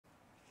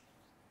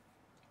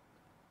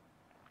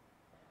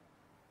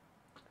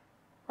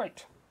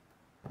Right.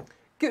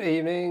 Good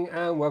evening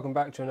and welcome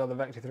back to another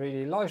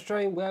Vector3D live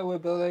stream where we're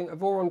building a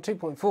Voron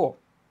 2.4.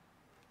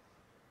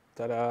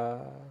 Ta-da!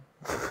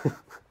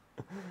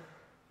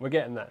 We're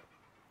getting there.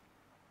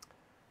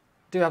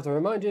 Do have to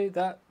remind you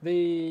that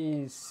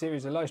these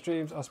series of live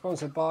streams are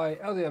sponsored by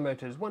LDO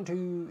Motors,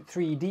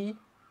 OneTwo3D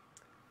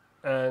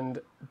and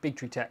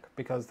BigTreeTech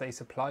because they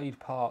supplied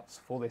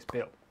parts for this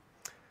build.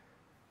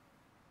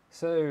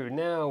 So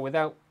now,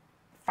 without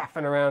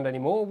faffing around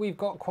anymore, we've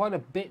got quite a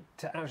bit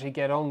to actually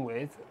get on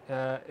with.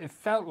 It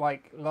felt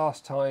like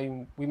last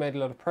time we made a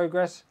lot of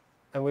progress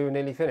and we were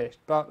nearly finished,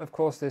 but of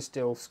course there's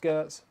still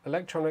skirts,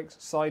 electronics,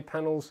 side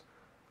panels,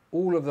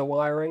 all of the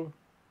wiring.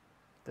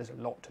 There's a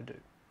lot to do.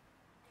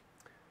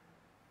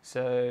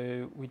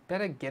 So we'd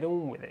better get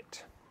on with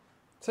it.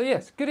 So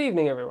yes, good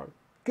evening everyone.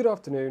 Good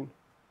afternoon.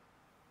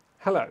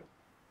 Hello.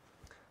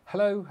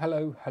 Hello,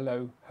 hello,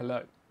 hello,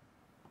 hello.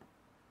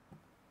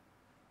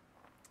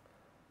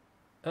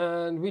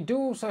 And we do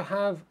also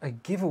have a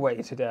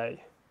giveaway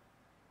today.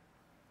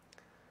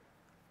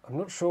 I'm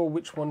not sure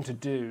which one to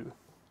do.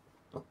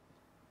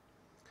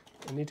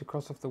 I need to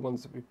cross off the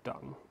ones that we've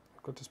done.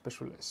 I've got a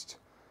special list.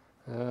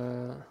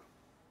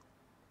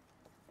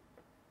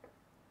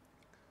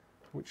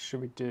 Which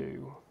should we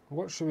do?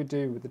 What should we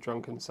do with the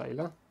drunken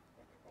sailor?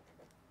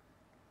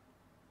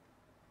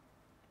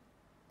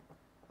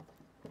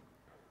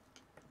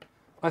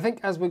 I think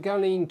as we're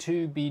going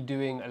to be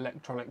doing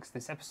electronics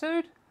this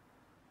episode,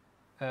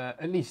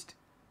 at least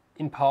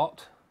in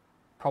part,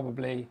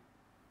 probably,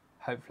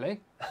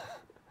 hopefully,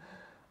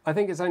 I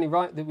think it's only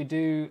right that we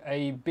do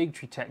a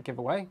BigTreeTech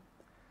giveaway.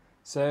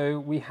 So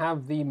we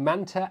have the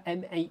Manta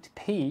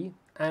M8P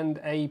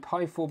and a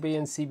Pi 4B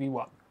and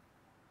CB1.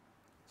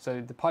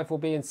 So the Pi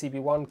 4B and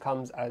CB1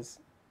 comes as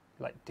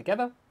like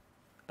together,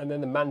 and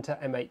then the Manta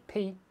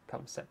M8P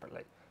comes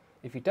separately.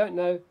 If you don't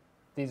know,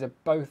 these are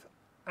both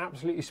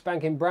absolutely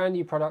spanking brand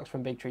new products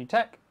from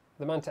BigTreeTech.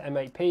 The Manta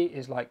M8P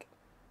is like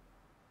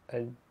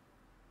a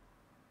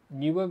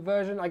newer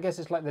version. I guess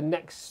it's like the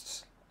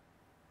next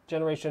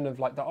generation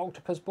of like the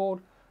Octopus board.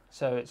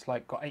 So it's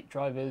like got 8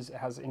 drivers. It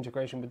has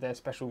integration with their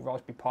special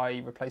Raspberry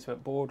Pi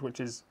replacement board,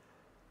 which is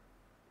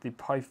the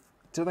Pi.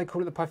 Do they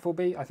call it the Pi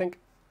 4B? I think,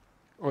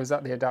 or is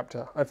that the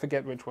adapter? I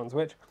forget which one's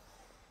which.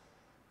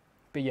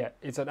 But yeah,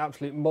 it's an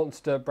absolute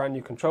monster brand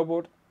new control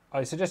board.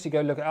 I suggest you go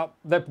look it up.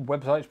 Their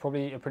website's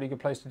probably a pretty good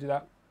place to do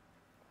that.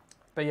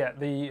 But yeah,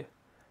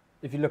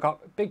 if you look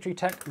up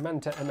BigTreeTech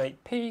Manta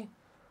M8P,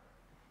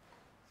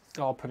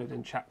 I'll put it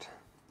in chat.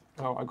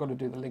 Oh, I've got to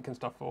do the link and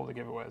stuff for all the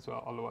giveaway as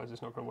well, otherwise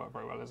it's not going to work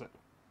very well, is it?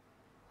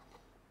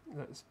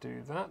 Let's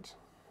do that.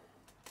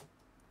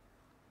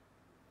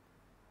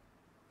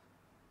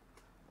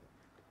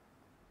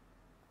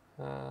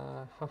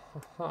 Ha ha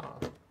ha.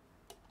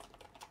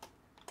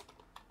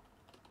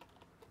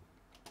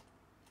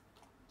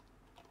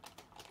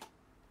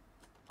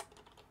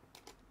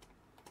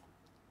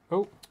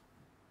 Oh.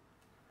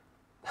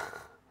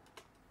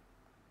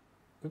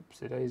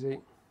 Oopsie daisy.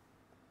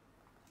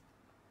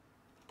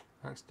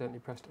 Accidentally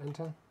pressed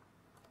enter.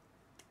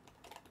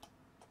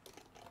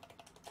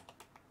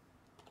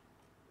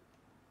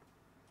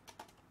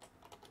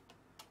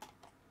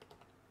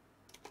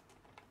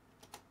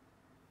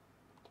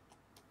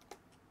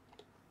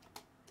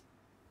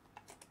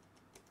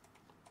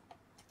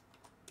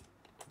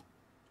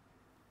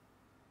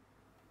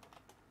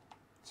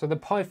 So the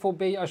Pi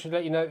 4B, I should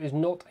let you know, is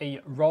not a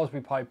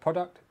Raspberry Pi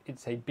product.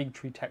 It's a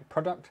BigTreeTech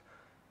product.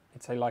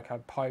 It's like a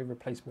Pi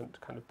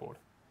replacement kind of board.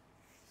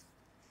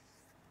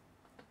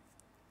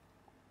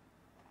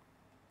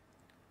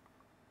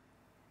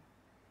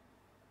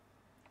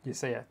 You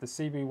see, yeah, the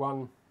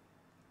CB1.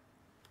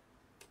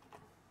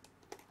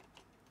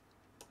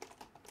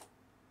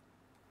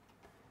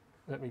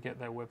 Let me get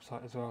their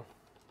website as well,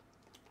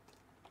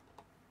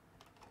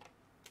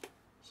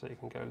 so you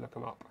can go look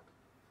them up.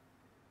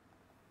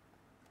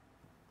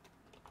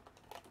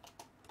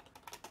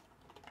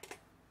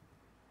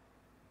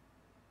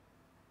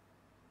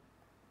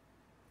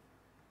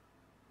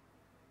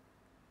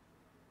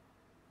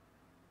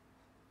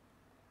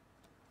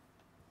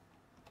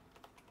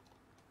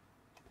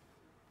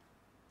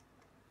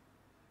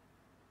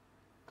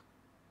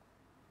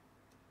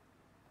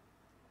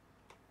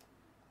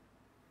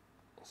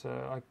 So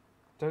I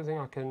don't think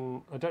I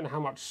can, I don't know how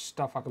much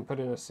stuff I can put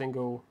in a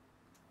single.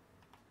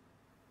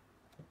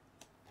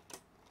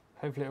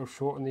 Hopefully it'll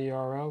shorten the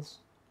URLs.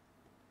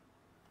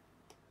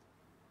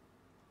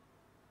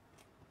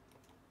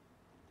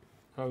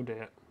 Oh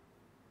dear.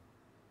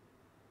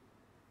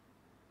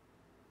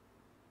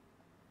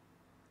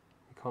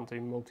 You can't do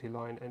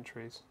multi-line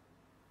entries.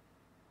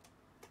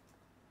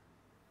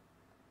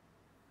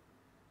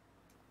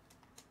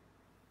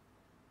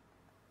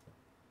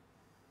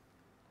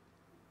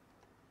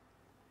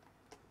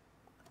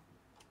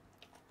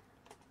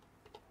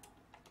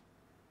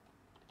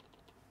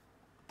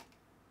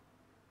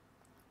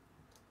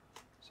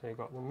 So you've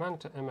got the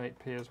Manta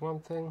M8P as one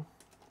thing,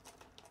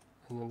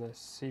 and then the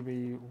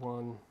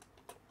CB1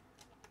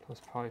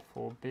 plus Pi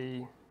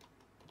 4B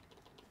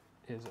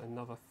is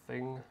another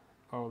thing.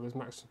 Oh, there's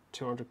max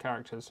 200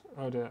 characters.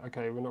 Oh dear,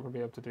 okay, we're not going to be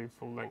able to do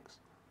full lengths.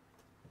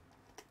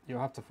 You'll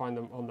have to find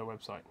them on the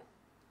website.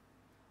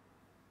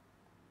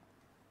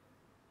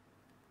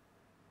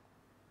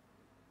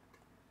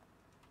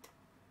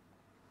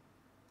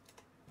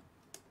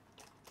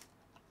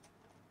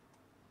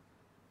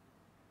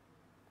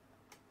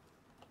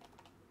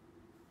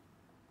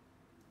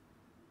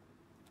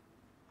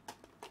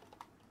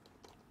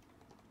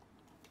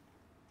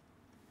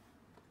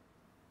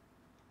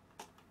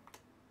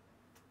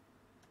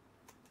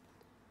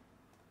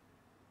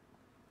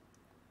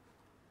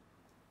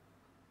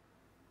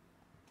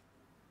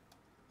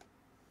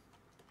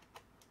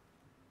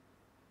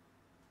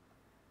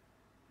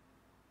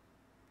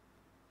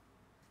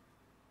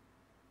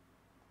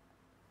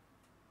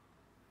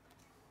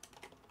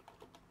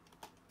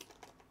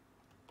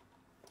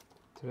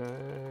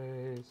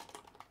 Today's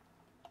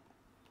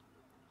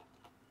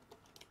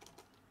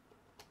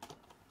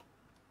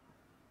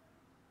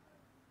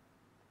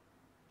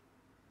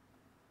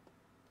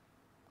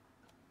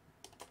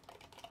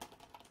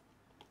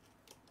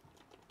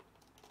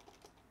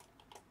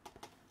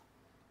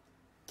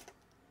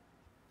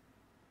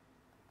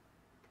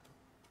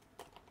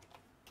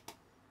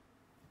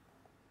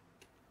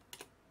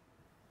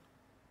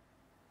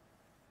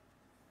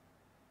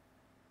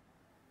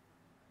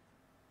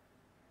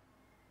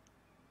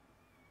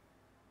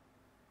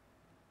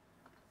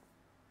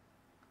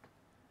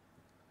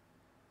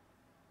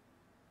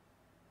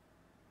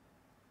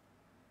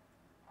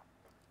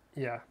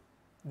yeah,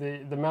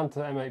 the Manta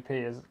M8P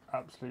is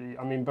absolutely,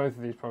 I mean, both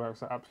of these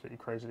products are absolutely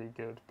crazily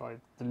good by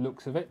the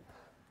looks of it.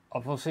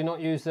 I've obviously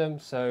not used them,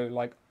 so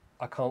like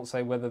I can't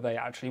say whether they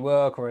actually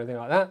work or anything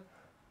like that,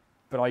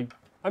 but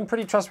I'm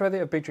pretty trustworthy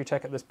of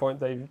BigTreeTech at this point.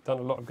 They've done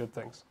a lot of good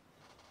things.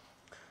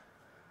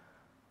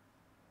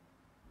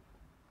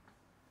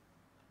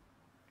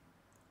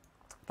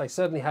 They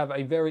certainly have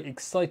a very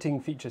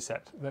exciting feature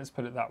set, let's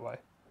put it that way.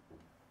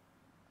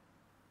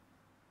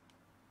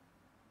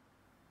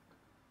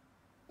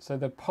 So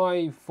the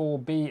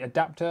Pi4B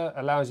adapter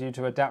allows you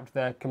to adapt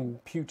their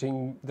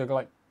computing,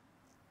 the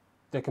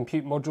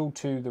compute module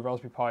to the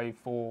Raspberry Pi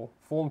 4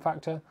 form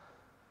factor,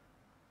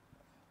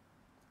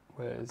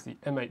 whereas the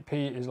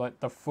M8P is like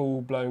the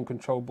full-blown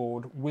control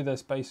board with a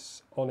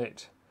space on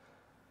it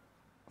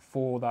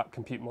for that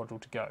compute module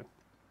to go.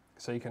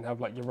 So you can have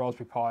like your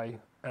Raspberry Pi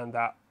and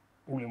that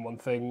all in one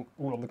thing,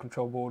 all on the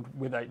control board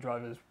with 8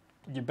 drivers.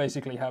 You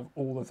basically have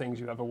all the things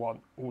you ever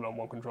want all on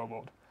one control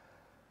board.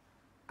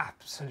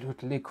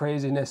 Absolutely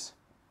craziness.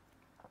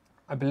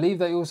 I believe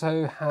they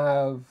also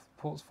have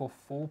ports for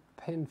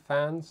 4-pin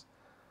fans.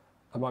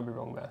 I might be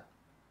wrong there.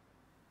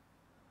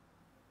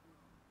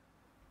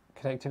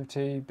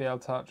 Connectivity, BL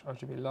Touch,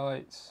 RGB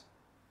lights,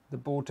 the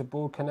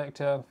board-to-board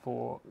connector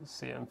for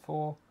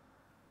CM4,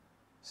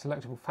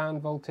 selectable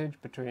fan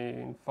voltage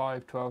between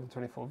 5, 12 and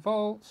 24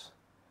 volts.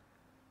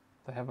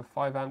 They have a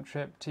 5 amp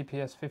chip,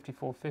 TPS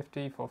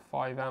 5450 for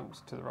 5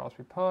 amps to the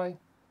Raspberry Pi.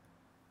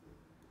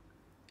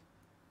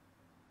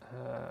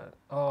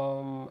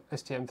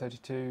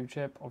 STM32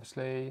 chip,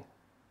 obviously.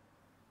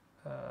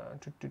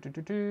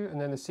 And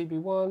then the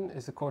CB1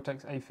 is the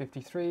Cortex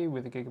A53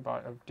 with 1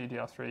 GB of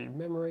DDR3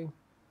 memory.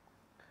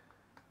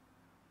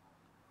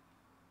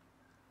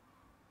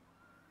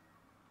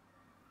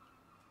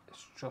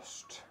 It's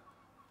just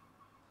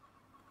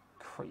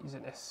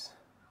craziness.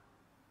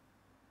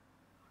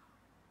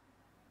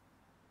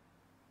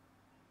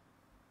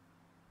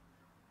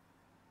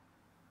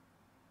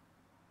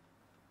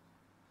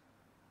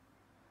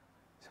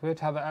 It's weird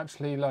how they're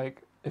actually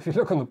like, if you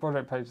look on the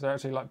project page, they're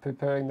actually like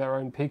preparing their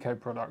own Pico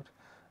product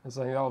and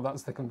saying, oh,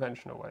 that's the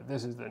conventional way,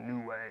 this is the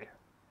new way.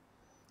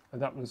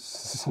 And that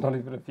was not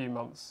even a few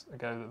months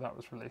ago that that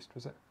was released,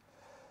 was it?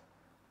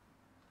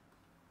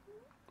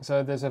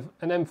 So there's an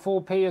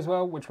M4P as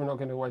well, which we're not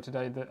giving away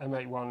today. The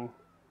M81,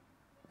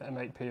 the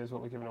M8P is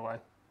what we're giving away.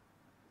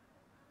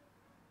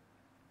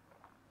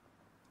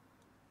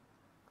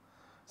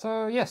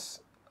 So yes,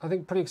 I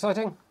think pretty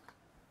exciting.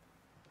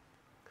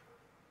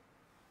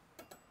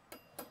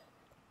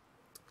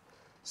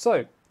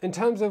 So, in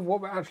terms of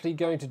what we're actually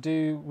going to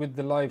do with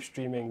the live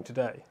streaming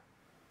today,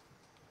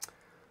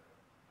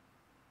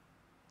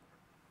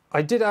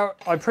 I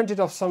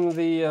printed off some of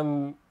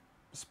the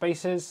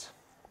spaces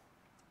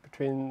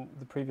between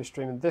the previous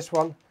stream and this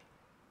one,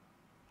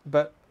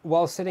 but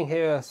while sitting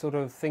here sort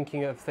of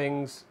thinking of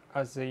things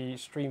as the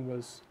stream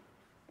was,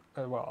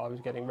 well, I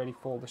was getting ready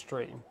for the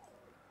stream,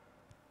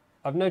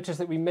 I've noticed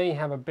that we may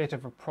have a bit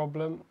of a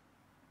problem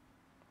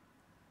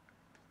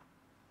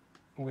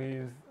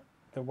with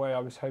the way I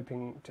was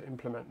hoping to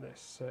implement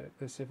this. So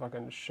let's see if I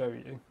can show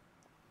you.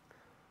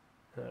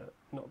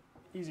 Not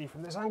easy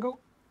from this angle.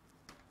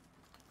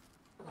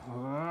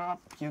 Up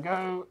you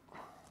go.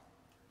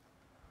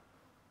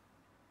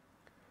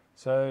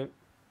 So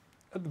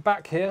at the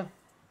back here,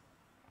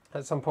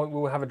 at some point we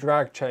will have a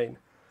drag chain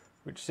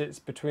which sits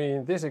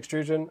between this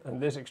extrusion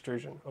and this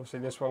extrusion.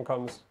 Obviously this one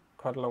comes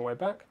quite a long way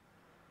back,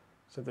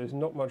 so there's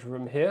not much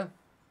room here.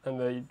 and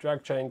the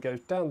drag chain goes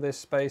down this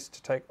space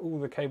to take all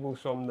the cables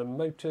from the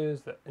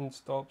motors, the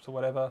Endstops or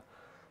whatever,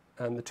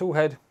 and the tool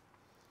head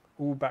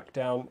all back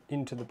down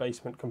into the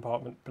basement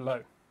compartment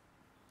below.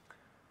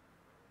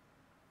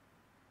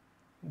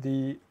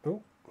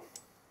 Oh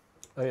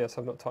yes,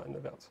 I've not tightened the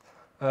belts.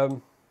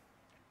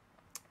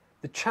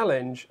 The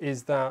challenge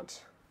is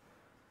that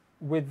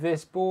with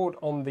this board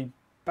on the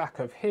back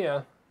of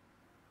here,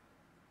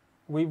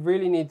 we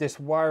really need this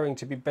wiring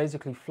to be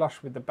basically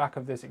flush with the back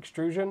of this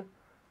extrusion.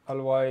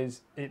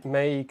 Otherwise, it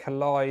may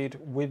collide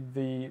with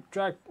the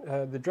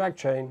drag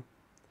chain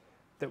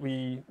that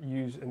we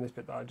use in this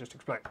bit that I just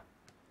explained.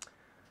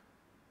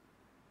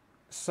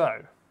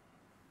 So,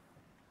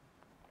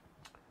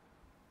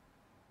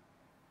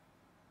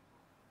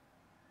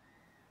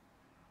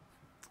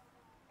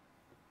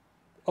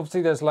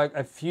 obviously there's like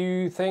a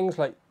few things,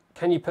 like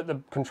can you put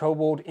the control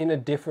board in a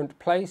different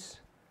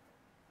place?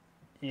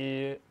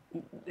 Yeah,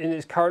 in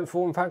its current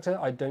form factor,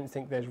 I don't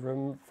think there's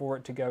room for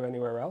it to go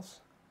anywhere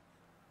else.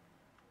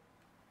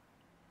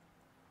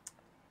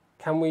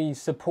 Can we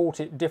support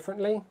it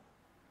differently?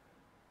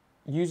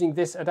 Using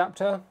this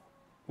adapter?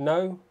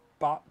 No,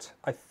 but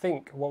I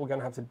think what we're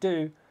going to have to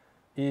do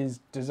is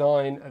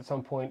design at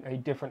some point a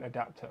different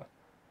adapter,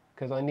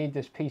 because I need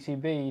this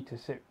PCB to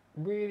sit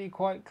really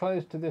quite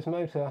close to this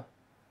motor,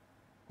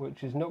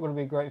 which is not going to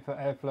be great for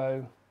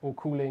airflow or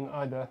cooling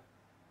either.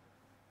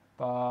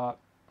 But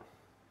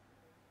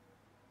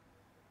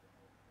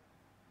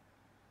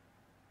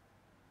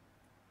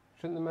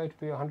shouldn't the motor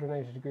be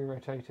 180 degree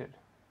rotated?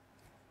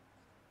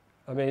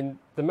 I mean,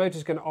 the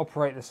motor's going to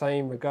operate the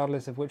same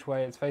regardless of which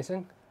way it's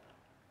facing.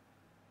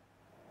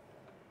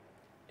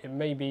 It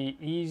may be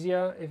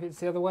easier if it's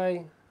the other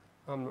way.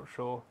 I'm not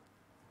sure.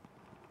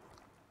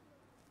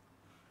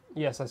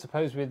 Yes, I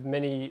suppose with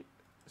many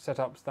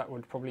setups that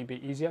would probably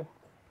be easier.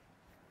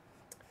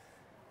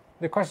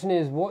 The question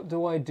is, what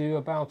do I do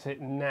about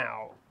it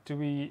now? Do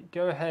we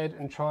go ahead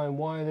and try and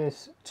wire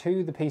this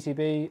to the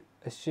PCB,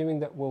 assuming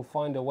that we'll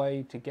find a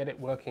way to get it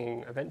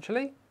working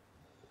eventually?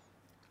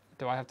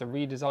 Do I have to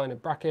redesign a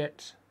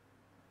bracket?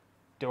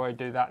 Do I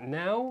do that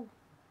now?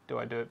 Do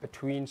I do it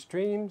between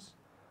streams?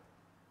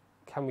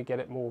 Can we get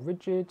it more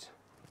rigid?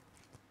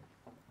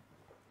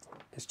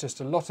 It's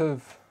just a lot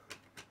of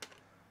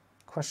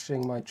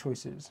questioning my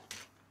choices.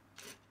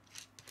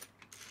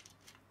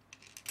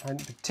 I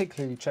hadn't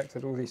particularly checked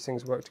that all these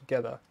things work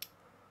together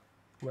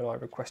when I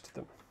requested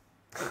them.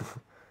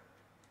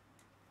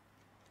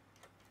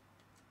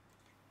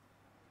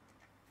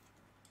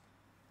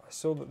 I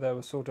saw that there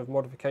were sort of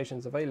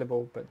modifications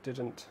available, but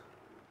didn't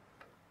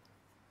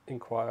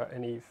inquire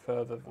any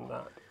further than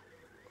that.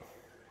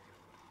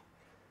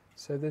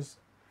 So this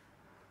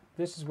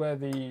is where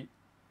the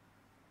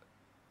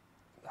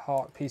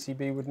heart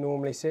PCB would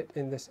normally sit,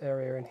 in this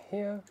area in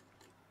here.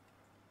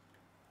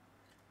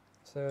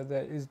 So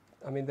there is,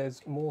 I mean,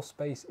 there's more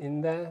space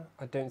in there.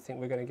 I don't think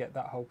we're going to get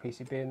that whole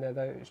PCB in there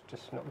though. It's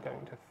just not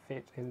going to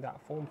fit in that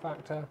form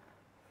factor.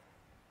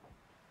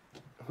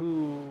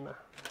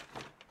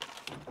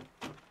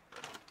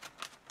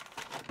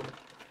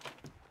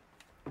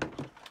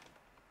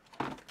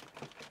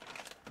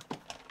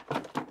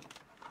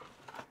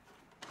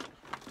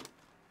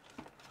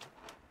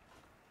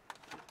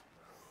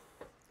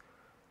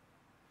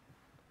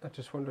 I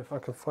just wonder if I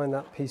can find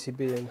that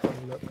PCB and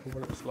have a look at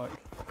what it's like.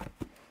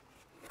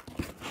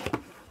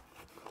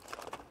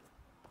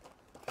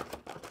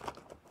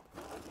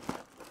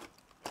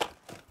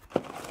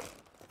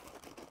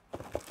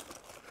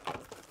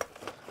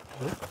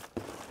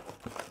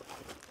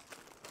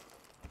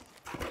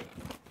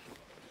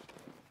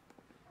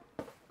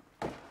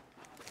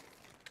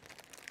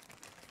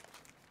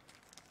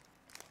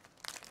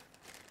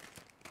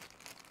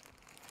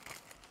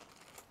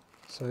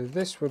 So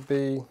this would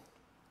be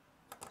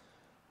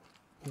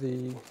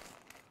the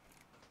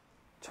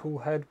tool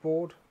head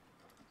board,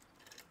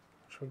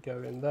 which would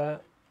go in there,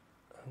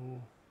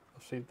 and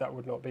obviously that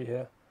would not be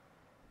here.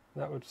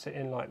 That would sit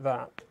in like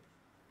that,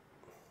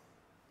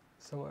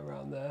 somewhere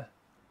around there.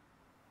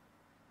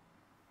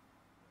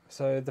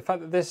 So the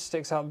fact that this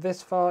sticks out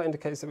this far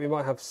indicates that we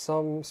might have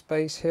some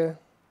space here,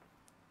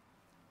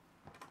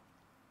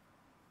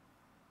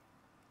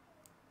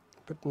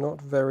 but not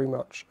very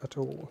much at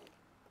all.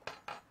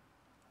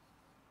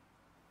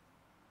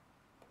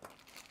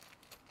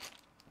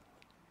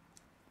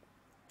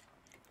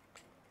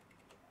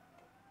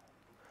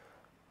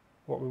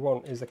 What we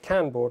want is a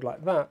CAN board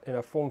like that in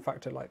a form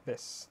factor like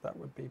this. That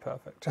would be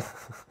perfect.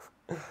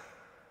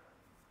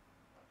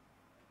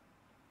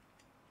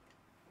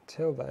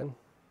 Until then,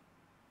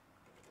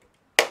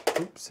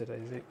 oopsie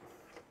daisy.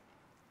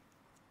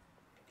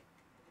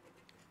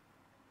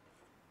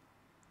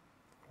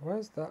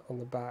 Where's that on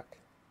the back?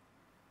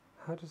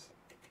 How does...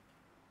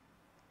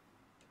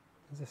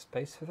 Is there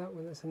space for that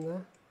when it's in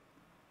there?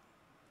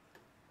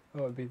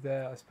 Oh, it'd be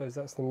there. I suppose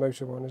that's the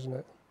motor one, isn't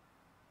it?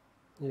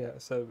 Yeah,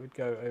 so it would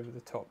go over the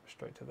top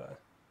straight to there.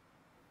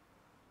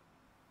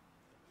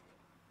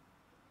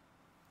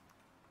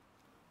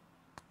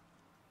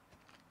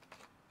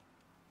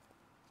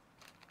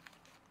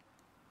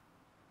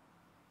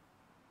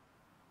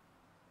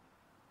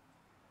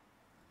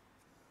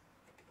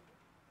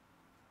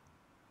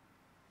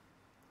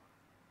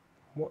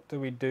 What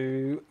do we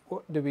do?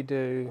 What do we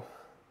do?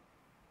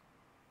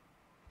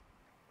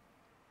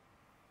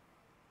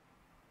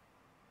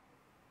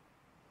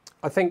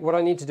 I think what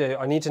I need to do,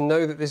 I need to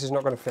know that this is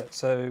not going to fit.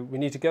 So we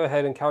need to go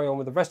ahead and carry on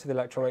with the rest of the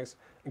electronics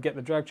and get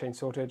the drag chain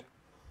sorted.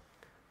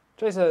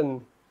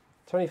 Jason,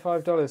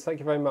 $25, thank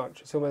you very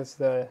much. It's almost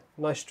there.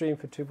 Nice stream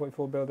for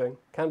 2.4 building.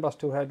 CAN bus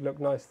tool head looked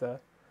nice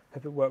there.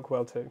 Hope it worked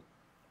well too.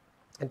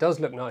 It does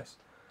look nice.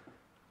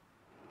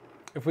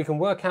 If we can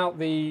work out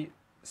the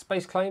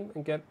space claim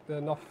and get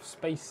enough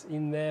space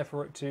in there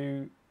for it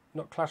to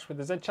not clash with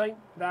the Z chain,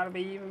 that'll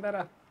be even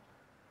better.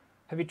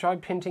 Have you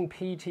tried printing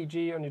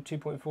PETG on your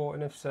 2.4,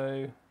 and if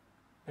so,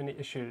 any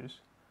issues?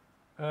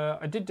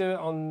 I did do it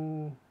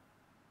on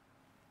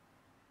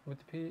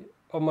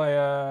on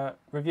my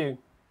review.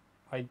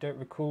 I don't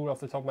recall off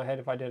the top of my head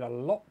if I did a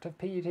lot of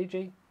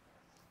PETG.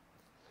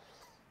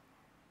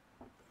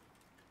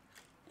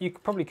 You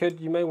probably could.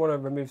 You may want to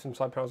remove some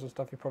side panels and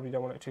stuff. You probably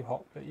don't want it too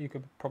hot, but you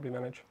could probably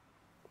manage.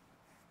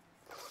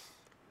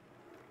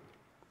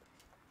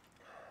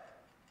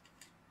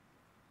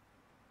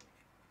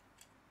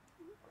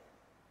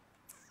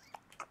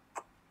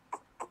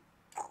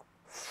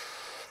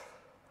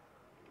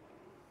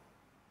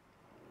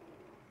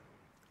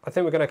 I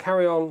think we're going to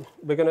carry on.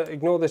 We're going to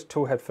ignore this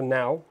tool head for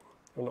now.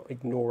 Well, not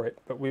ignore it,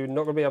 but we're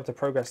not going to be able to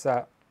progress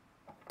that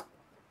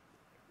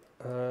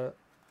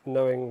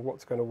knowing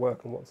what's going to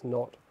work and what's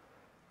not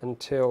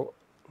until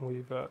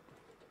we've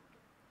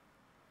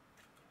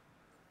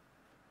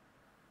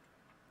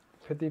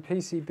could the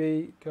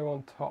PCB go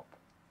on top?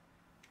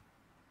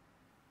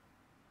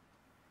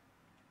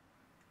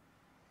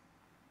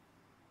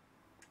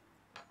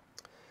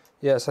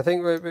 Yes, I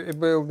think it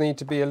will need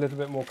to be a little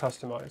bit more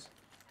customized.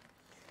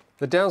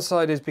 The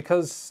downside is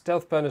because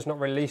Stealth Burner's not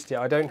released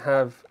yet, I don't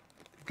have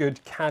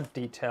good CAD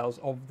details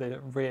of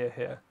the rear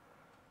here.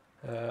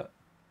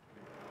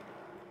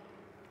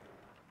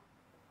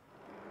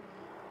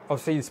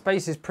 Obviously the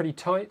space is pretty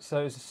tight,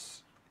 so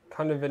it's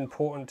kind of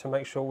important to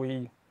make sure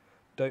we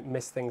don't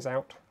miss things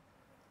out.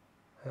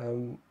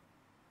 But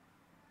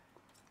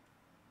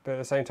at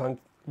the same time,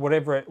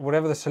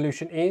 whatever the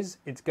solution is,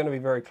 it's going to be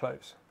very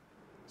close.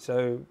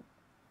 So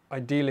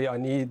ideally I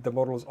need the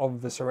models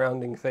of the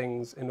surrounding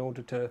things in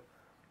order to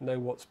know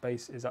what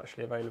space is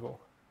actually available.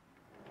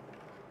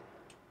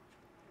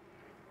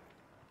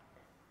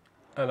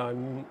 And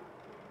I'm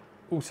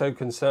also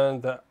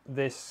concerned that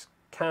this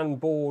CAN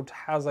board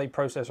has a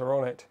processor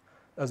on it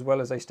as well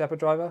as a stepper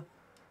driver,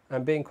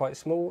 and being quite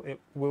small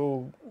it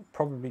will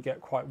probably get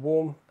quite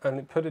warm,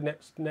 and put it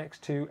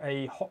next to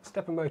a hot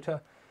stepper motor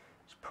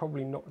is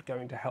probably not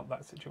going to help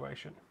that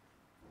situation.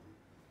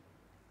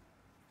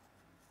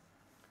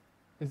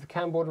 Is the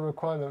CAN board a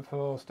requirement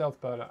for Stealth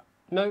Burner?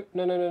 No,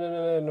 not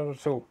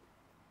at all.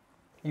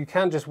 You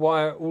can just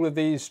wire all of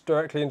these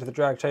directly into the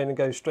drag chain and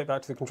go straight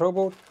back to the control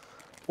board,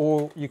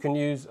 or you can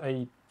use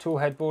a tool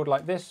head board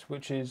like this,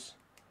 which is,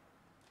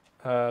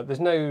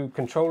 there's no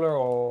controller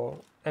or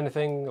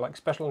anything like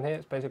special in here.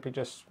 It's basically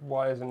just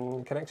wires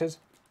and connectors.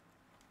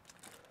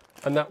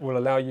 And that will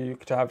allow you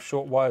to have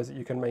short wires that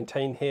you can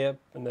maintain here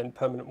and then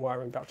permanent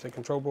wiring back to the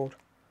control board.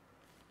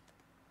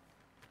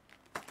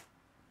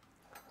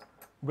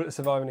 Will it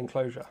survive an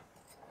enclosure?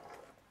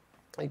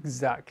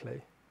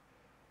 Exactly.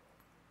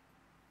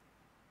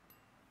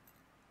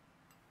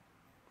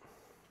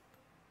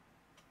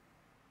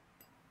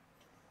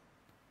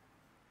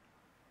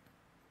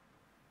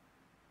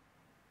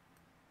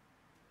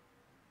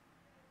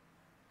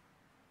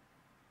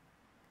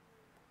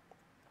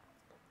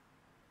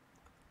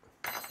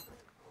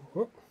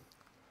 Whoop.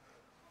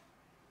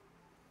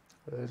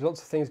 There's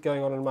lots of things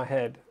going on in my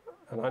head,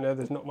 and I know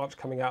there's not much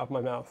coming out of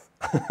my mouth.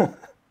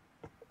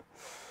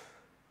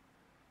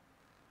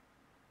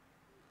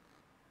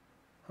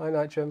 Hi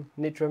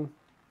Nitram.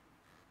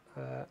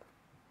 I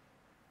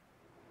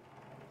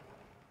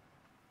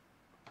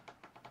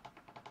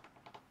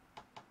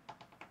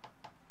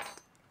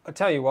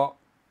tell you what,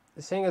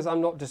 seeing as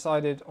I'm not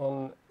decided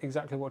on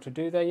exactly what to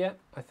do there yet,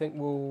 I think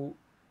we'll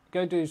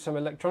go do some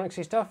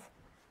electronicsy stuff,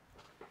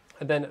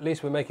 and then at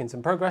least we're making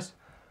some progress.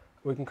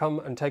 We can come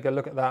and take a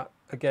look at that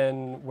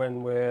again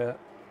when we're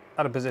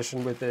at a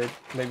position with the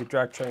maybe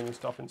drag train and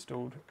stuff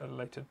installed at a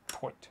later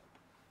point.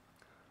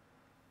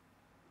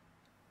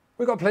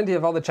 We've got plenty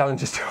of other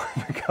challenges to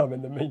overcome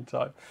in the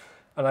meantime.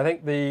 And I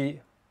think the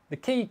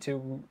key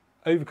to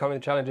overcoming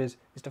the challenges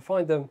is to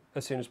find them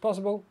as soon as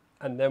possible,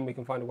 and then we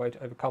can find a way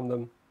to overcome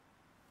them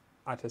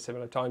at a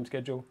similar time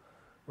schedule,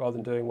 rather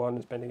than doing one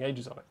and spending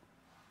ages on it.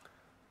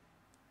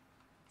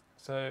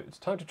 So it's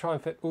time to try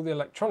and fit all the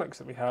electronics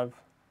that we have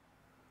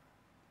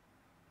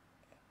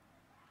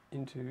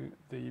into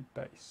the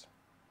base.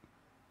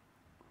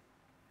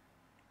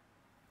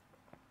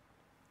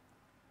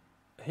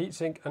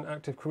 Heatsink and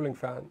active cooling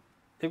fan.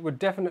 It would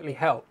definitely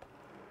help,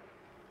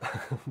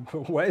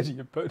 but where do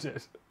you put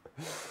it?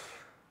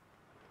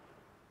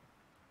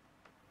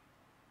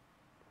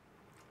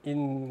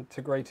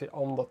 Integrate it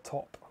on the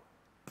top.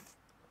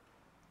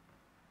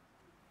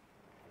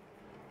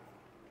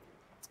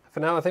 For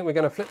now, I think we're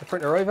going to flip the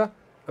printer over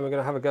and we're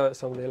going to have a go at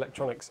some of the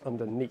electronics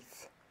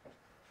underneath.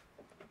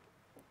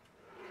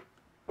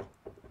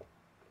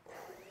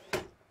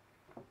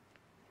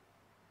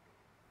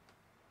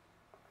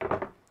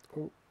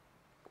 Oh,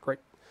 great.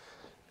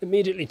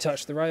 Immediately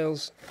touched the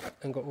rails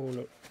and got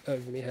all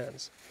over my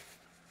hands.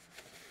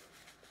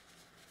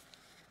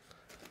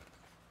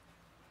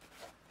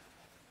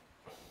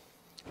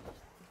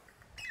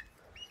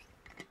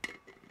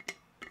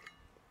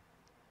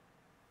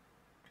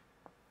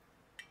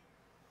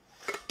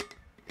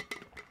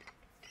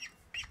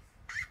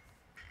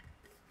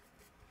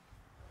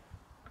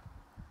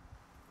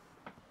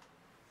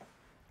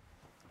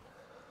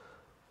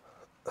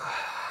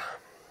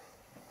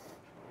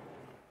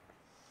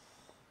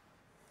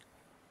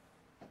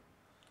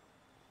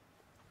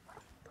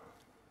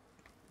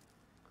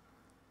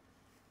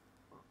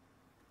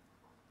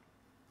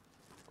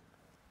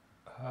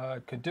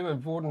 Could do a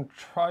Voron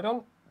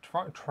trident.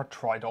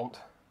 Trident.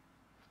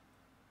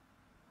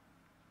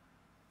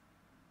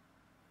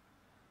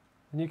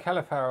 The new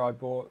cauliflower I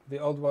bought, the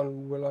old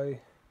one, will I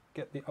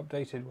get the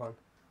updated one?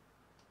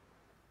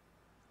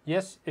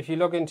 Yes, if you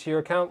log into your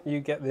account, you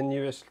get the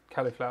newest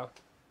cauliflower.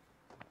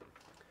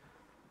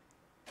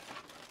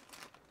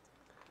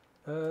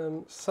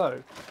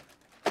 So,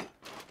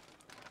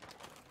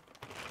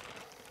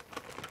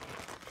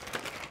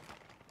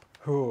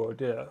 oh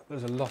dear,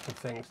 there's a lot of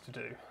things to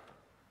do.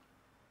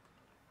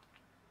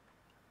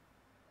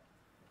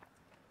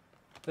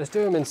 Let's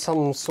do them in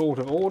some sort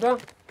of order.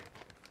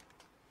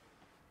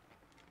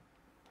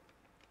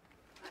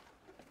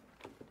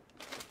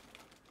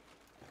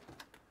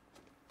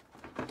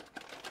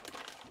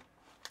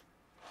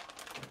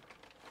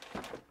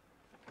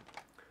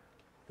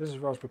 This is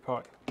Raspberry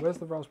Pi. Where's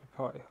the Raspberry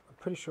Pi? I'm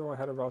pretty sure I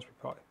had a Raspberry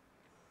Pi.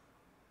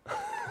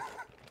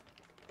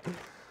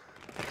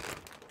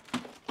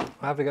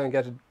 I have to go and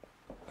get a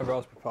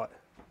Raspberry Pi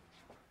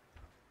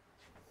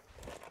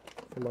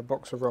from my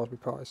box of Raspberry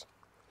Pis.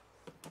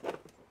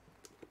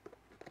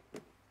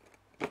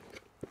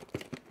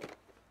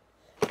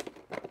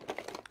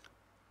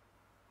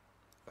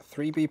 A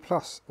 3B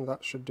Plus, and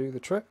that should do the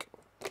trick.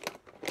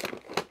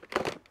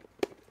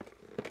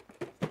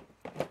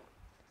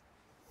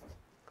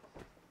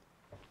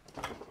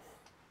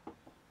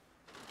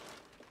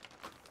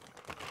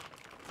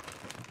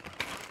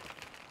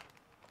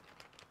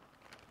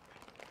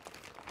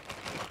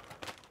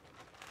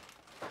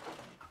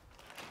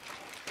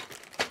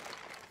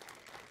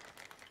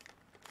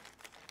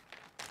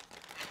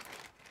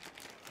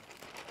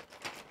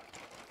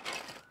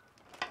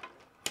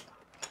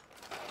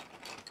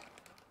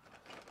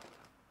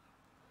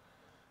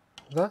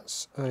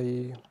 That's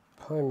a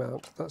Pi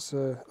mount. That's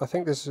a. I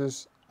think this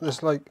is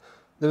like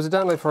there was a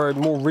download for a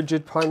more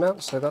rigid Pi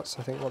mount, so that's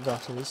I think what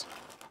that is.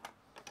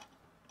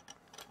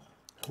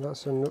 And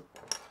that's a no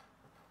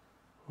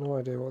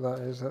idea what that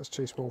is. That's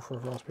too small for a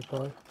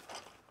Raspberry Pi.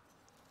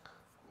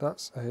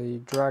 That's a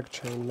drag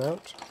chain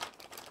mount.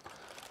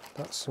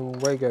 That's some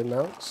Wago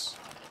mounts.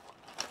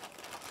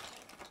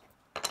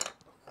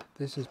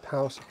 This is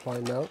power supply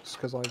mounts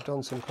because I've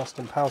done some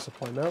custom power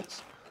supply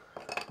mounts,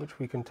 which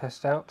we can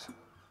test out.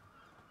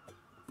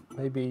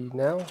 Maybe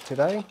now,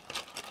 today.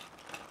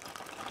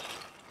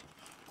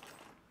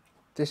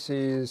 This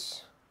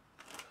is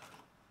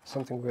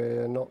something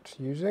we're not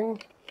using.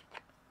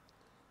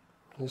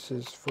 This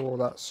is for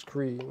that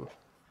screen.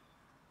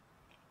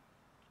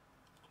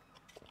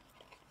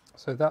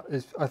 So that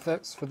is,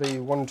 that's for the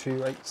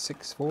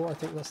 12864, I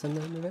think that's the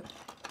name of it.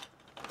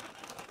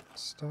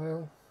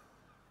 Style.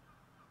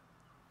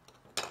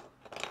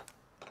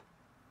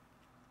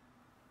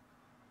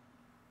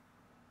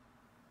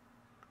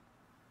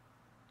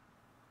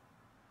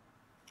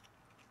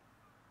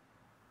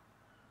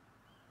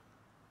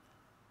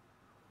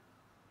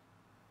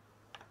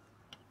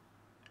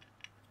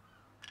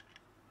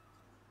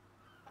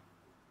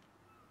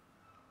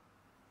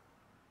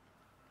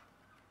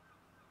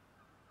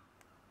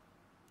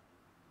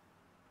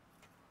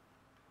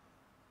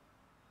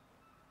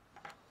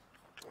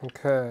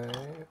 Okay,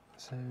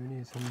 so we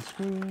need some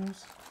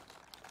screws.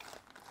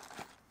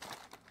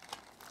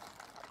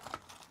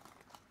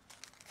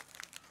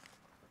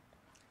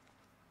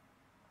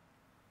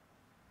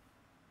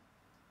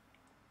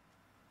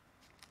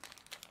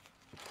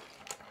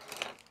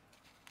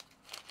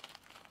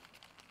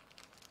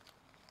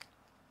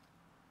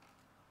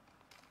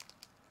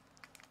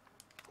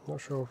 Not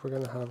sure if we're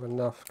going to have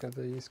enough of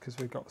these because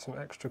we've got some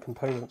extra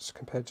components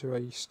compared to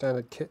a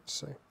standard kit.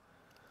 So.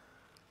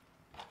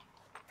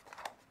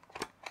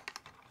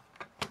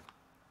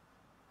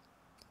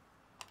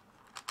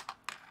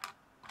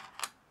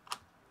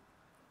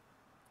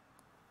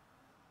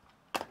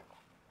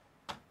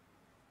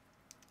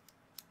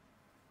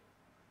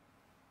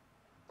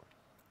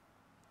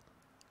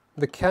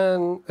 The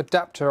CAN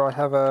adapter, I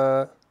have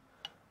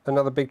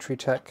another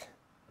BigTreeTech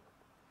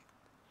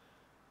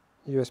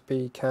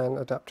USB CAN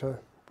adapter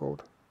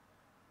board.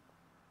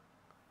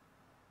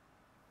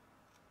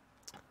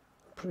 I'm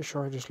pretty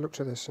sure I just looked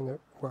at this and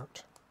it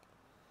worked.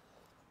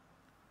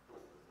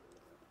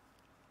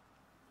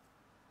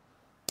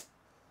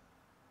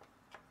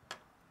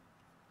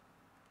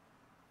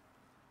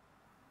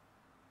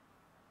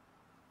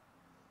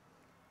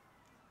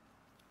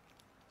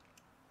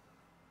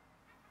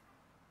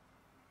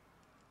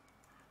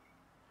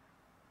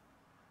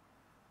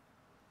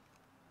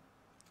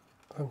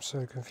 I'm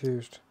so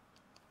confused.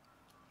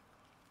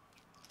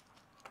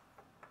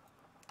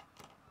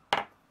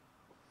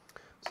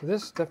 So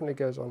this definitely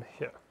goes on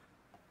here.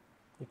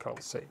 You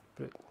can't see,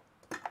 but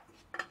it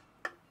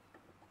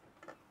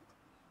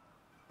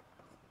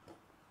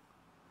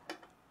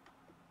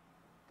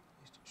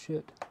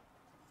should.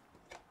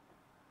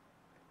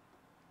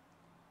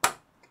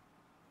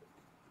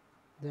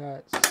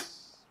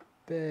 That's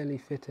barely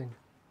fitting.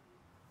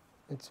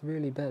 It's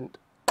really bent.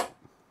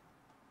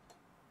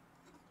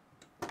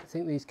 I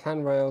think these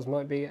can rails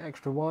might be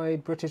extra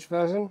wide British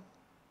version.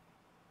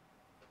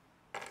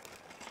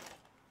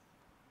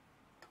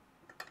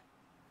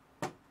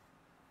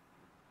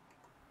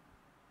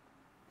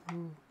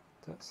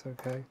 That's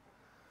okay.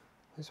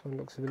 This one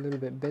looks a little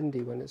bit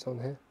bendy when it's on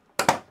here.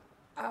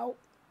 Ow!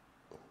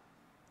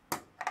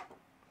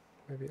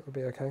 Maybe it'll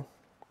be okay.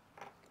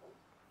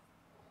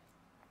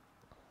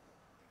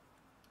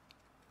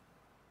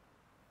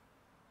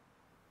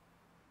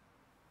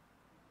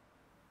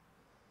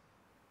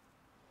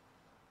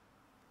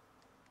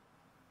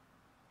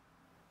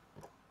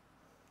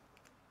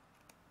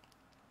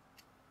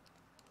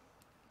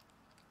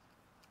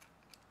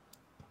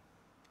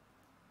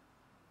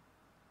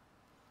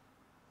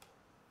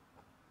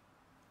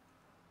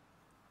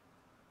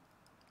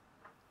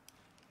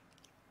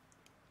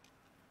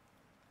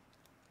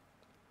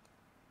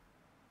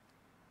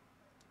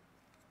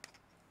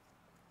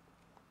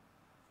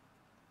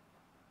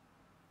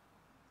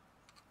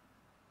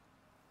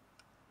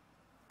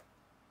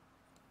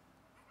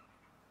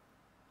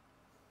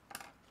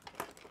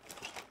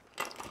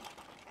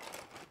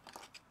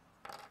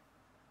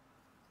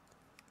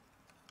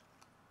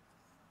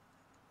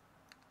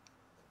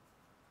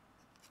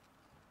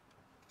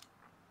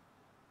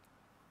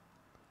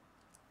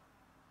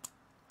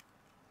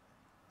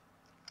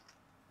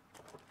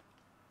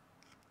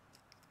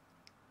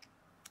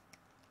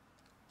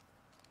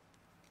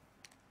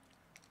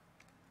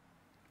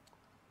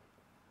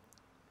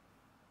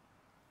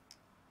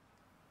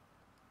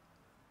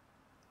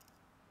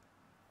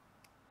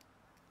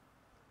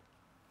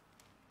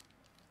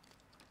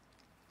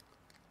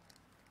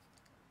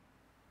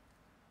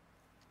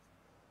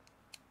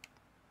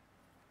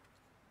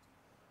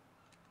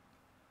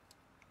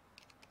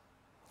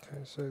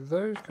 Okay, so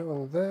those go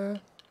on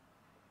there.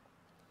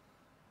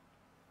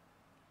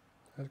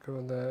 Those go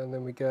on there, and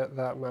then we get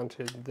that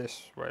mounted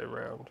this way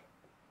around.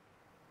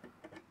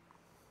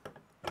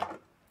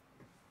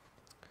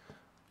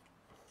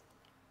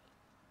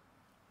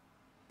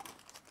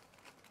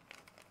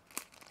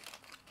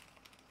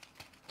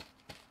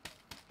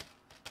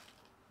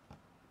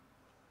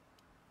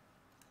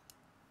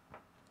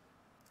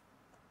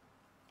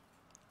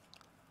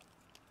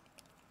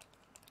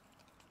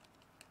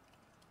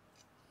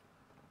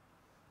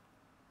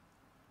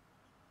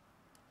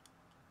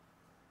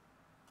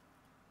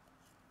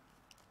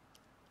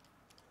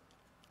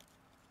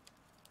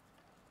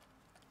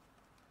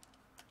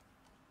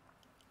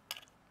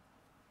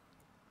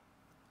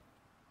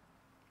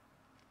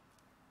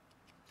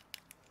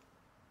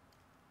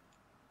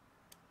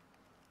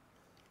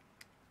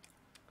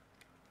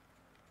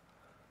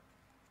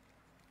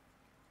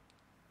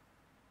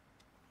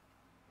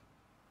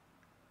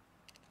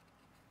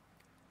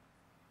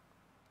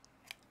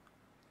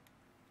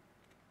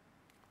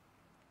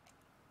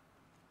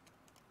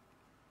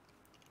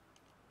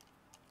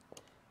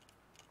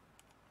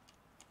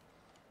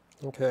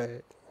 Okay,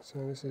 so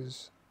this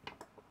is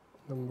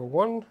number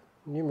one,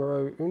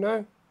 numero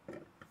uno.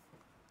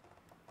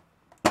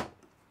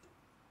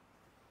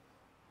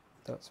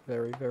 That's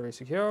very, very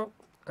secure.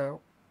 Ow,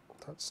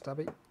 that's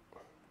stabby.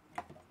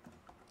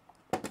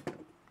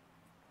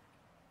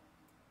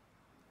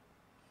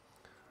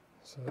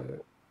 So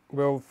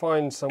we'll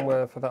find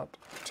somewhere for that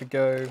to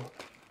go at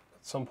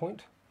some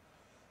point.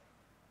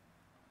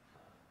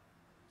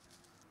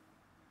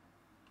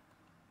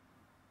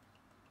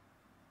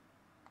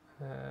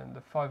 And the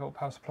 5-volt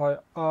power supply,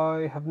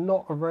 I have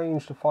not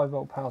arranged a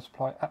 5-volt power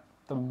supply at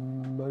the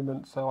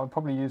moment, so I'll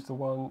probably use the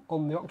one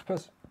on the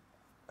Octopus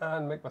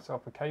and make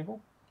myself a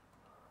cable.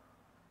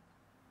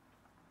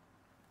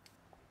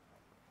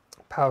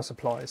 Power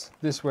supplies.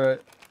 This is where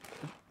it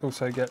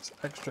also gets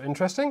extra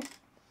interesting.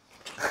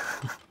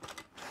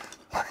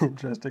 By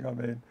interesting, I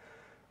mean,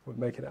 we're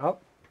making it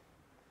up.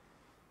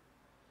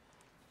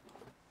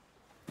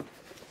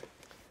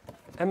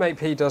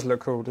 M8P does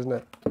look cool, doesn't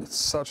it? It's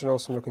such an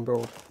awesome looking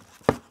board.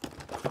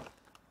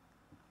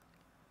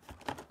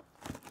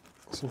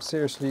 Some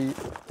seriously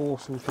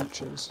awesome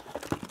features.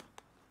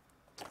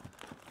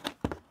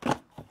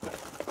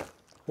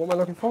 What am I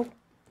looking for?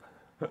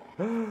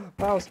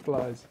 Power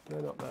supplies.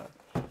 They're not there.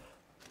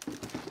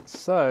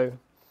 So,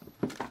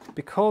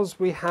 because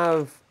we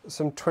have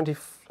some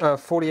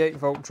 48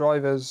 volt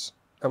drivers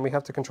and we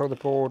have to control the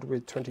board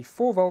with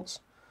 24 volts,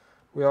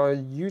 we are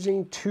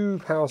using two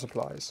power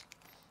supplies.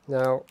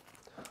 Now,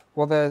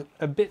 while they're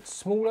a bit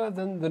smaller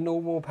than the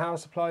normal power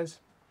supplies,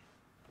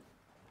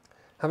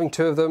 having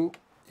two of them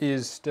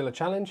is still a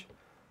challenge.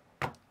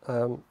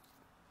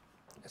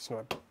 It's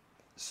not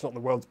the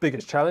world's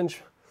biggest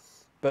challenge,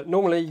 But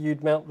normally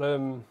you'd mount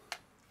them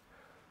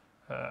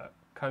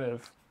kind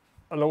of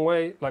a long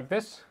way like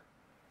this.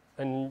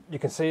 And you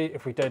can see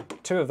if we did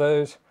 2 of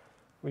those,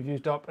 we've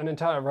used up an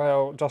entire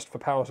rail just for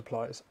power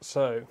supplies.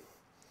 So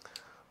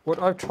what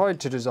I've tried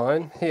to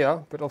design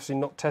here, but obviously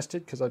not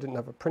tested because I didn't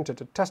have a printer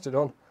to test it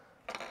on,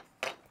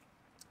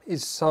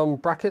 is some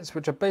brackets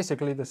which are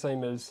basically the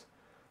same as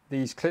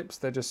these clips.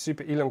 They're just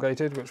super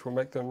elongated, which will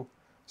make them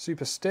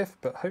super stiff,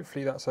 but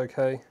hopefully that's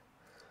okay.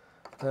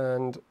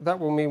 And that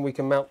will mean we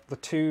can mount the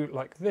 2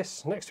 like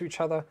this next to each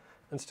other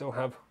and still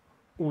have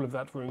all of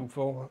that room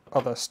for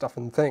other stuff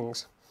and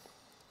things.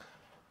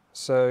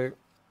 So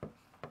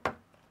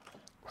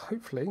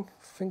hopefully,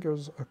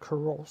 fingers are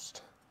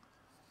crossed,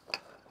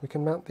 we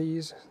can mount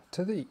these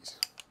to these.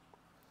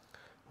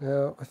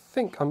 Now I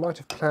think I might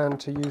have planned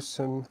to use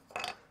some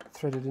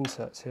threaded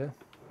inserts here,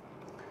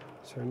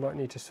 so we might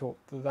need to sort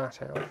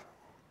that out.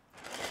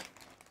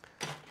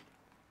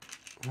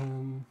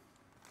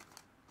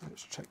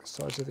 Let's check the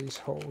size of these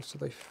holes so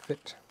they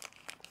fit.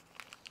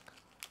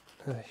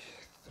 A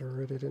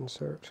threaded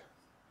insert.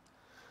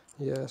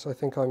 Yes, I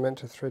think I meant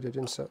to threaded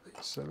insert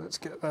these, so let's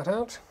get that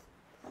out.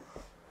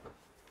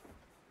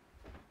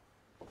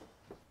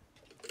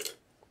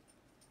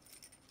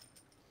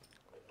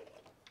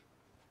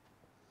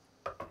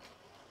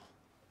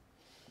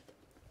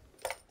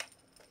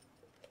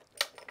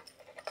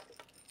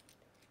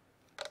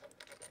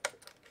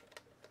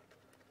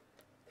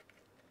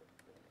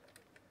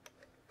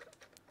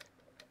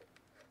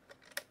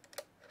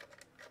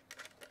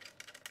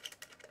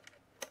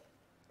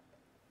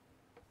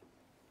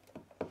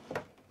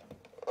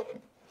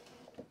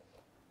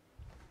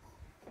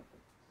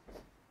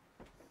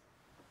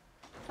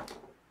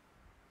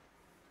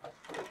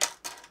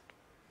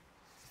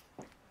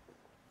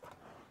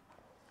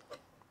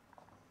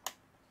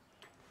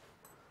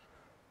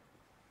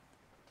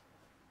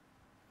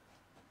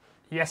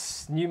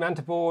 Yes, new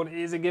manta board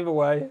is a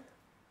giveaway.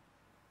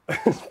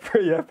 It's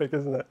pretty epic,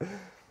 isn't it?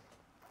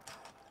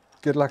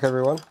 Good luck,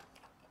 everyone.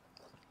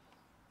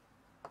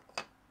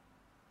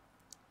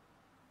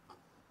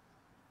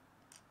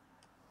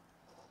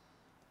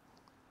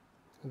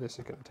 This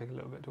is going to take a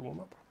little bit to warm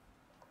up.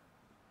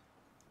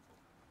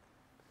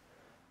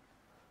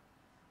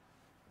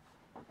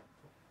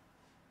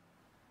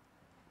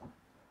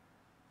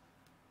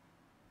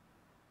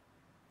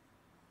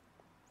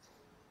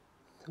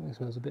 Something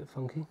smells a bit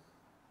funky.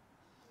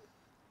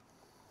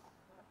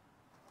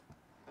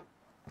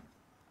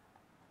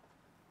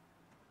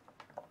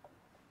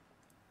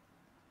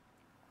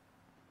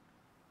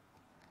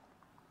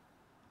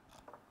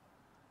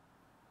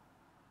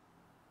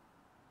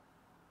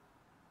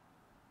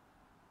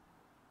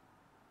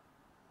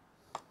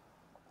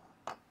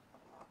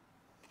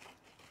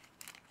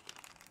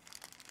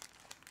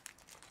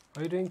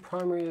 Are you doing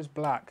primary as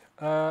black?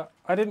 I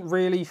didn't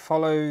really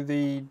follow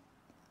the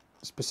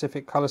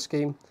specific colour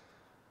scheme.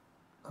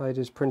 I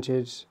just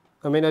printed,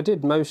 I mean I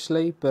did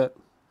mostly, but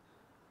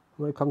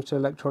when it comes to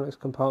electronics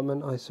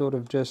compartment I sort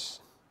of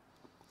just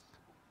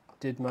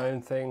did my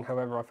own thing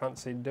however I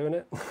fancied doing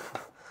it.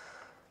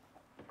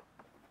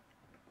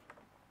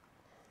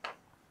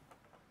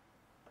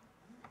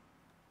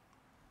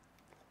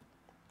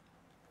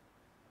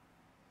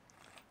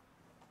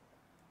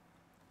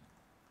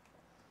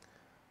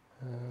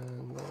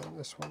 And then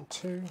this one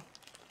too.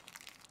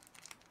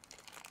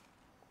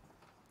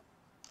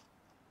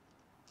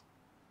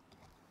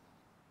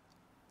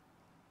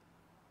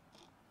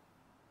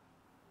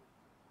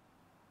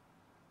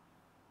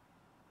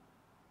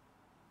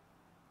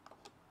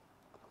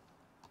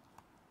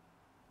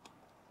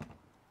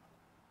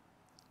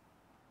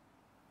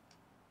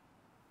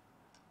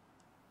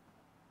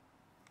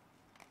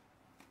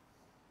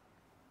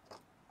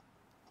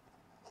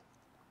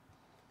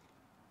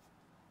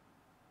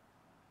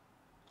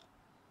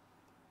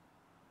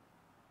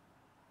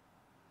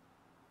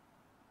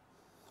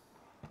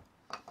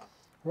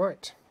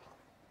 Right,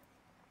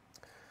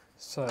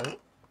 so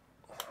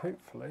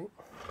hopefully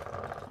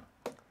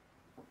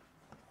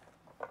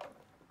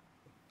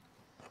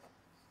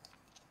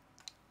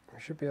we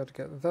should be able to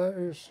get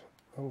those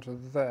onto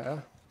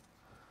there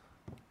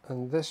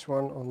and this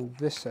one on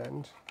this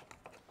end.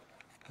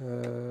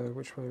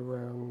 Which way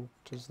around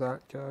does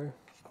that go?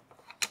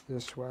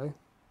 This way.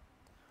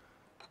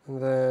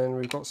 And then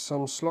we've got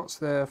some slots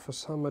there for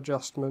some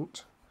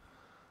adjustment,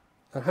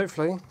 and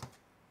hopefully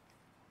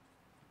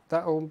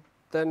that'll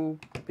then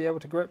be able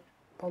to grip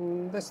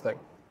on this thing.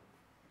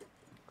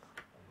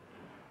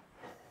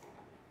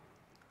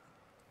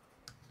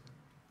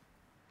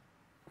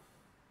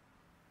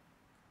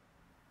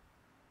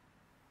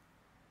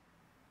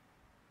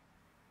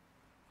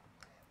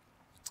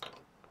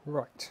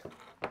 Right.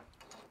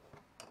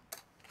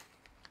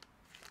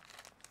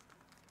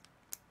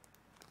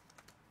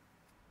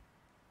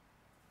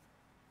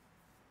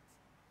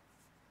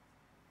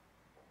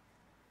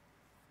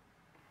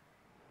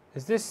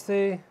 Is this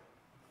the...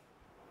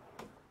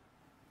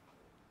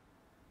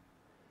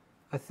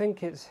 I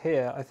think it's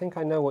here. I think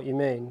I know what you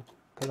mean,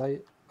 because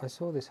I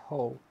saw this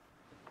hole.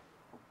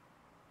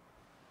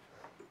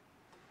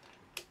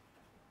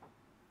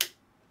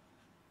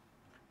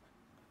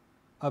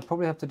 I'll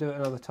probably have to do it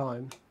another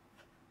time.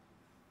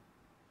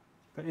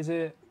 But is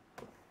it...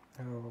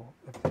 Oh,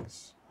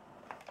 everything's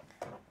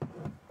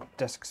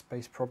desk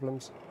space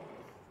problems.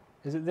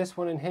 Is it this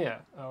one in here?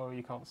 Oh,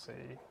 you can't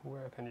see.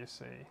 Where can you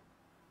see?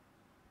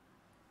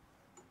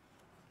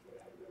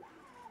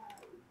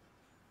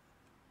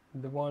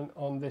 The one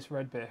on this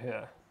red bit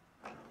here.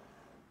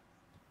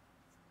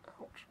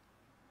 Ouch.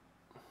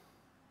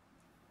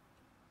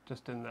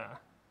 Just in there.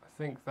 I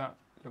think that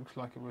looks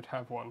like it would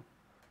have one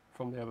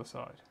from the other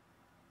side.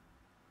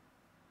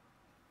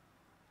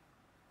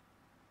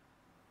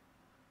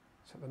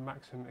 Set the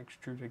maximum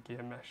extruder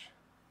gear mesh.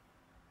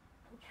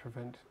 Helps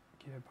prevent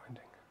gear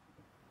binding.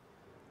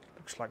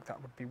 Looks like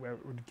that would be where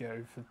it would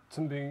go for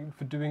something,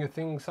 for doing a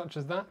thing such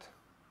as that.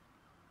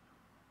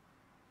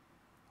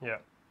 Yeah,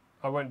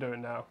 I won't do it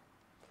now.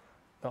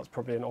 That's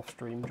probably an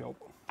off-stream job.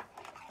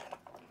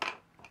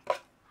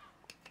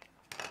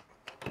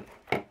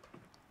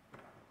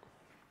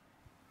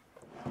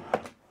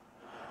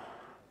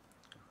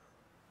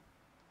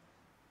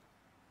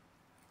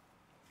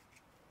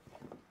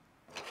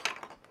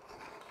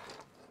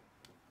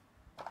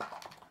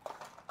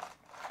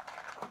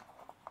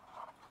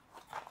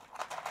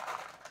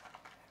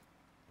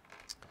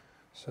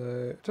 So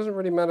it doesn't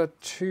really matter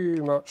too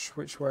much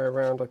which way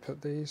around I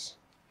put these.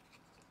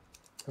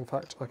 In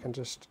fact, I can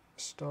just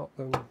start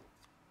them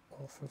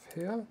off of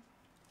here. In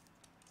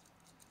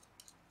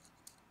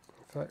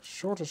fact,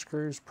 shorter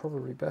screws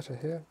probably better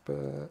here,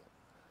 but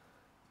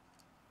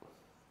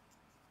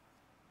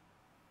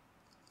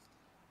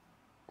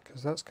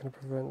because that's going to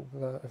prevent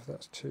that if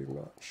that's too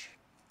much.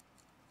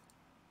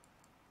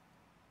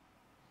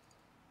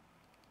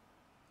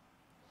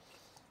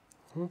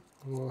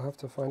 We'll have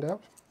to find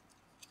out.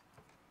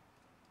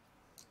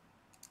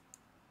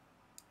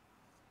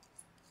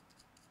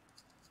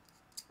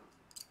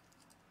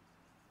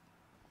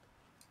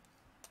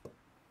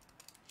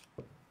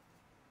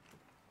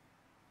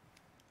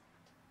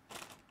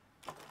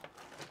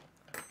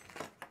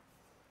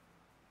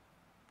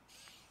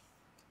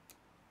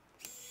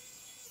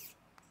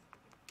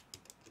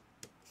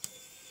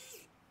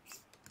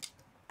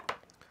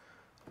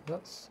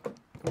 That's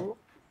oh.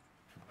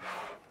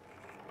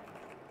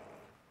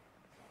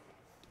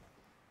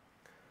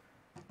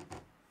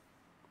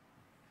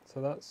 So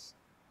that's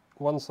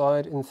one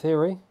side in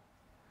theory.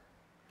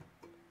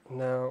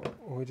 Now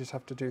we just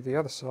have to do the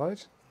other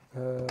side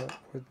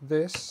with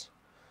this,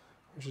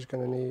 which is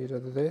going to need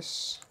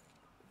this.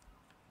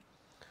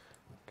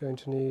 Going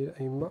to need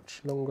a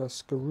much longer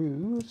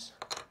screws.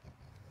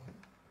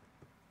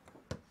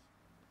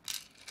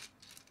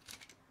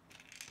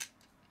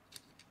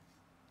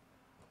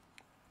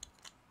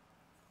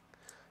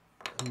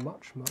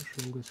 Much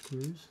longer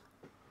screws.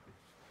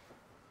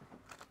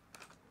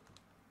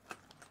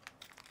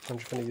 I'm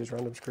just going to use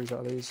random screws out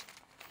of these.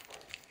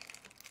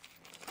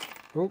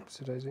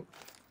 Oopsie daisy.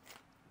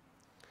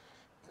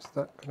 Is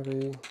that going to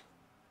be...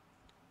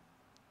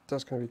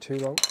 That's going to be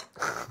too long.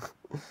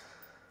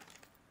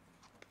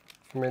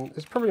 I mean,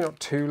 it's probably not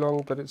too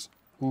long, but it's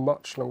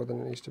much longer than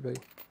it needs to be.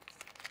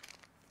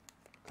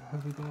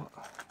 Have we got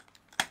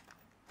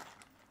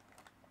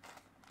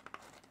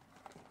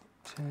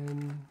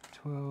 10,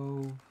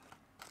 12,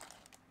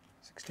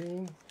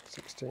 16?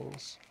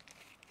 16s.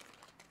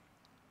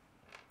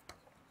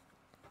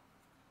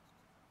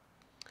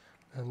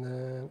 And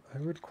then I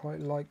would quite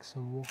like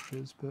some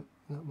washers, but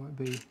that might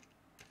be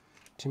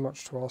too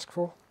much to ask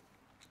for.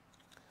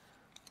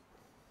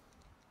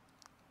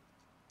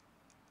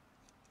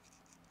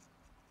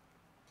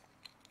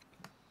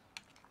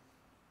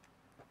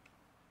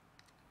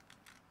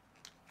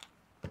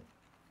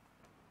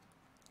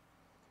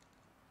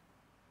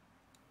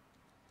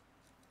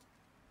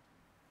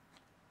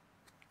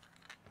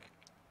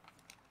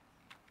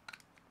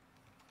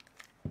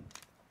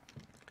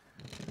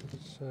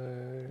 So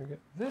get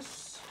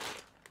this.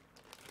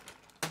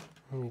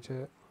 We need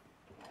to.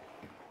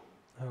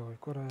 Oh,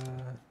 we've got a.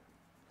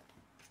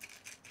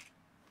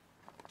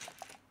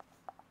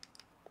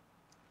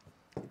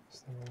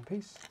 It's the wrong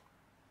piece.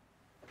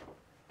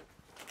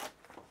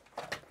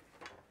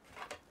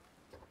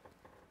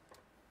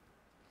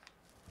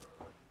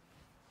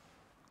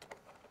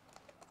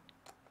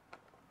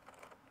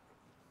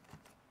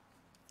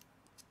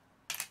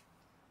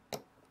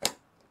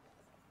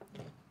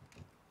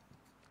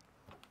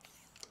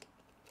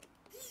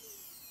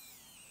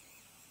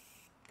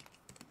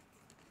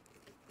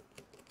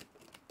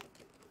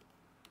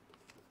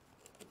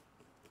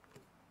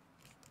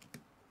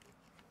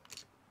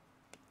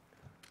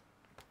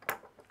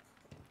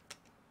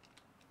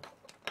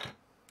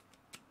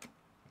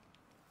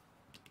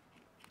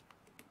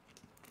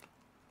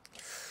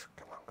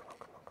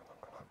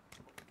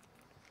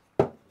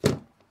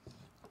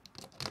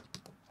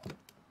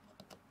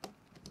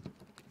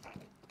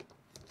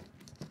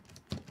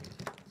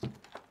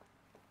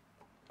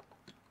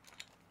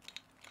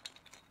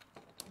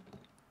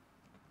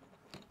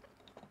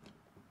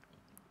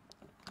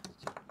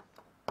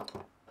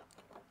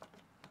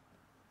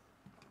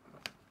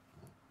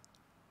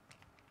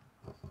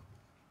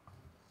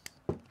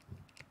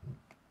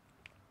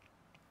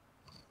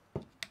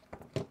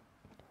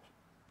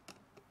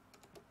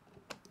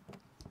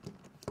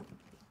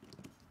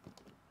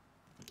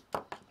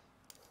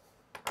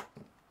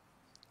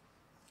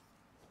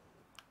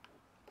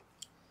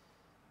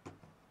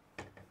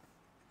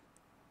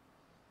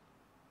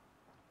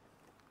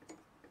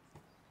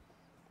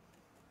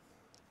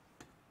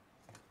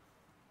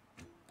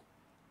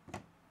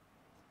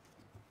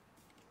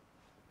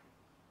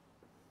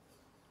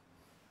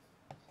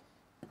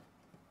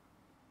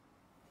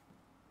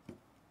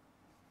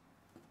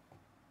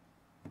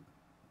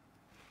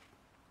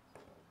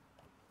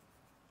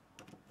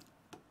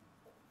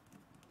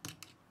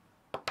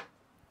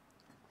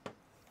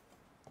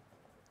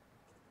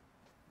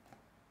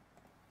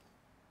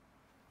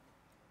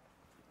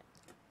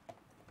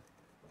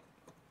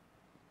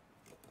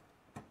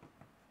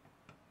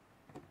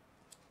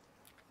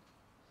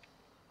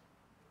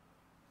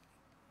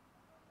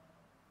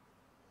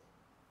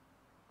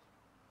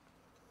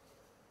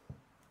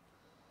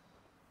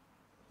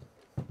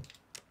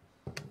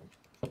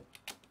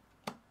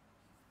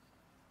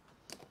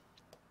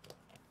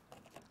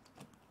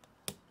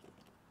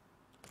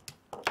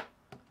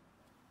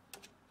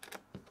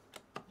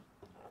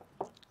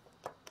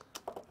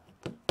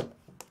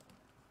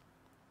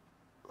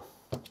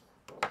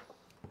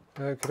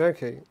 Okie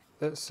dokie.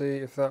 Let's see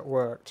if that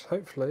worked.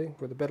 Hopefully,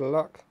 with a bit of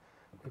luck,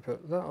 we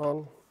put that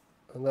on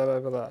and that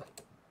over there.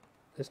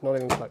 It's not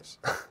even close.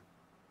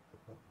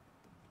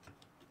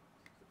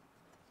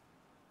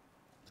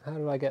 How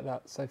did I get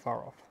that so far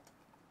off?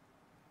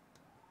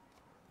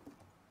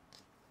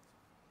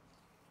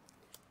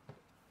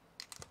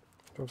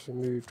 It obviously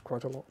moved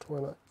quite a lot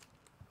when I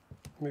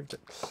moved it.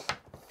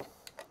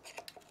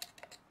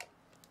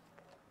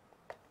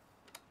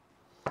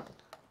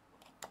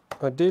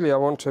 Ideally, I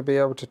want to be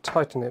able to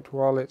tighten it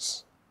while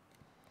it's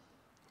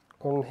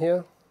on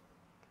here,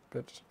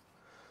 but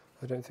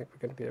I don't think we're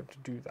going to be able to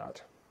do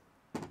that.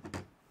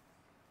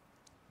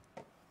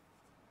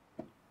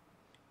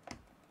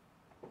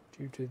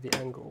 Due to the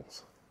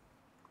angles.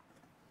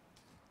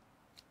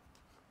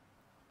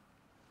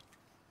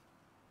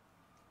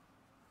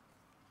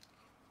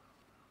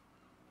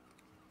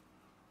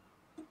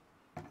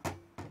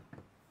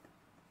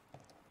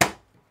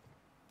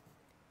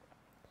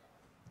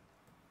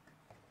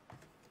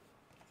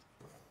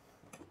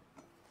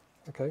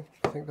 Okay,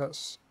 I think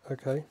that's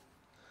okay.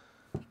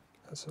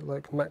 That's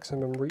like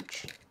maximum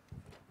reach.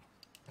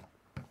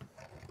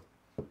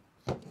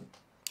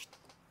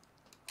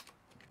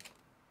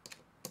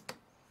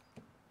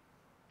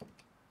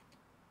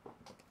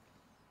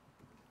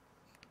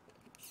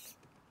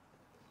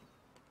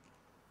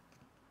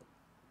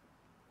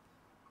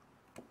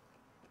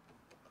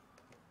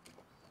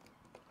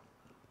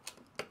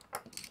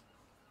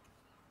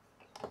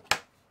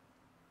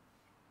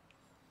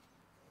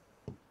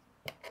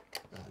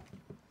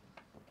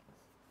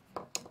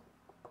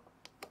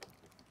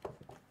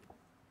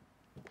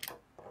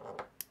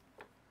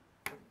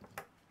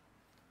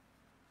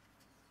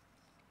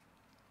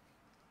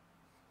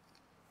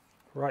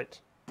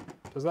 Right,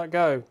 does that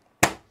go?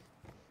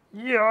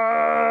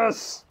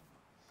 Yes!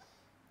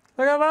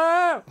 Look at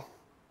that!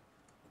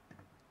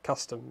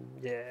 Custom,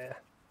 yeah.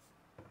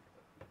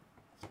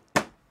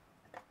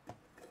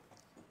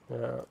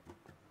 Now,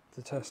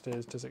 the test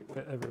is, does it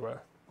fit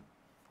everywhere?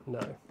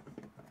 No.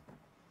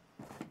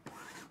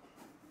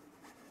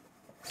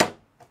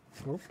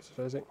 Oops,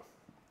 phasing.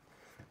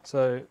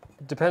 So,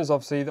 it depends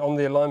obviously on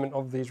the alignment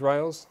of these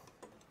rails,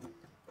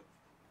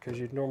 because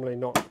you'd normally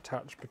not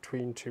attach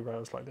between two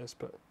rails like this,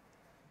 but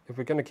if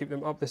we're going to keep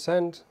them up this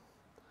end,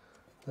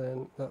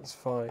 then that's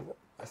fine.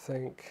 I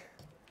think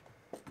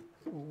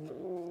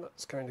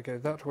that's going to go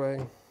that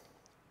way.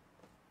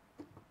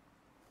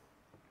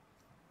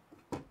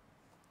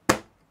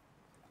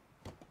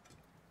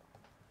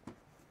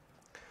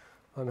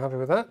 I'm happy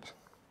with that.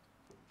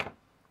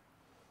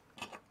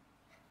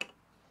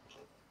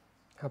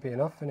 Happy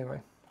enough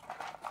anyway.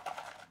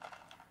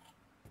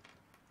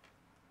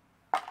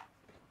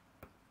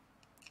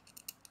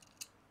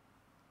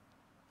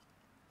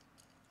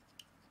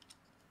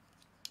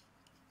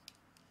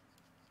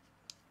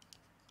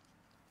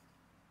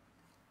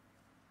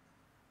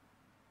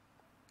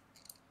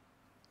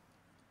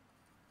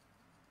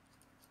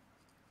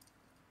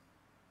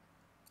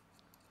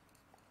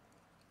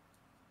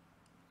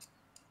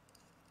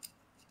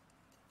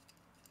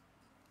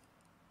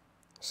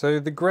 So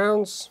the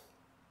grounds,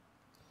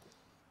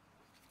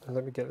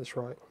 let me get this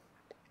right.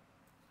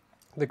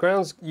 The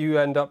grounds you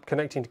end up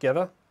connecting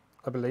together,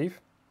 I believe.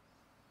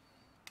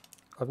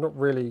 I've not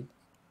really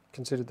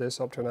considered this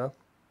up to now.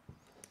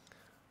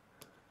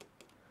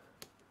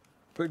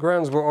 But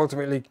grounds will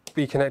ultimately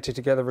be connected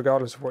together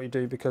regardless of what you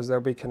do, because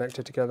they'll be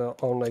connected together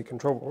on a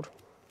control board.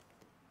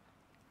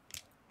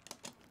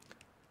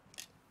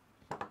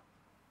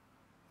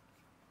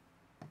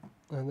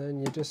 And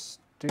then you just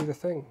do the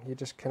thing. You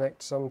just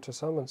connect some to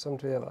some and some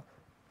to the other.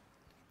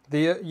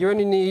 You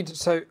only need,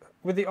 so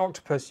with the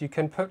Octopus you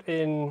can put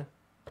in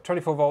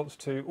 24 volts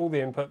to all the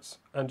inputs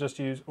and just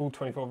use all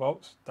 24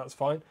 volts. That's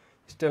fine.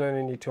 You still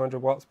only need 200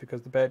 watts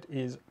because the bed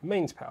is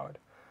mains powered.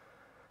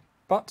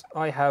 But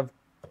I have,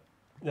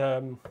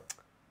 the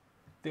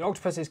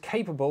Octopus is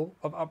capable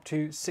of up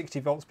to 60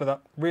 volts, but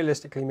that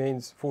realistically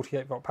means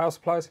 48 volt power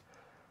supplies.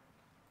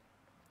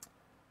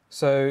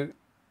 So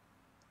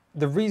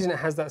the reason it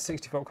has that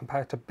 60 volt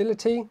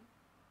compatibility,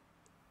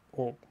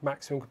 or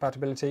maximum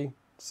compatibility,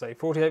 say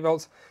 48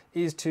 volts,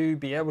 is to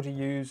be able to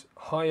use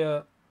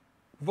higher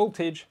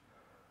voltage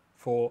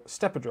for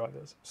stepper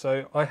drivers.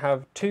 So I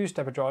have two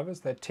stepper drivers.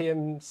 They're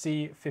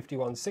TMC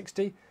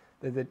 5160.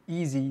 They're the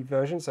easy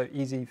version, so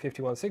easy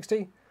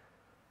 5160.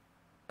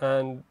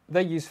 And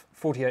they use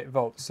 48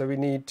 volts. So we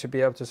need to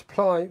be able to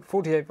supply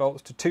 48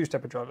 volts to two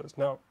stepper drivers.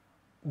 Now,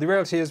 the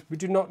reality is we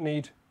do not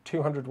need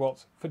 200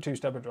 watts for two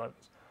stepper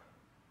drivers.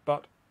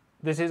 But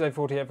this is a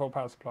 48 volt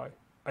power supply.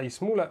 A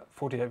smaller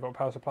 48 volt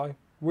power supply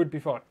would be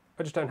fine.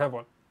 I just don't have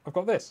one. I've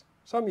got this,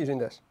 so I'm using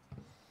this.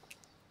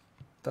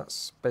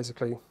 That's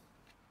basically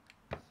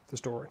the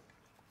story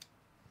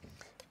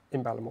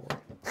in Ballamore.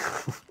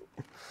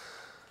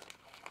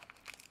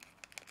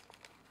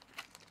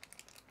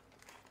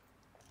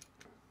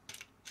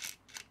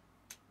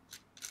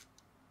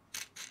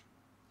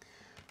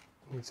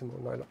 Need some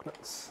more nylock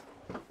nuts.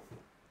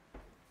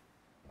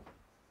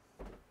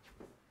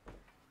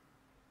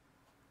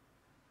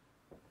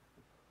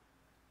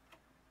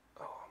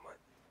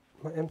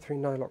 My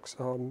M3 Nylocks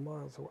are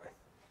miles away.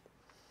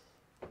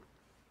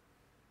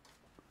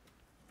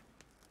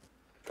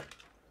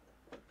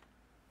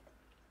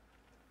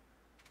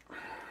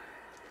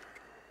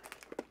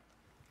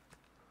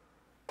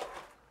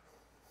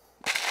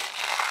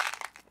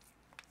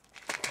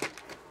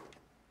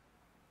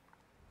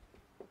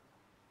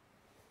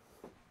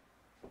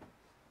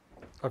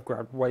 I've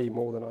grabbed way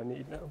more than I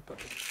need now, but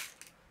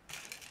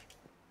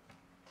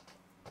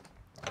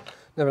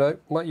never know,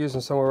 might use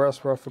them somewhere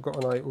else where I've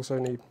forgotten I also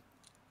need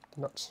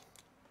nuts.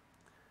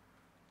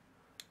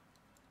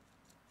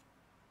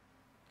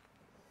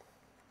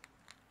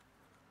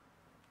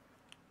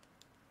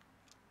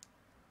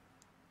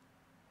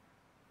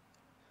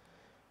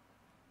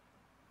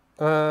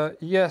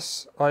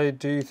 Yes, I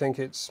do think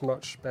it's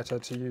much better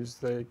to use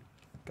the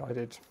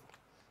guided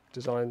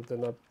design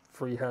than a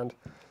freehand.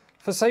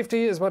 For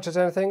safety, as much as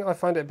anything, I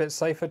find it a bit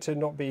safer to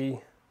not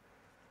be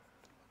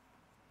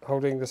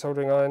holding the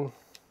soldering iron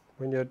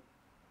when you're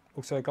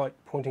also like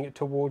pointing it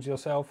towards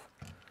yourself.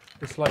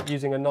 It's like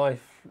using a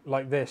knife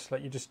like this,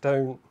 like you just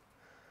don't,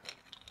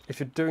 if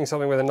you're doing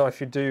something with a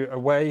knife you do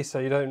away, so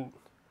you don't,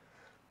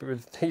 but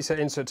with heat set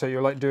insert tool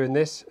you're like doing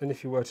this, and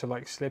if you were to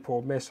like slip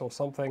or miss or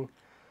something,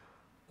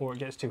 or it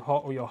gets too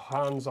hot or your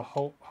hands are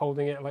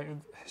holding it, like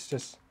it's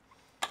just,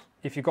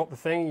 if you've got the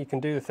thing you can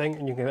do the thing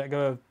and you can let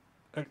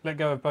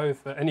go of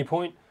both at any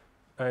point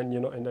and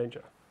you're not in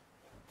danger.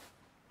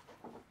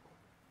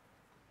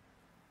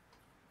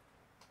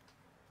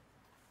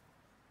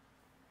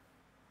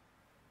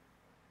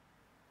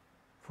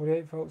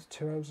 .48 volts,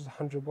 2 amps is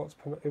 100 watts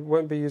per motor. It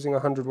won't be using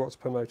 100 watts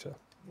per motor.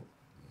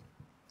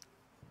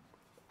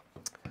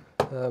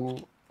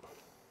 And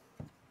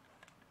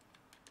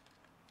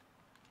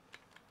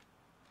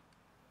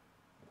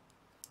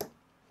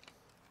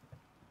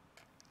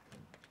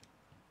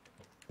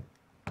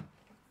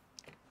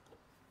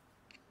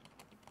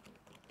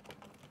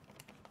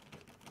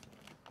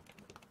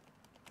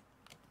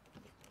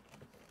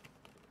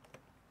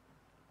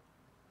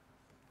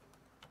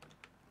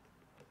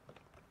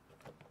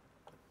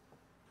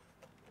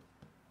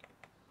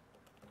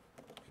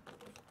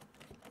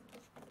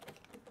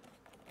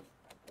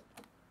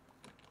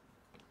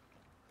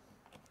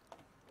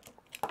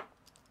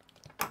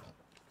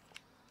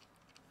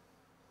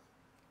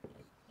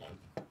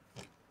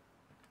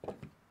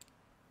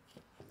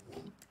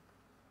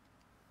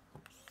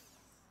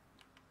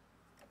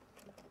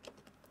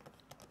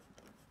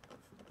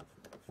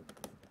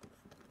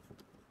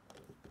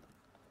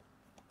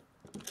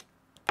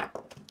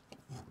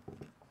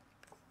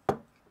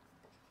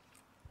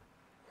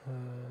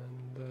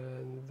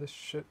then this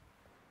should,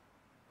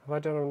 have I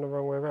done them the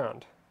wrong way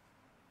around?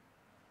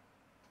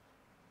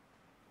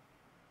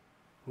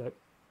 Nope.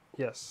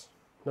 Yes.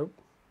 Nope.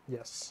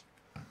 Yes.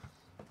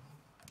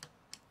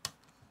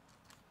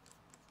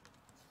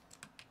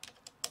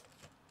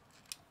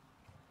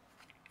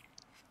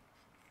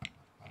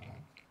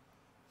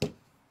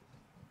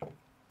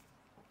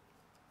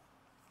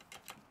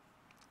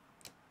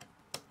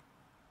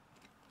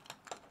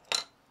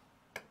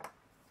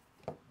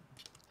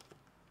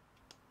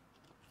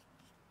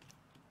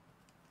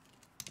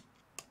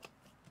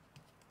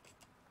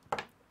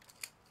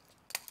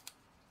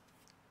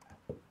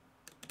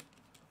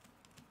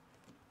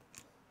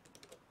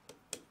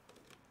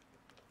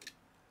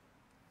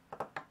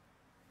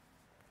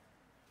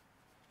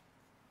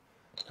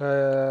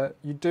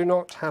 You do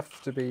not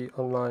have to be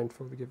online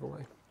for the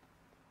giveaway.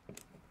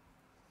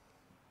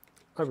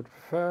 I would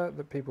prefer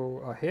that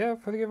people are here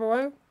for the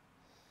giveaway,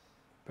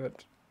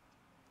 but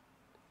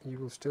you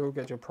will still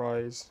get your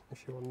prize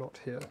if you're not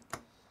here.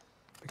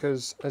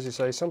 Because, as you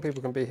say, some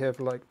people can be here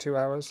for like 2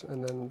 hours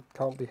and then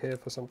can't be here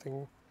for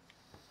something,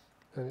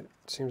 and it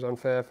seems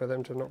unfair for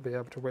them to not be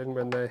able to win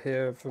when they're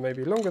here for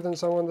maybe longer than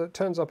someone that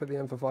turns up at the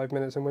end for 5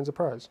 minutes and wins a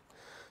prize.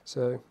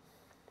 So,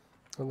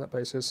 on that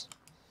basis,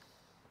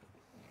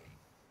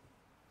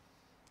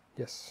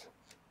 yes,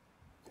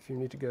 if you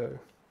need to go,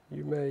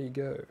 you may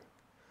go.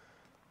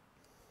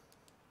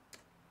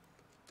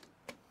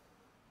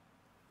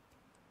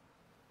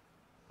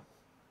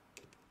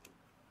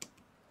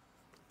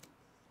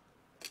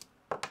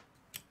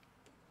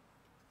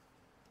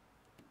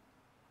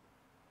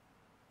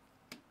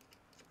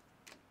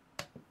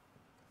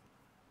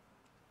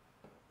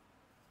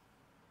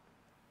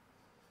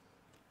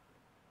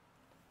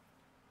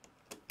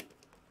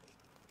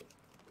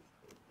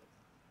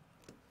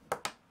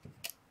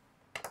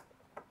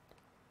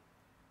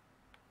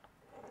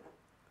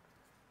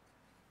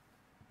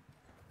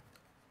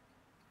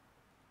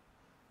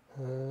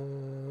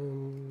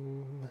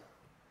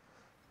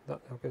 That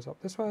now goes up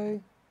this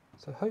way,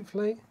 so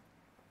hopefully,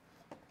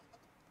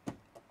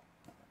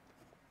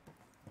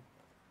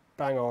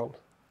 bang on.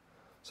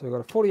 So we've got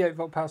a 48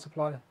 volt power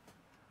supply and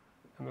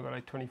we've got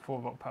a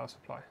 24 volt power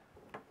supply.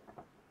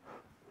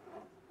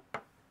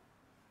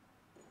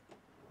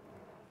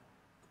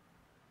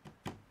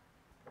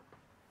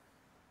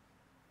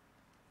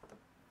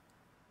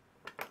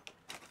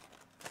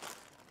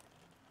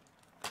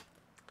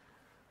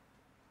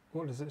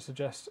 What does it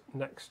suggest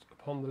next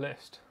upon the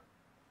list?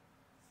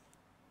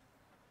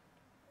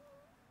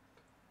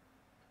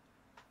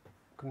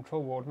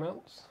 control board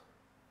mounts.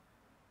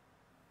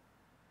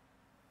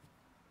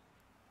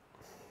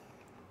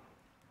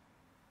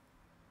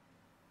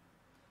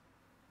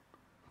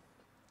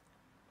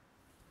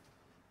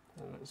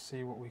 And let's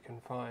see what we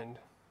can find.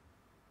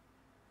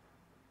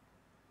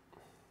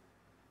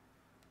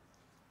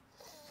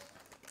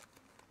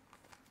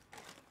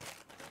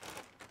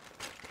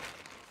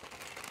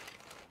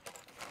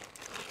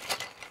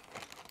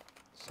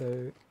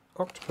 So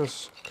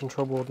Octopus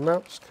control board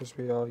mounts, because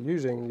we are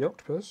using the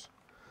Octopus,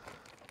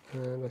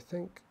 and I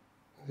think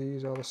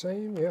these are the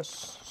same,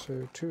 yes,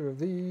 so 2 of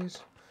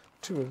these,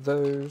 2 of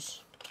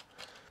those,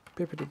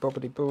 bippity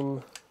bobbity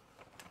boom,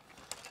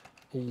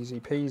 easy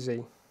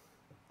peasy.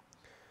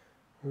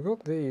 We've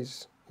got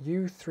these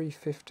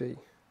U350.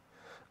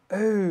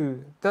 Oh,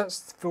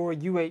 that's for a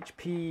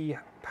UHP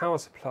power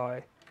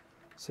supply,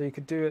 so you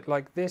could do it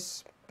like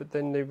this, but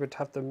then they would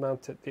have to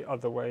mount it the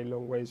other way,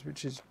 long ways,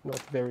 which is not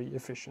very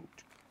efficient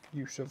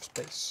use of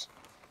space.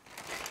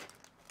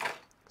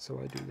 So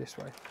I do this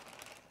way.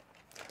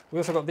 We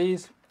also got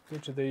these,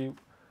 which are the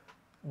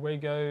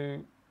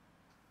Wago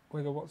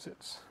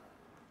what's-its.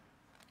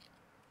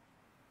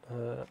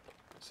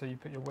 So you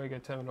put your Wago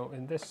terminal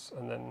in this,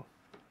 and then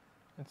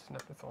it's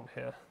snappeth on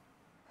here.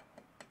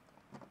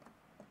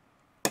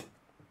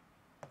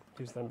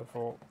 Used them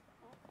before,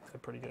 they're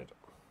pretty good.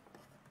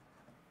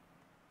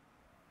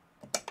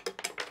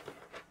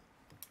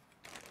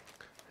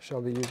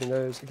 Shall be using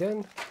those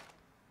again.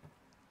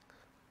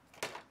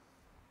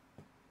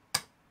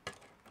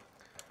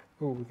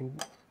 Oh, we can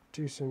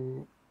do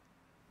some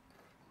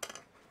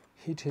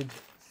heated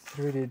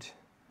threaded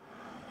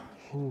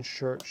hinge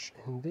shirts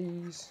in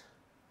these.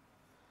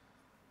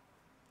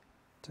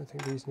 Don't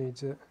think these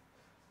needs it.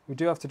 We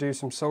do have to do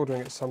some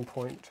soldering at some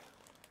point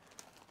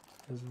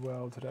as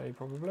well today,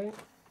 probably.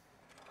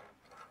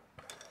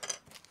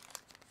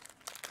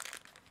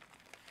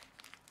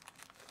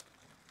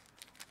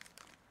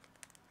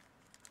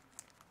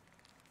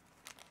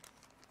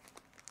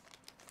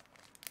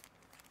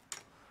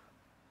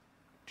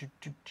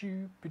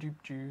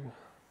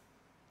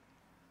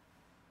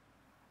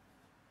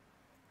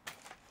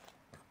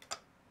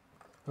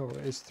 Oh, it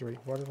is 3.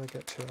 Why did I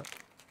get to it?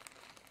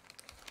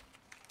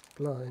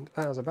 Blind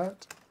as a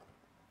bat.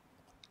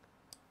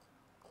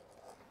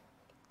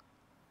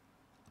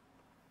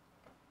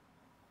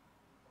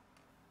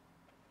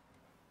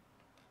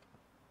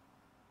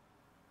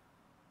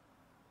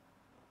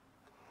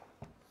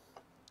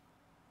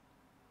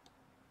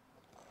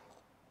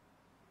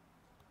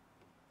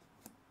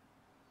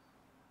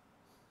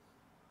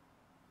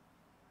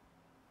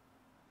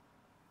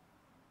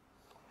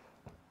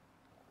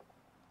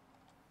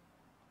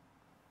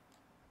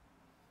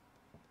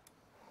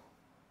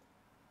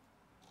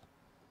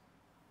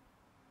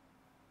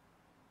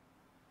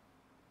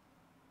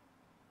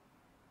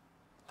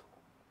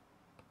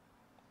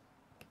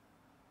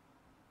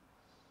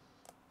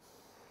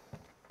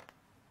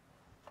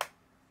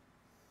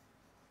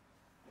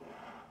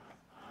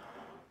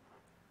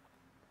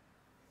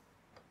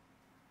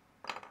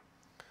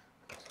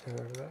 Go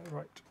over that.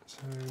 Right, so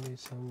we need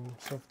some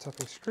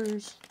self-tapping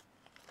screws.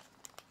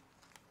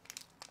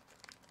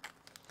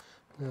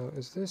 Now,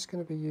 is this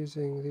going to be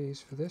using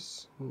these for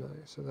this? No,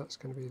 so that's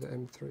going to be the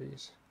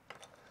M3s.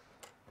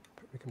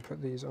 But we can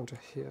put these onto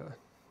here.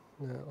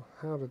 Now,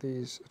 how do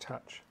these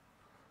attach?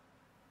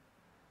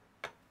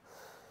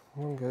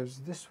 One goes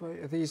this way.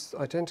 Are these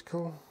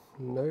identical?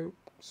 No,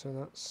 so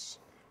that's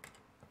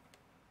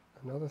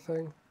another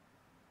thing.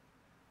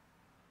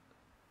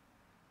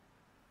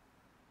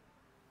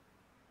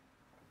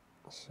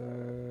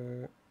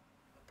 So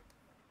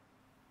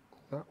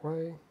that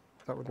way,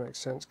 that would make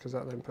sense because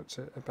that then puts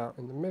it about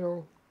in the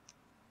middle.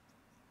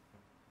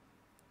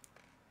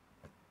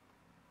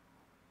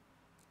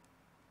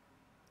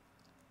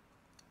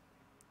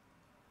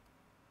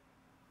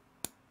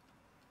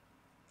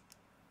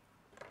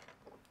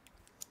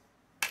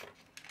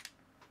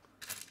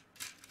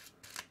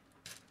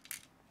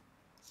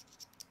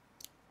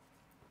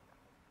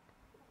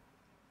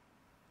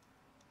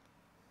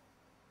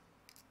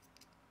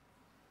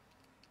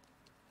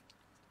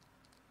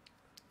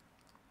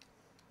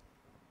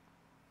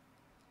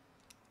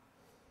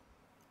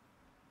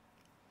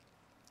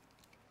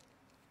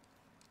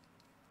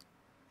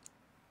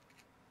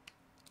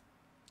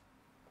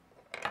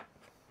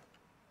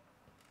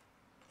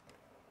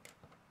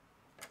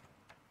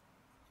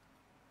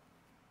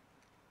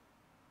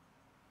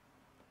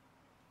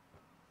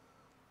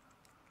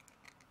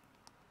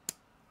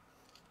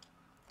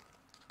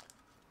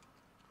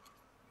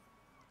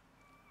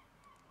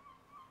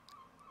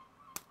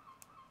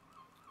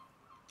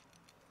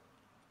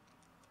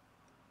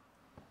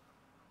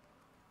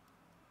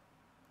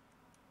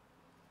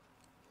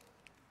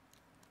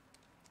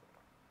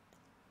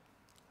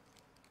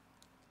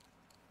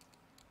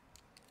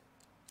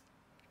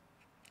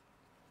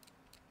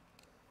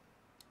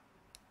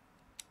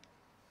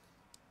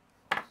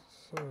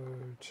 So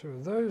 2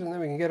 of those, and then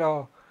we can get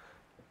our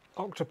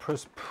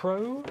Octopus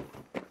Pro,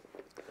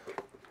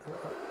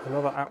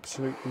 another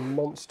absolute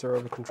monster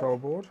of a control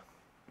board.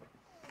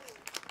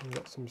 We've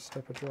got some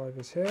stepper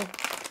drivers here.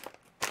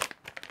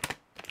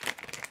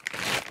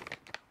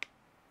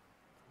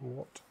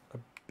 What a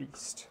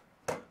beast.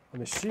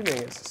 I'm assuming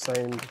it's the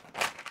same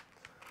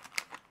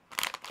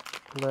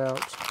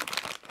layout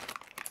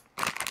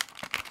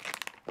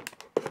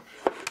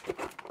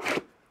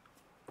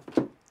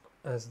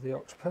as the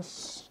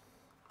Octopus.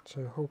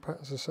 So the whole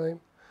pattern's the same.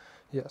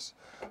 Yes.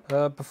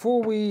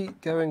 Before we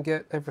go and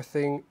get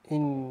everything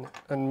in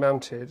and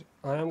mounted,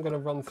 I am going to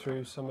run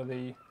through some of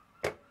the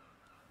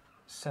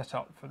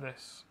setup for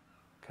this,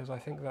 because I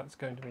think that's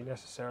going to be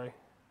necessary.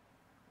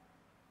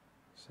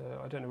 So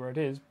I don't know where it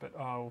is, but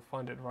I'll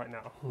find it right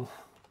now.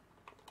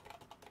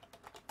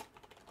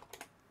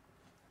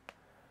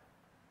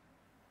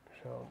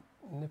 So I'll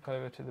nip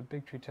over to the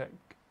BigTreeTech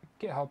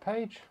GitHub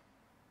page.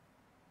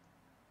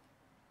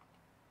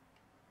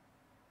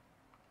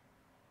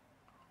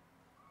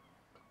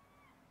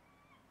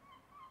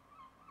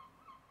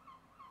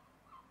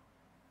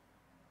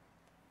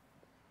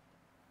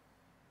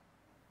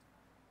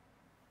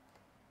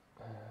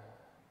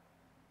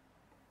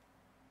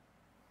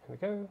 Here we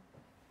go.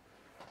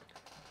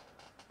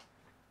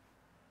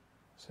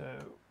 So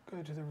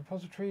go to the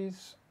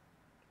repositories.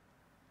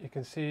 You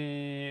can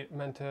see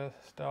Mentor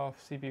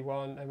stuff,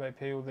 CB1,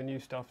 MAP, all the new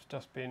stuff's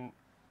just been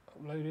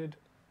uploaded.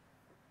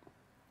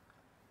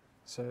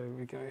 So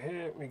we go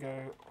here, we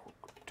go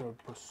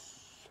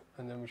Octopus,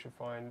 and then we should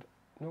find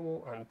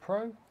Normal and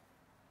Pro.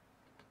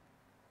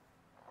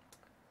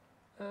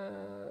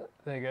 There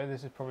you go,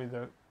 this is probably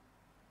the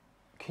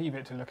key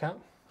bit to look at.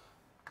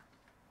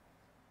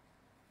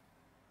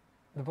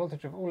 The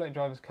voltage of all 8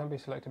 drivers can be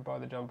selected by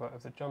the jumper.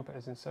 If the jumper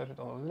is inserted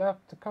on the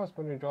left, the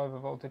corresponding driver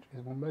voltage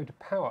is motor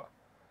power.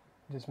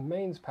 It is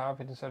mains power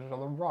if it is inserted on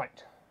the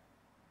right.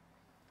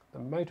 The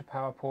motor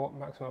power port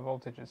maximum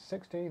voltage is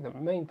 60. The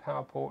main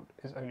power port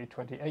is only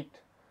 28,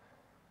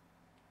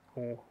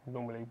 or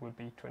normally would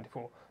be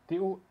 24.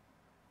 All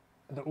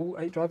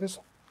 8 drivers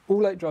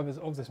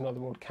of this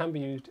motherboard can be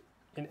used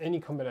in any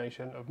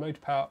combination of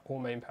motor power or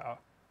main power.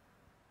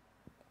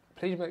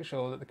 Please make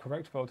sure that the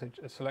correct voltage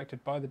is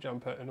selected by the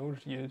jumper in order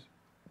to use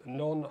the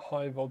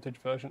non-high voltage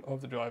version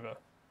of the driver.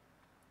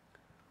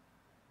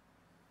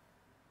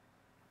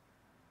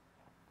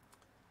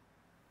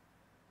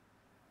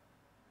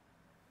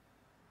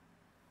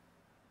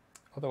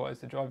 Otherwise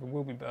the driver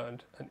will be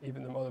burned and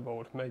even the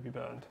motherboard may be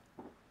burned.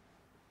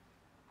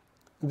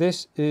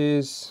 This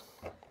is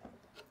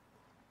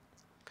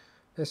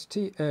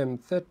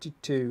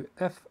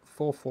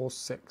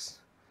STM32F446.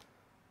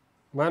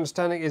 My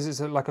understanding is it's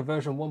like a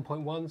version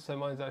 1.1, so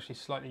mine's actually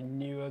slightly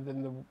newer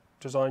than the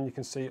design you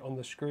can see on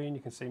the screen.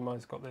 You can see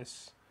mine's got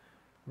this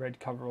red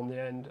cover on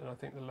the end, and I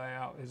think the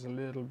layout is a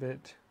little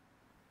bit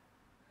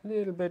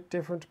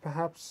different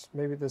perhaps.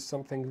 Maybe there's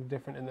something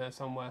different in there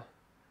somewhere.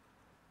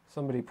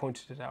 Somebody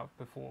pointed it out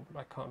before, but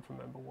I can't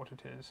remember what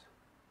it is.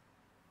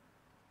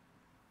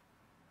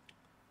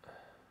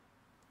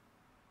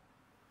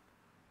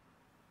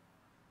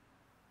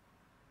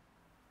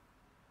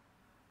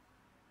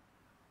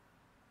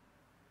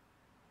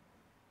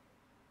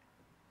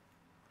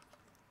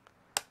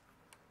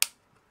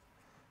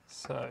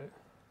 So,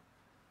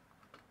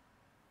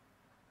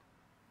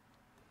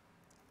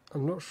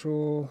 I'm not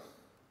sure.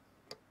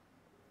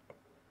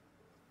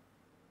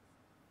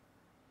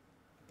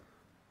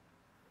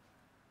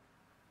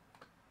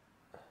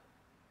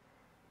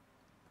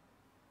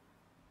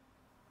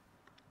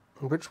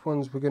 Which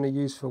ones we're going to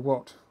use for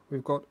what?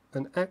 We've got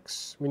an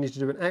X, we need to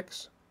do an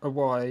X, a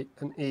Y,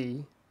 an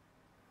E,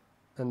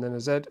 and then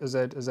a Z, a Z,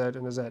 a Z,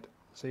 and a Z.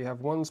 So you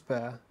have one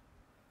spare.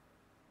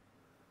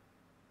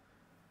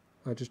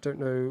 I just don't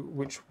know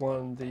which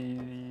one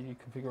the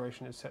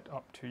configuration is set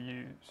up to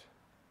use.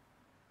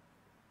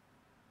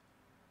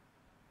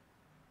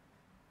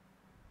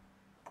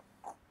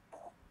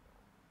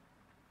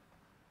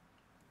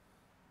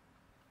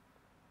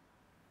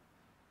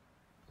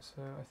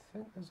 So I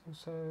think there's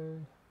also...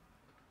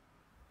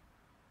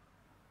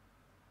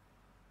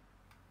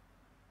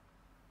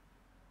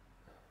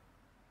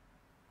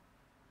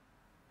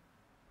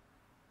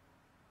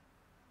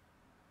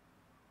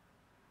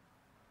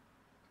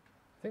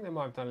 I think they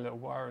might have done a little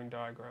wiring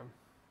diagram.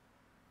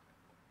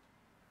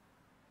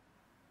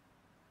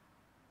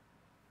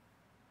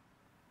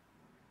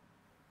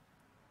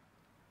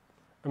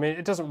 I mean,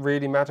 it doesn't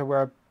really matter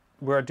where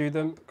I do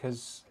them,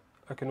 because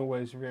I can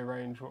always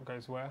rearrange what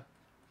goes where.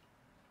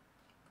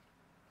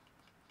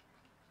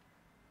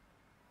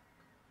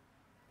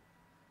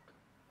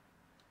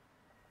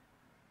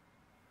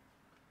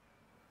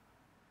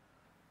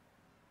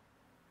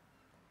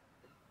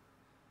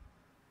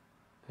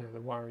 Yeah,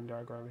 the wiring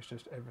diagram is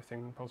just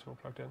everything possible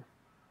plugged in.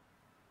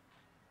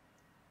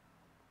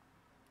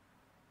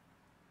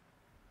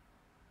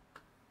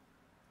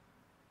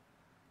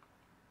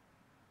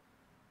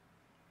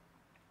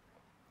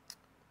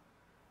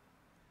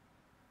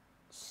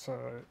 So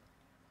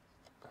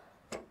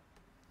it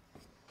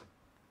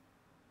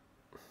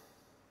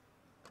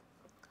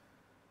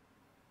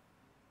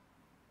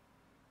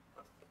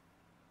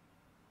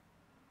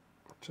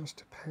just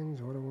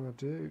depends what I want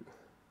to do.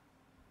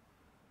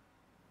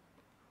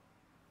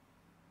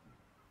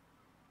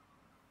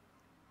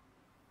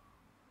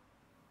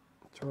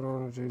 So what I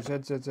want to do,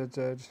 Z, Z, Z,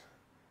 Z.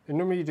 And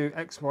normally you do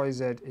X, Y,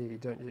 Z, E,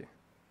 don't you?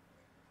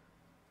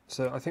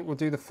 So I think we'll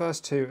do the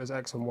first two as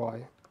X and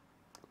Y.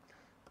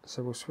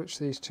 So we'll switch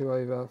these two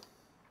over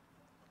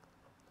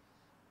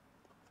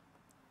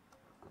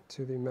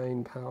to the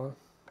main power.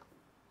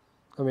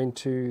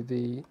 To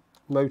the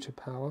motor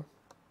power,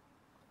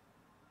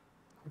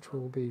 which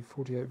will be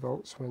 48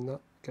 volts when that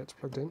gets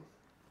plugged in.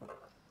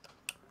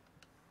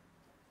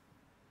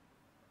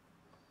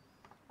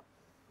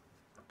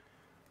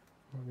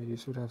 Might be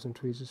useful to have some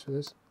tweezers for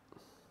this.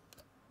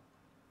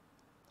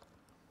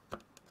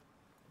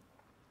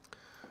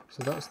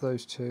 So that's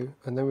those two,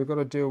 and then we've got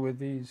to deal with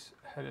these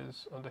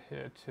headers under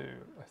here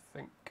too, I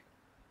think.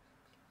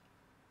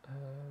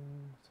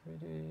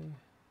 3D.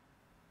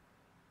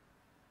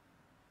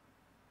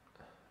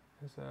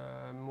 There's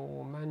a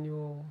more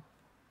manual.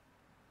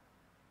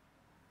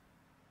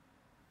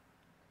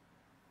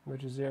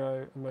 Motor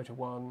 0 and motor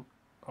 1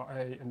 are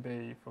A and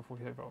B for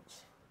 48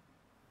 volts.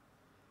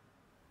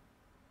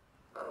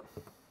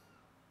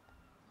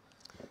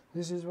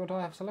 This is what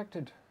I have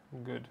selected.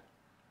 Good.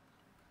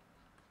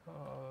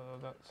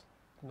 That's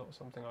not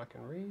something I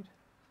can read.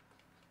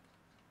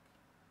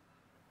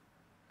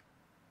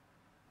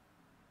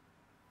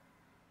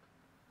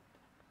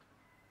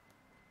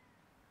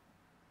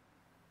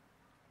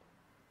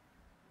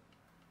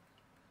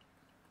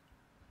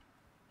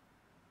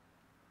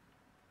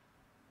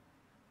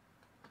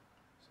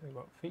 So we've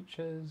got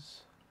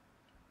features,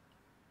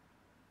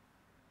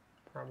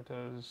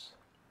 parameters,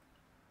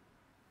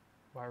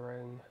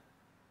 wiring,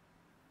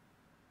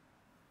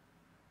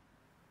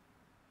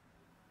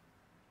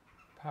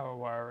 power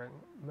wiring,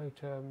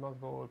 motor,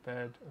 motherboard,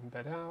 bed and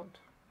bed out,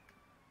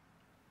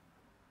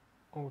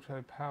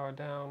 auto power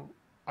down.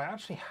 I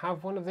actually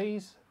have one of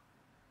these.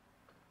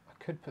 I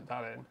could put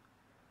that in.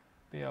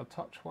 BL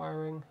touch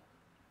wiring,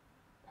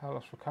 power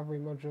loss recovery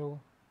module,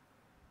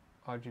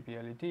 RGB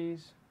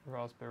LEDs,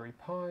 Raspberry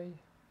Pi,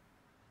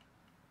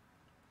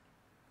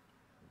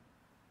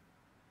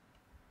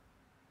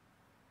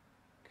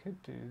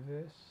 could do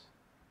this.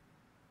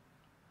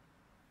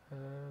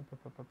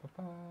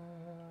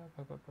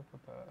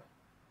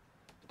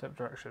 Step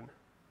direction.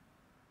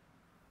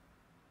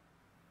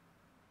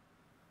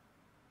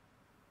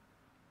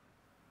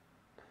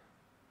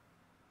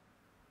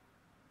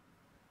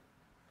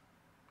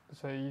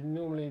 So you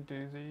normally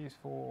do these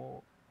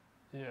for,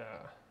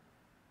 yeah.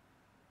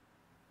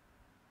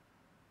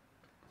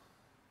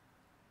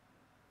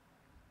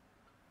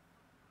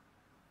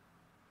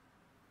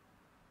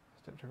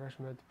 Step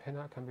direction mode, the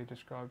pinout can be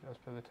described as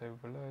per the table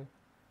below.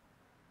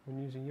 When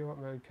using UART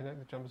mode, connect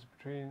the jumpers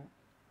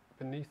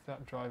beneath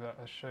that driver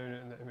as shown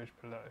in the image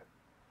below.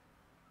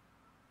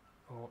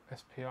 Or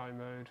SPI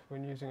mode,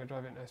 when using a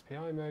driver in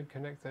SPI mode,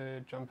 connect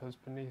the jumpers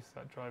beneath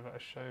that driver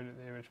as shown in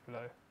the image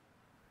below.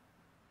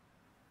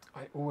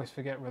 I always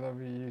forget whether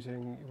we're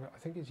using, I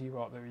think it's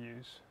UART that we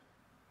use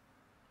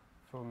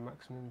for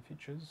maximum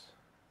features.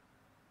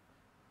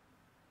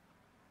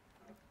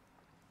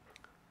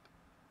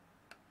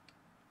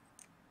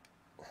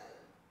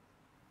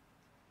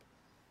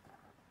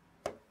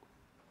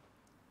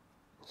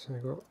 So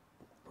I've got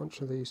a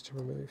bunch of these to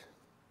remove.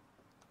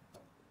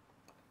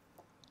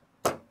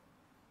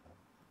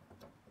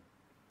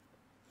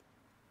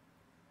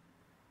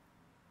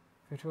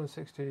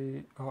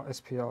 V2.4r2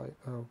 SPI.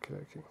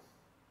 Okay.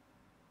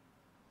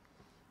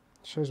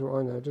 Shows what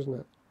I know, doesn't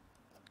it?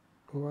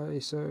 Why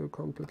so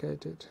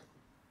complicated?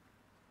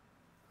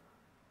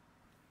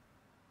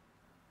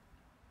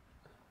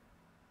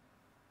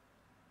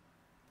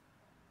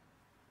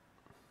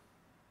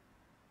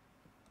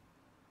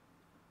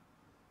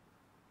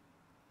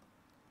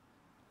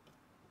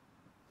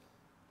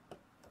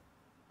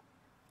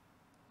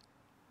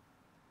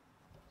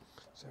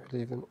 So we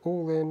leave them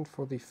all in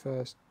for the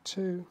first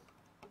two,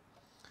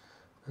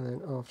 and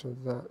then after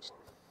that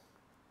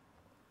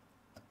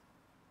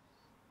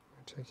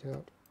we take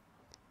out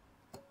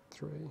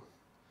 3.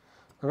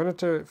 I'm going to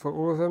do it for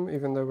all of them,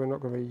 even though we're not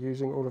going to be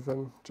using all of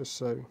them, just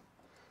so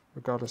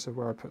regardless of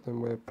where I put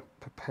them, we're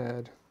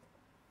prepared.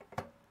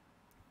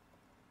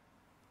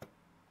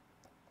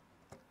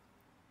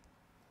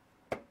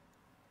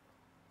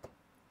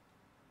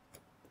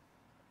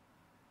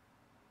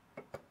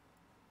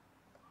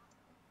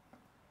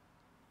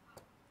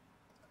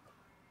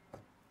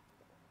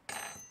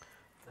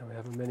 We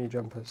have many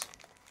jumpers.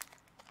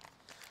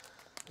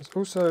 There's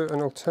also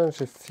an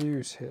alternative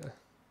fuse here.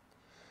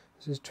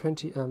 This is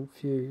 20 amp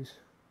fuse.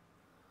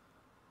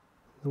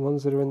 The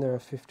ones that are in there are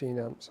 15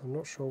 amps. I'm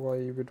not sure why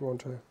you would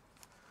want a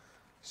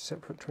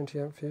separate 20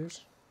 amp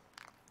fuse.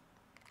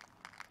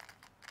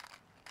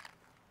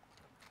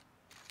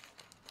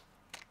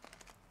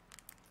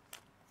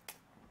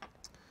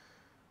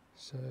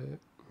 So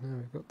now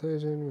we've got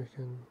those in, we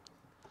can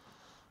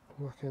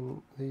whack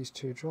in these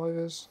two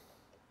drivers.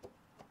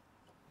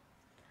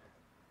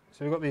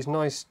 So we've got these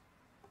nice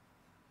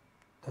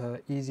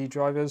easy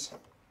drivers.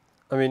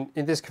 I mean,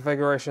 in this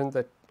configuration,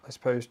 they're, I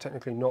suppose,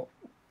 technically not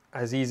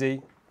as easy.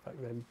 In fact,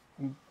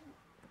 they're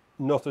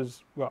not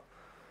as, well,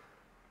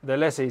 they're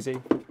less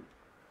easy.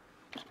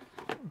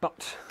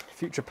 But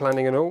future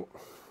planning and all,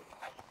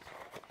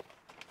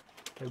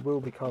 they will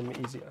become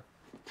easier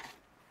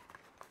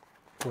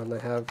when they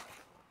have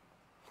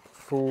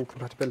full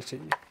compatibility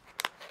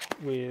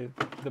with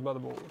the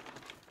motherboard.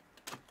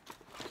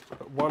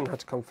 But one had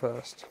to come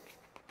first.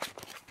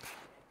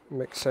 It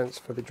makes sense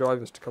for the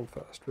drivers to come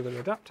first with an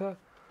adapter.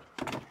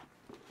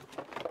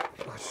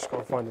 I just got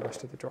to find the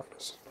rest of the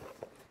drivers.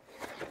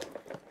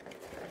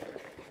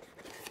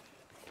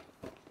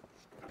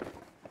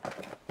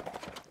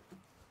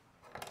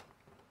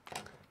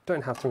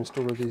 Don't have to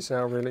install all these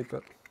now really,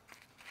 but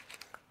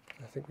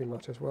I think we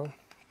might as well.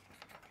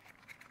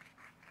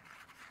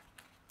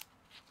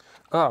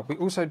 We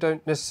also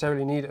don't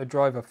necessarily need a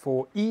driver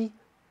for the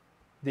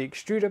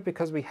extruder,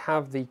 because we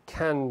have the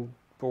CAN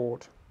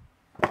board,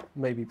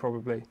 maybe,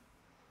 probably.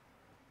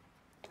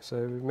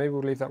 So maybe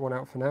we'll leave that one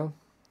out for now.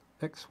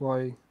 X,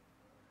 Y,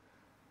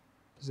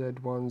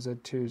 Z1,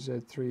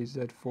 Z2,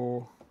 Z3,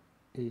 Z4,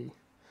 E.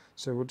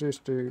 So we'll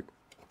just do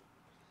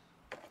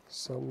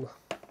some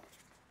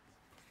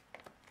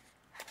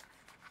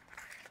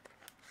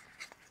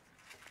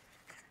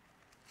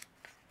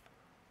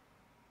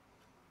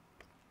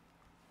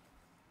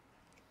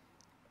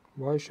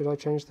Why should I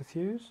change the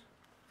fuse?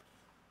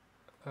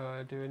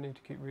 Do I need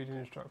to keep reading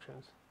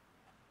instructions?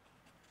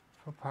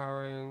 For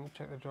powering,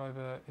 check the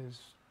driver is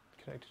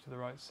connected to the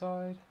right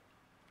side.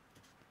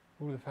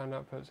 All the fan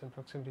outputs and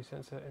proximity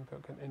sensor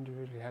input can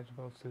individually have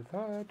volts to the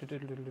fire.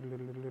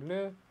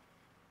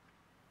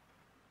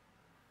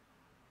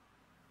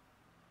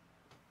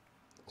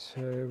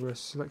 So we're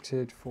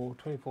selected for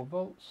 24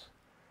 volts.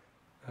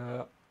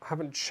 I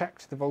haven't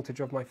checked the voltage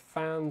of my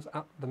fans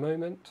at the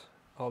moment.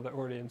 Oh, they're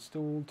already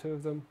installed, 2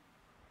 of them.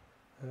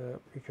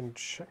 We can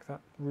check that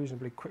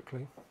reasonably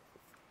quickly.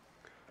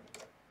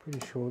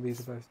 Pretty sure these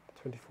are both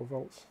 24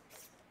 volts.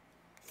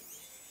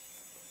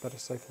 Better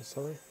safe than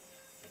sorry.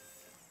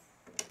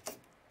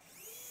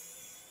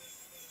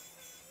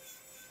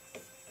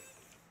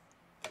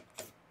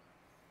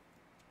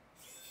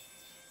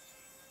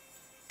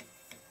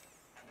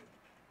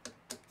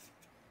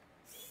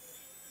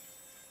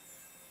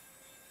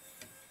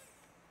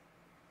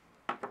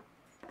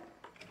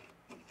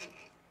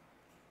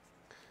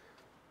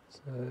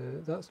 So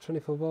that's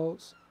 24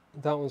 volts,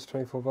 that one's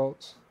 24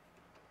 volts,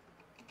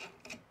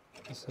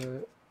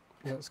 so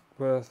that's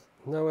worth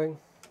knowing.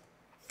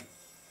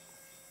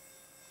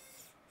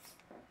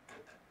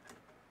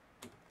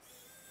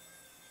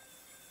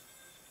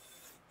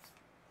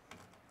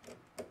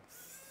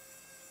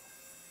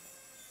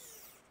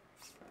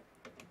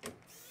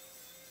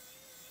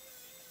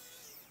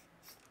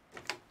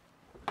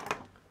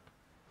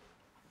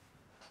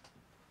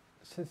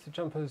 Since the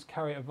jumpers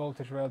carry a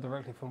voltage rail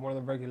directly from one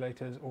of the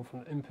regulators or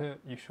from the input,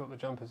 you short the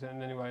jumpers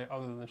in any way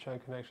other than the shown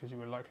connections, you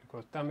will likely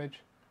cause damage.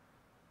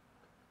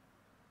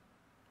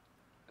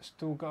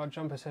 Stall guard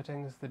jumper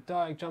settings. The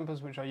diag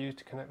jumpers, which are used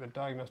to connect the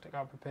diagnostic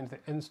output pin to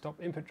the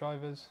end-stop input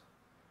drivers,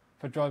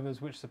 for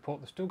drivers which support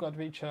the stall guard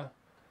feature,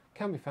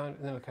 can be found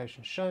in the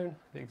location shown.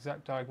 The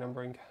exact diag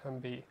numbering can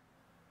be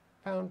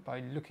found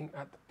by looking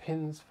at the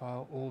pins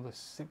file or the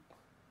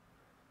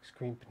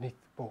screen beneath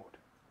the board.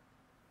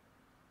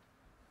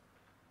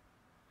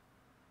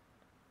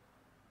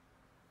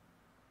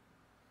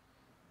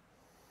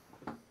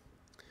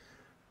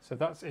 So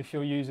that's if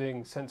you're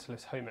using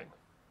sensorless homing,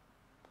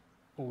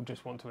 or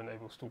just want to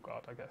enable stall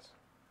guard, I guess.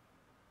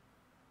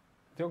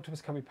 The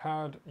Octopus can be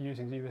powered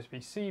using the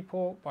USB-C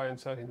port by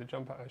inserting the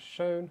jumper as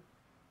shown.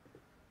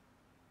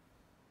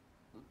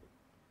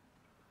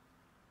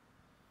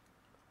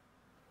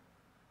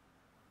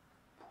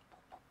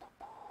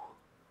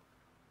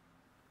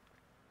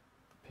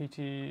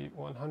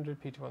 PT100,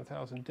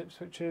 PT1000 dip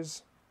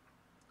switches.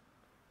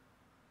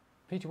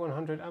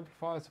 PT100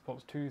 amplifier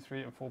supports 2,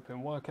 3 and 4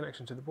 pin wire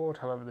connection to the board,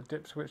 however the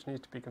dip switch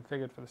needs to be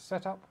configured for the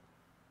setup.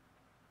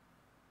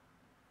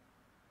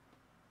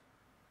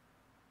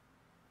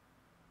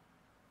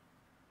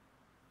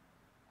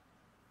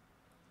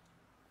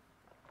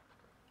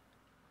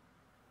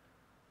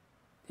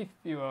 If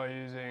you are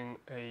using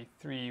a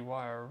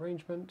 3-wire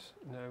arrangement,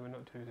 no, we're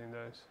not using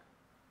those.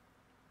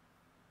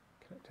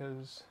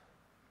 Connectors,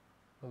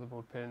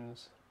 motherboard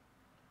pins,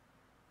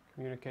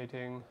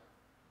 communicating,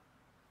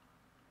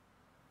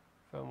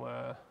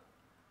 firmware,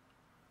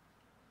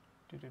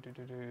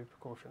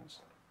 precautions.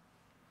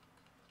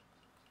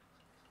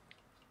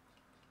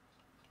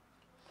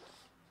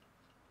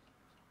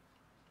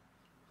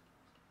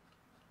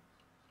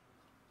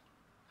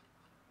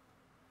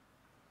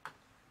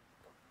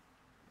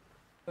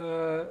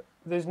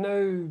 There's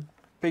no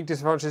big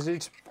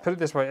disadvantages. Put it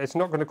this way, it's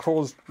not going to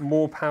cause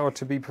more power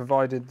to be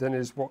provided than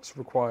is what's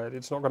required.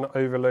 It's not going to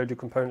overload your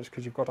components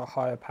because you've got a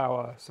higher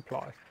power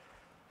supply.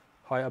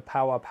 Higher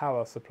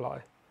power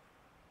supply.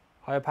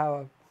 Higher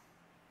power,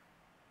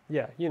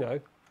 yeah, you know,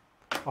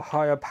 a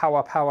higher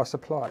power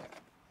supply.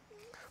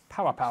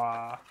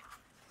 Power.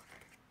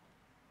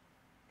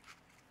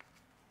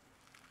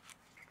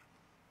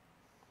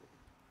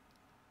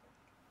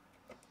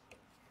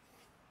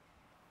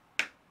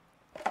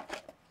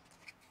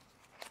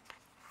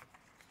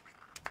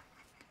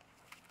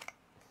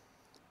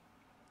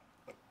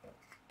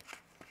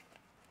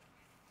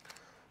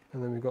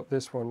 And then we've got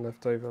this one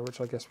left over,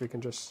 which I guess we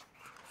can just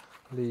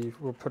leave.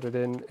 We'll put it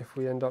in if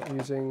we end up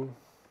using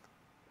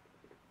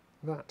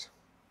that.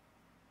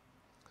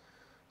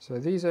 So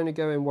these only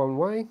go in one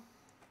way,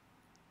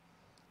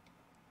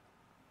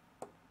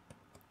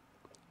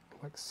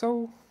 like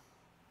so.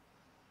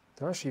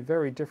 They're actually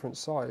very different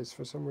size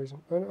for some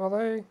reason. Are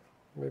they?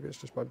 Maybe it's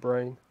just my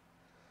brain.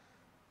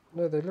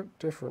 No, they look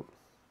different.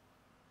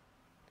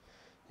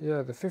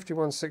 Yeah, the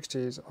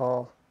 5160s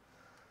are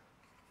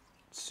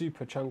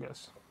super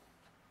chungus.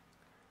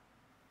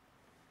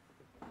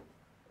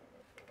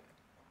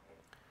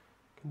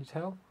 Can you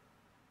tell?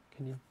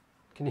 Can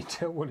you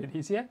tell what it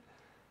is yet?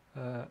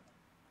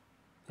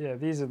 Yeah,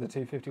 these are the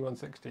two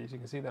 5160s. You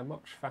can see they're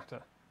much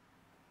fatter.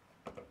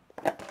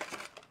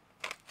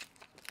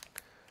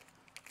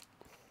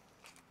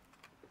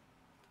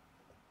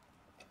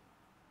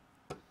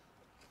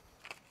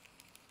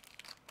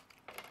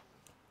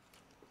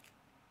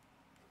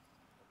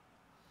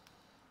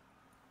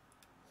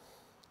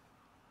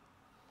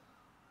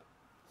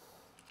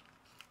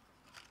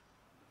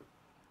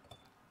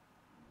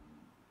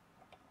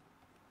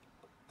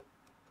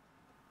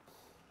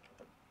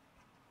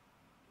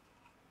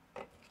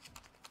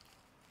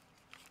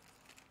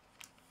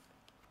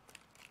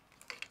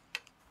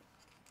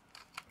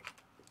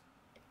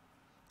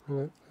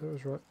 No, that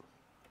was right.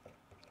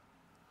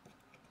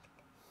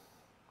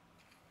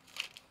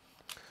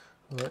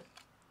 Right.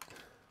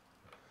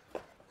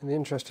 In the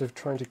interest of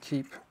trying to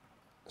keep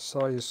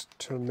size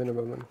to a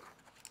minimum,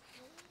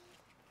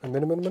 let's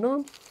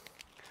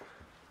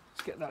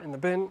get that in the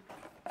bin.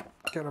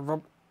 Get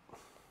a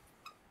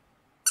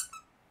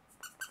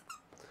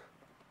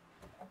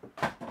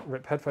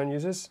rip headphone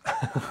users.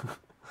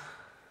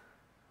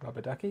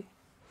 Rubber ducky.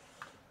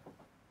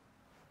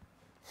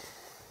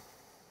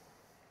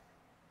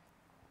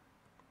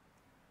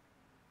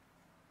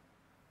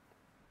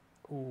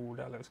 Ooh,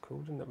 that looks cool,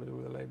 didn't it, with all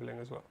the labelling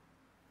as well.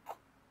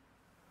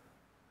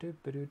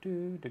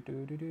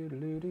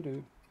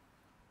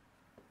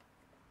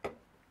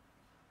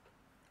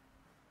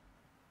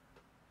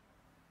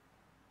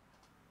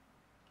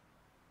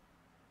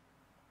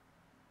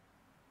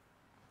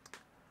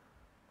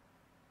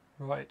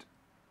 Right,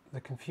 the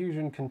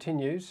confusion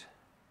continues.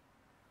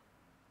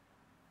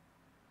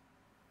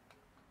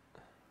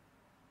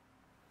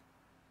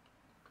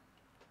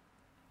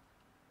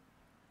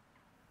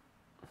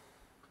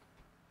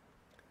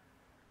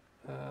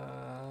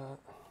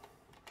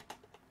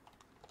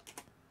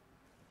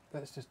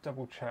 Let's just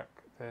double check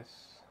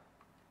this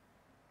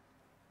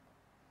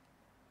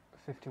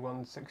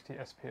 5160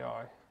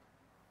 SPI.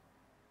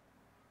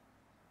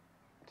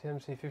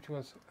 TMC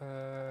 51.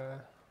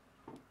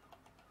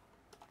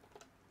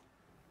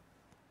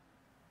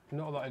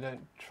 Not that I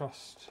don't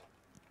trust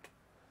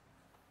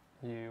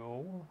you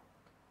all.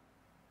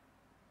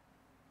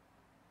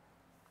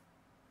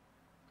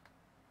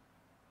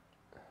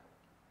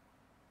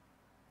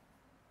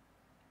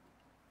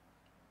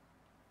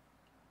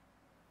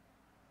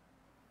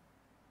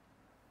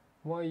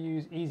 Why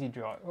use easy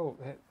dry? Oh,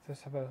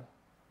 let's have a.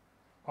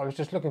 I was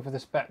just looking for the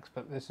specs,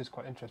 but this is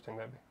quite interesting,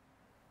 maybe.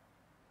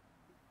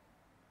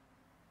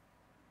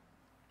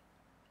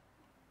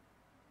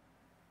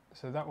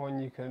 So that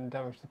one you can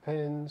damage the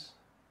pins.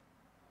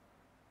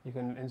 You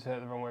can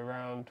insert the wrong way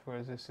around,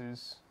 whereas this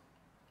is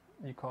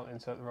you can't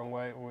insert the wrong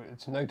way, or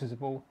it's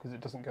noticeable because it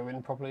doesn't go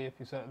in properly if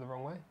you insert it the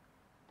wrong way.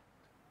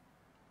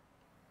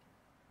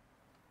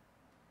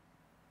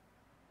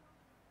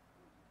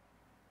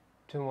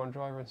 Two-in-one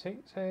driver and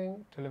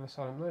seating, deliver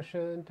silent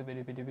motion,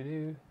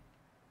 do-be-do-be-do-be-do.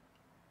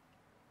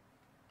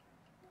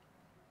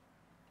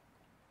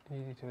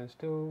 Easy to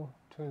install,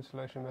 two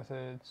installation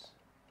methods.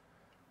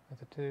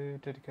 Method 2,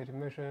 dedicated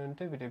motion,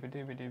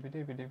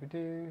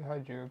 do-be-do-be-do-be-do-be-do-be-do, high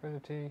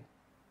durability.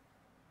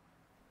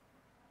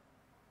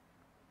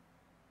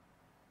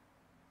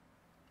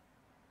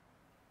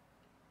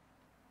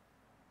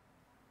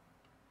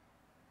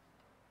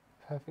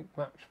 Perfect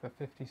match for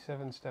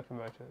 57 stepper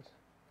motors.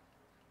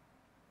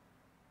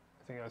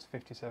 I think that's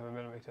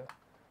 57mm.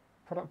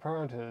 Product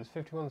parameters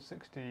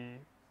 5160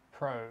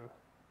 Pro.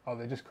 Oh,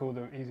 they just call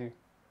them easy.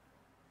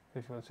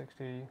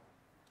 5160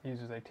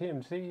 uses a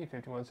TMC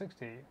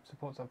 5160,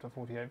 supports up to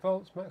 48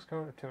 volts, max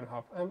current of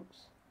 2.5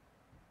 amps.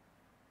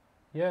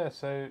 Yeah,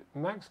 so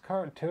max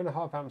current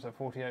 2.5 amps at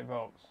 48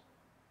 volts.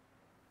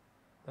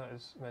 That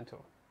is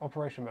mental.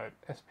 Operation mode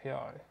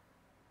SPI.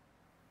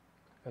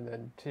 And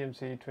then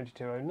TMC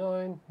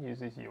 2209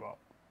 uses UART.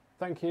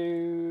 Thank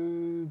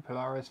you,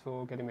 Polaris,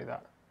 for getting me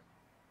that.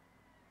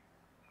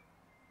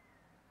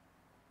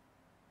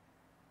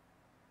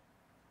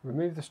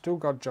 Remove the stool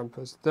guard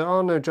jumpers. There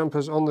are no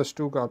jumpers on the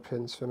stool guard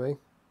pins for me.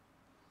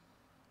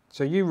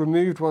 So you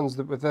removed ones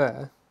that were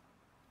there.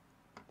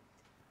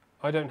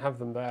 I don't have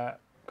them there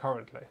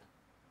currently.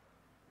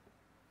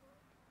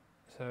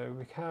 So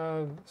we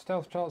have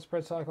stealth chart,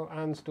 spread cycle,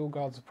 and stool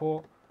guard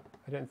support.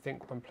 I don't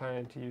think I'm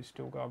planning to use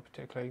stool guard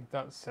particularly.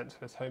 That's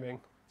senseless homing.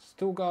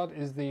 Stool guard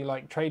is the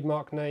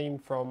trademark name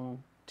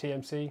from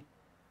TMC.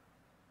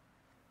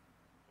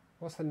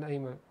 What's the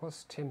name of,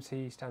 what's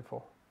TMC stand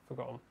for?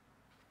 Forgotten.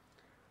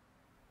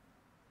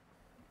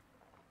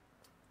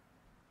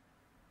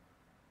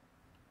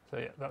 So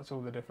yeah, that's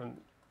all the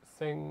different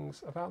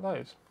things about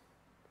those.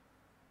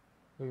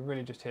 We're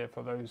really just here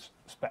for those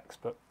specs,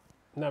 but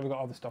now we've got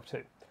other stuff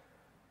too.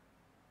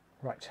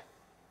 Right.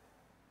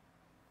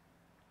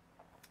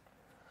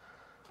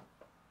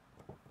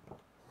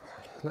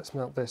 Let's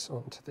mount this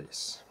onto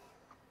this.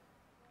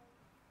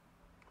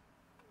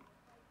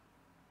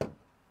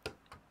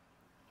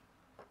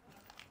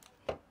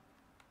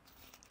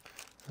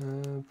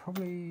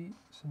 Probably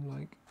some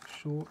like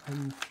short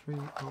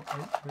M3 or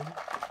 8 really.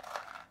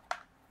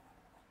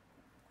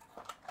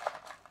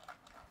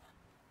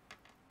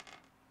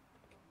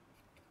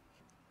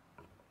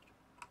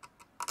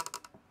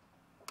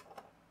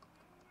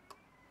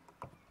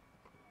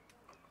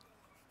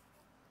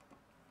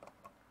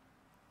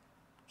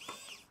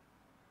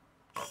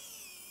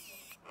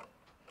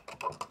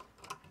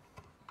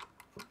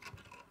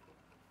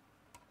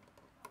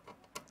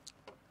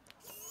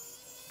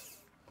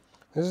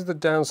 This is the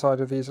downside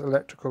of these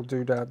electrical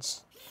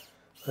doodads.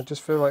 I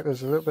just feel like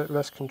there's a little bit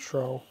less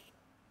control.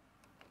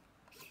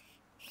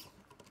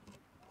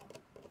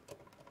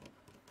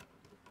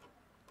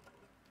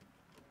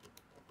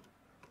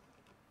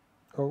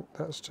 Oh,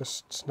 that's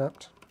just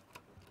snapped.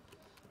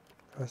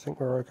 I think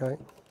we're okay.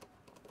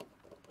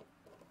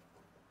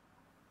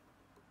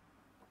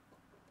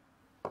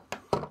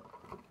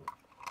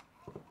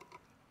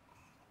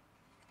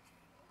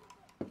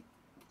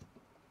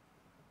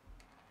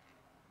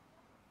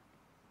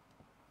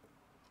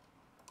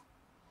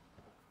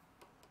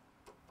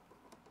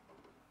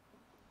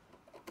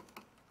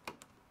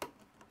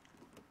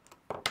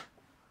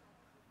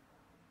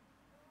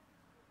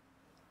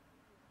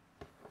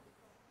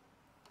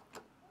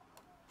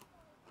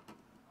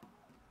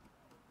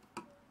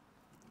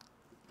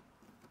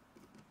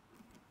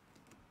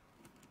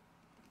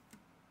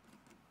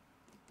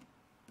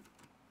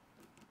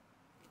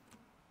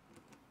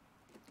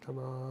 Come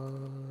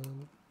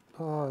on.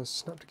 Oh, it's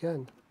snapped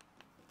again.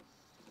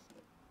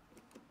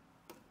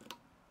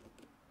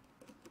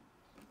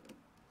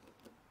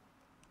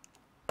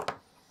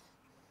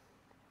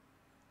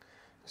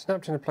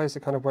 Snapped in a place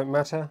that kind of won't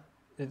matter.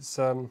 It's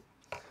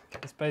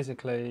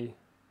basically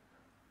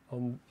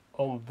on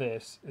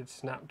this. It's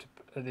snapped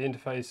at the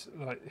interface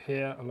like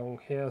here, along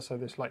here. So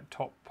this like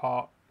top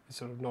part is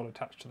sort of not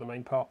attached to the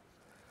main part.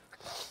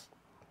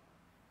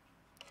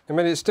 I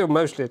mean, it's still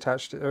mostly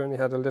attached. It only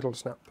had a little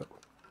snap, but.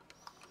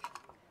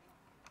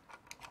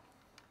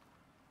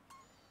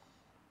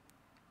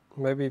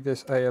 Maybe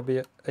this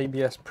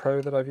ABS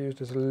Pro that I've used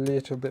is a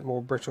little bit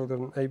more brittle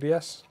than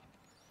ABS,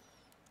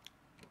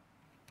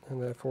 and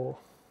therefore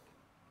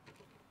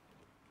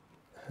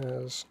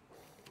has,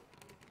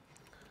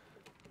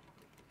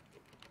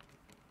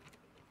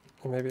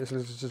 and maybe it's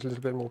just a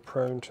little bit more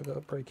prone to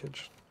that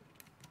breakage.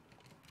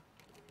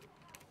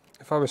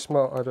 If I was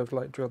smart, I'd have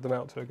like drilled them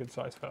out to a good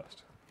size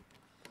first,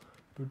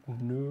 but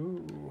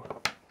no.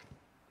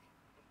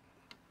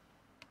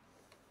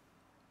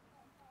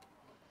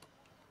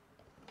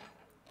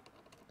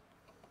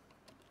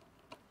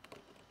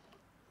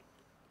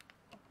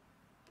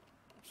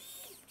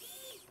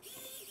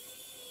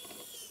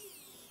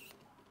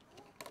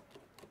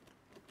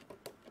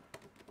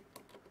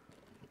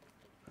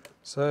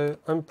 So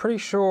I'm pretty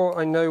sure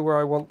I know where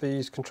I want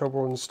these control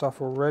board and stuff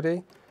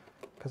already,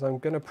 because I'm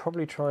going to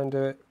probably try and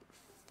do it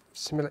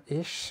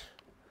similar-ish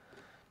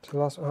to the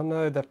last one. Oh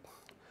no, the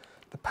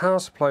power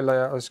supply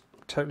layout has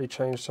totally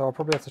changed, so I'll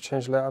probably have to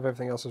change the layout of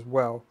everything else as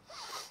well.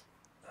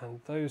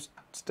 And those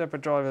stepper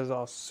drivers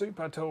are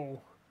super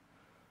tall.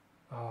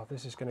 Oh,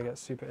 this is going to get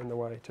super in the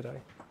way today.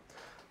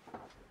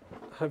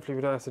 Hopefully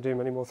we don't have to do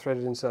many more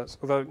threaded inserts,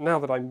 although now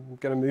that I'm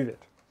going to move it,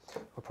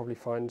 I'll probably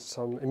find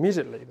some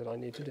immediately that I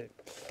need to do.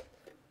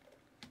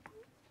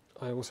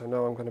 I also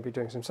know I'm going to be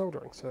doing some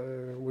soldering,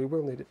 so we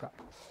will need it back.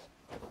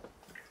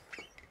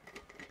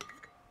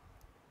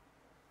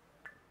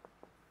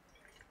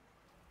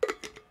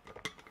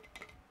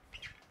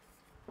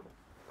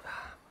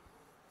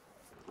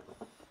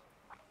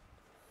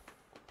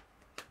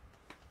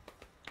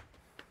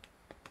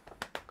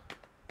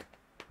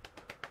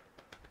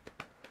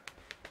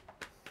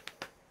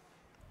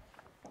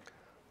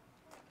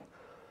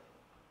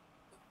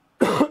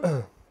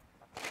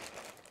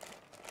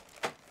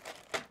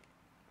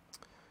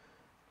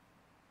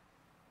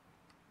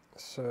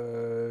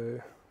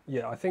 So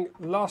yeah, I think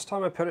last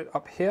time I put it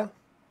up here.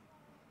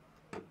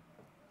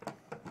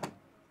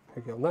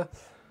 Okay, on there.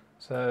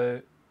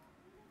 So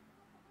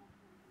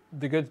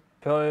the good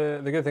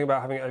thing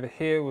about having it over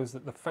here was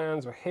that the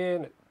fans were here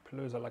and it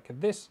blews out like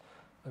this.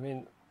 I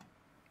mean,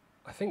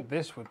 I think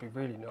this would be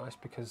really nice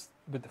because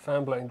with the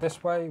fan blowing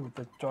this way, with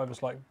the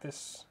drivers like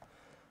this,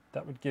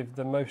 that would give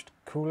the most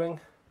cooling.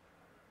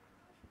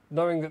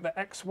 Knowing that the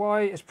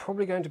XY is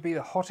probably going to be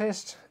the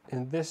hottest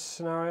in this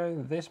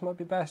scenario, this might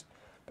be best,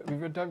 but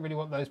we don't really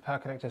want those power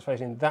connectors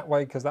facing that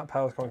way because that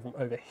power is coming from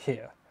over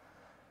here.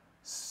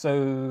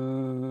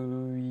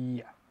 So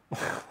yeah,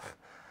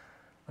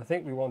 I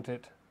think we want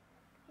it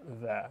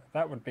there.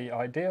 That would be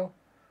ideal,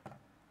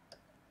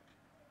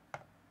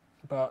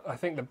 but I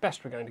think the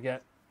best we're going to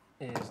get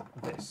is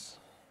this.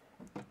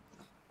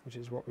 which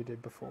is what we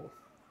did before.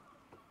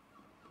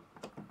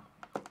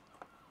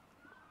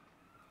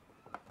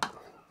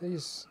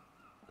 These,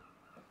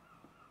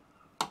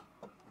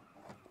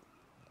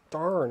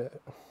 darn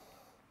it,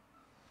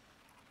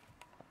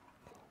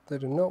 they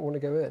do not want to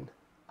go in.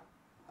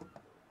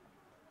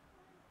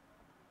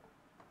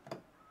 I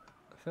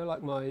feel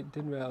like my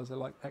DIN rails are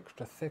like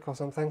extra thick or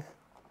something,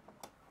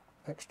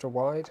 extra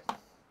wide.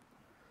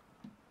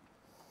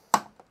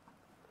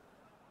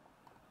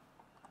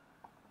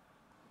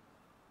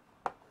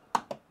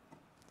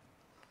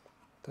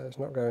 That's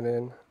not going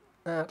in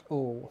at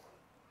all.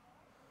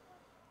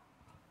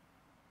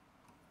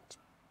 It's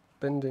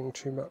bending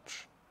too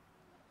much.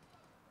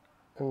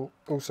 And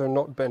also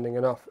not bending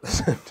enough at the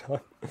same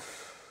time.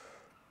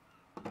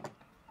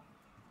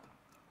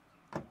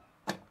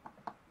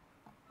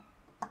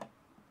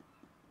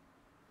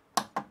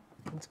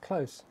 It's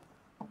close.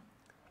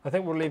 I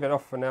think we'll leave it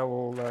off for now.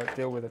 We'll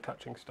deal with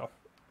attaching stuff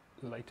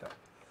later.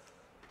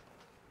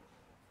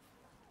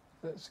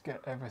 Let's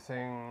get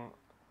everything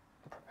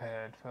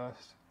prepared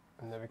first,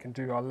 and then we can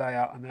do our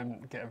layout and then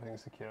get everything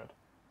secured.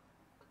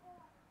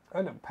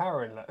 Oh look,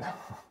 power inlet.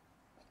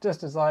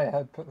 Just as I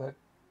had put the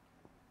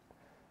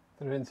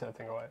insert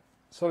thing away.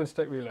 Solid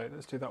state relay,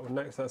 let's do that one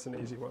next. That's an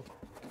easy one.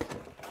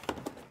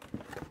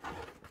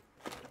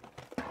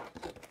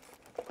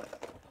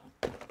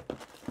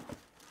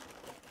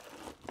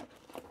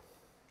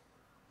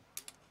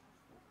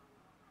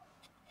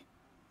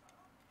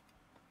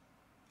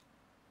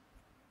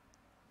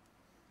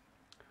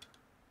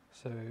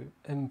 So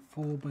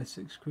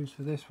M4x6 screws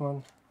for this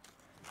one.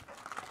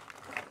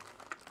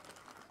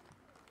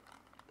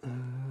 5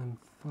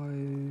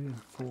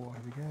 and 4, here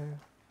we go.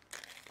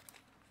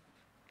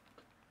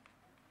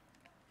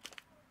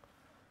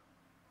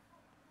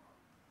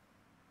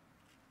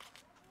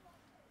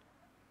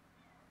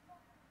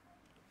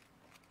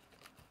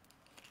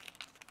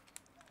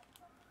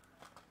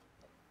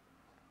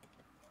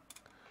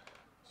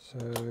 So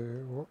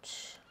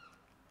what's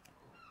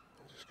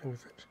this going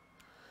to fit?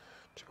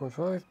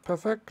 2.5,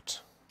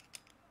 perfect.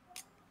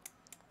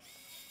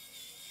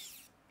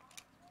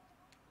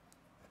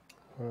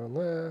 On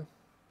there.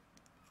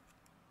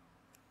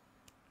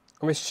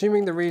 I'm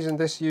assuming the reason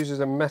this uses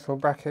a metal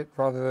bracket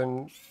rather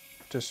than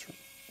just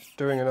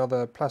doing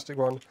another plastic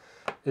one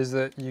is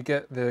that you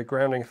get the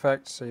grounding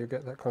effect, so you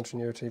get that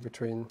continuity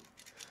between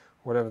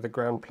whatever the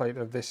ground plate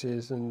of this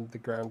is and the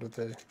ground of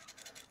the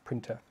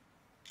printer.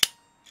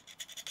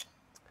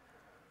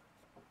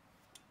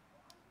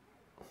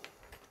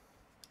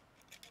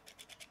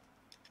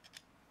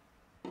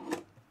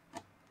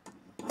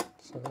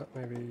 So that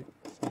may be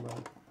somewhere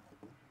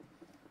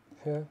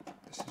here.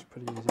 This is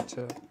pretty easy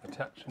to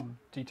attach and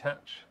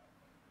detach.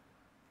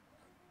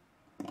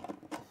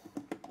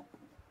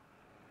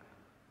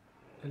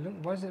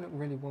 Why does it look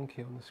really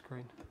wonky on the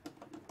screen?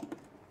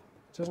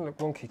 It doesn't look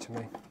wonky to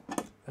me.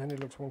 It only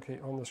looks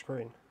wonky on the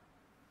screen.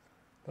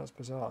 That's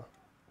bizarre.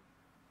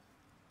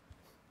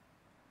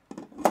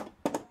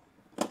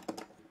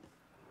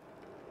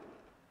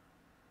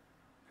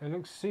 It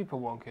looks super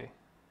wonky.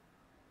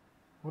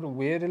 What a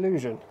weird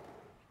illusion.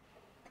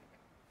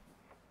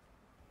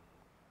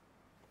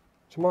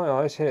 To my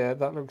eyes here,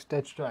 that looks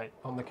dead straight.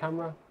 On the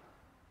camera,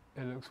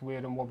 it looks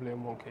weird and wobbly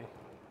and wonky.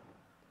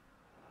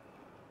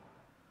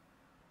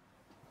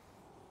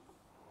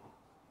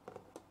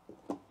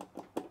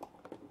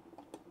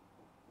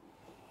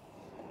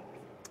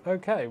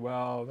 Okay,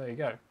 well, there you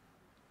go. It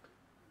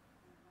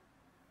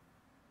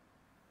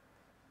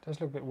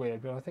does look a bit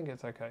weird, but I think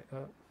it's okay.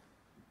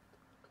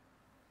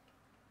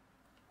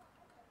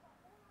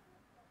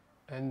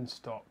 End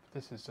stop.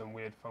 This is some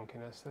weird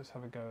funkiness. Let's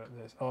have a go at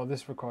this. Oh,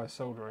 this requires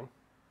soldering.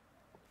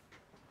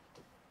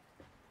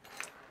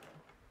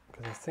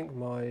 Because I think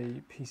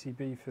my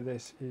PCB for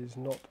this is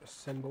not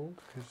assembled,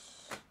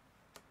 because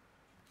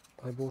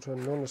I bought a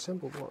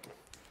non-assembled one.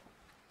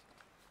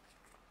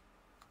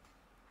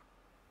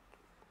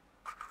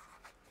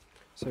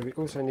 So we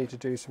also need to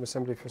do some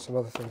assembly for some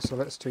other things, so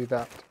let's do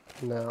that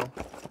now.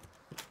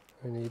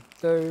 We need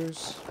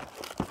those.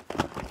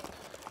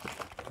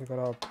 We've got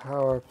our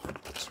power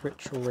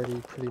switch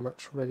already pretty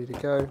much ready to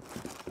go.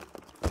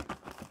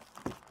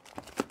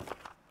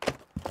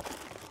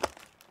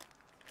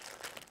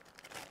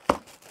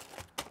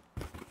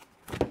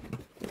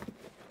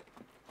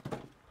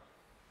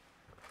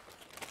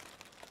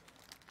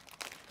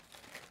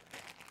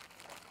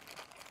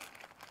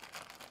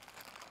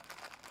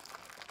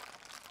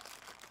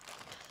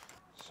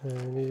 So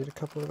we need a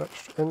couple of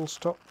extra end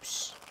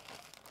stops.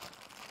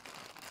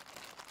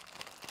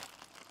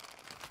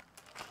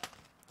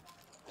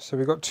 So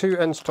we've got two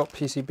end stop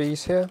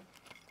PCBs here.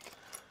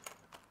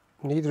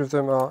 Neither of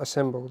them are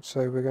assembled,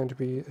 so we're going to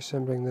be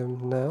assembling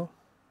them now.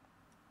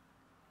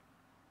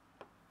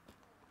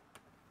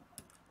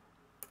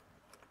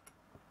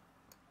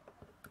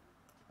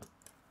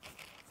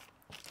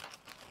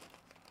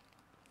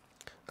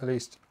 At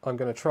least I'm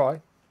going to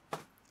try.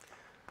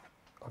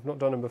 I've not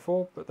done them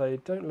before, but they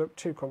don't look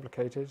too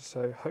complicated,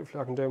 so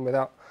hopefully I can do them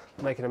without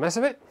making a mess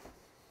of it.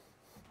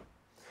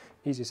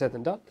 Easier said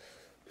than done.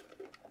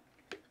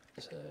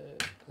 So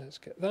let's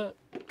get that.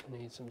 I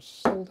need some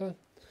solder.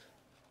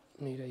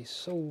 I need a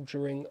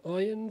soldering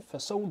iron for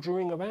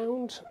soldering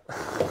around.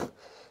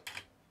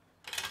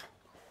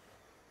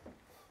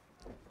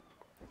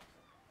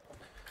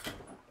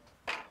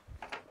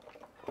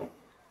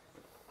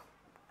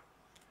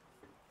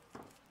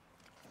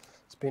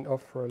 It's been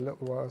off for a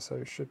little while, so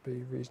it should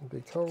be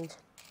reasonably cold.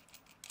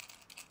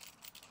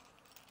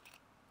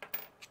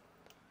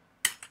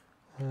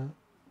 Yeah,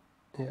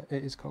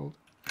 it is cold.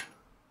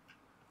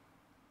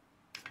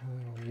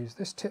 I'll use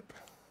this tip.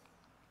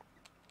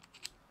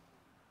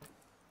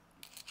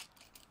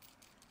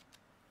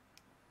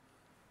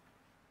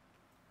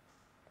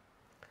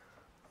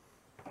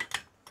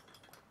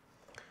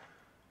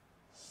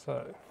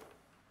 So,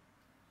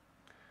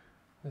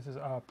 this is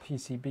our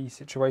PCB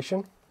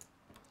situation.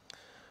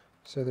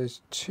 So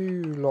there's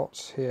two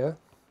lots here.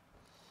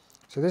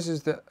 So this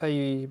is the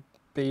A,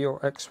 B, or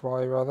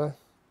XY rather.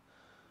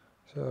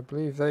 So I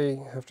believe they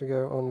have to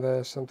go on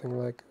there something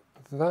like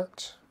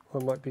that,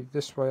 or it might be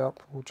this way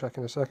up, we'll check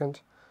in a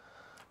second.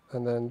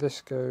 And then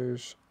this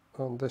goes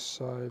on this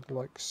side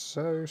like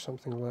so,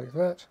 something like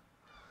that.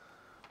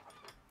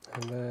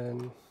 And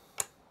then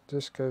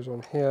this goes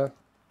on here,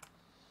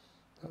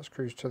 that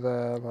screws to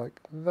there like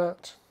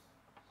that.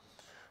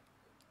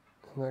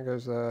 And that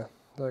goes there,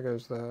 that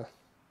goes there,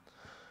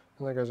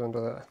 and that goes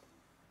under there.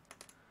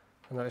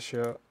 And that's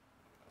your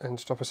end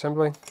stop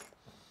assembly.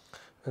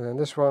 And then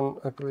this one,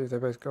 I believe they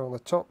both go on the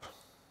top.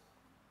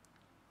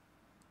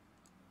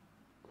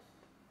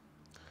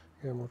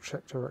 Again, we'll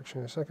check direction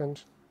in a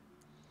second.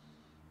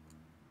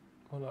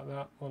 One like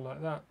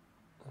that,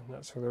 and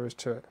that's all there is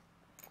to it.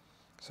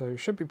 So it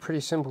should be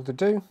pretty simple to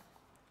do,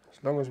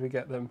 as long as we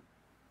get them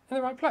in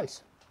the right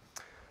place.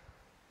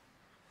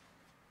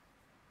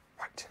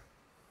 Right.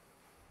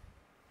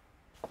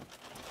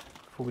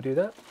 Before we do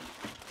that,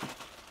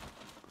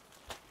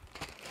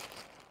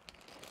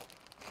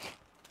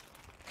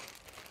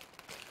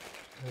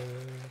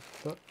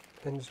 that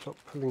end stop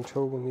pulling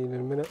tool we'll need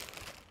in a minute.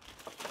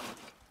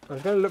 I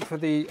was going to look for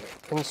the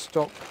end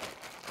stop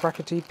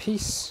brackety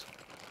piece.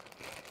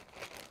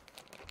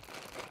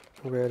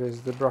 Where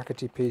is the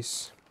brackety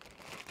piece?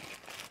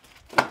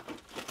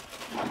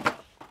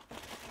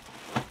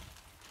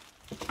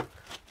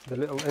 The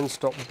little end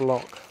stop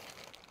block.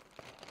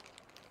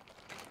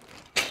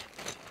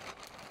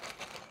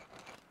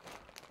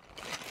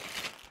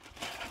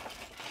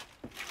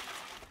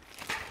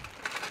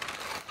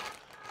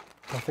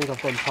 I think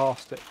I've gone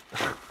past it.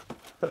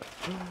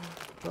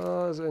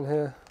 Oh, is it in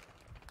here?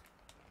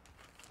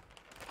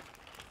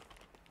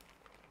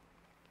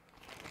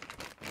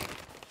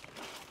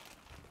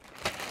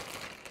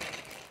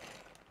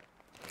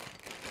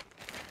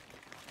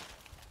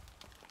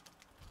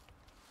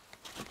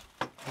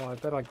 Oh, I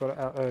bet I got it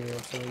out earlier or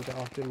something, but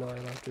I didn't,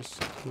 and I've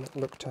just not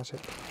looked at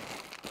it.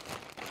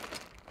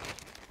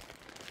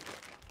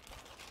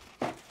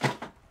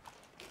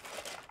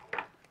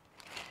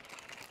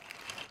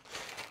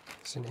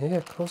 It's in here,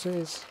 of course it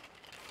is.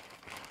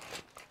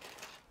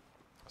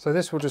 So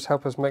this will just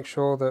help us make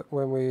sure that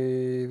when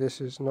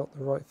this is not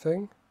the right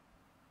thing.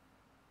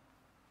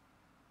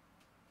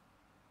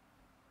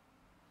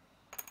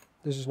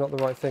 This is not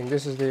the right thing.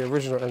 This is the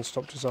original end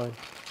stop design.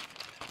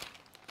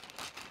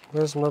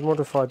 Where's my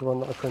modified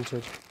one that I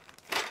printed?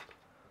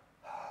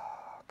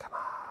 Oh, come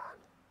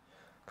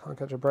on. Can't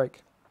catch a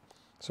break.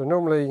 So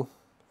normally,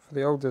 for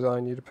the old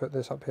design, you'd put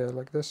this up here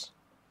like this.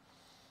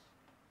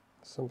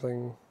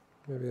 Something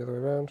maybe the other way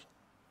around.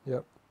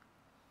 Yep.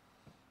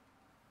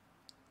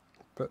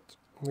 But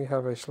we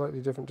have a slightly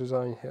different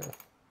design here.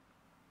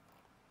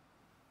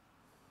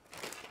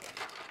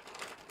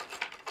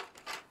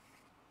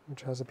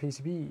 Which has a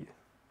PCB.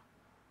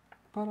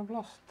 But I've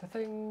lost the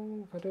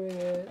thing for doing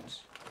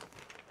it.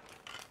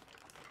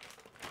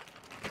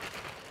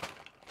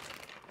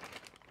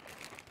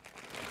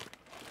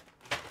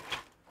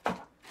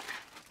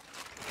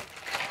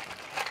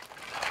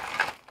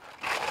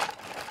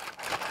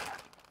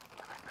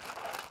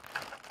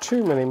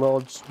 Too many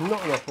mods,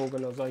 not enough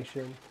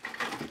organisation,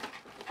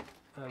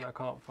 and I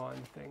can't find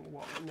the thing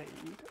what I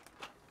need.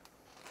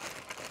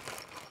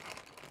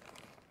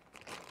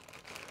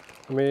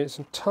 I mean, it's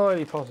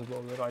entirely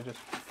possible that I just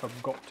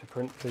forgot to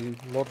print the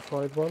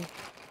modified one.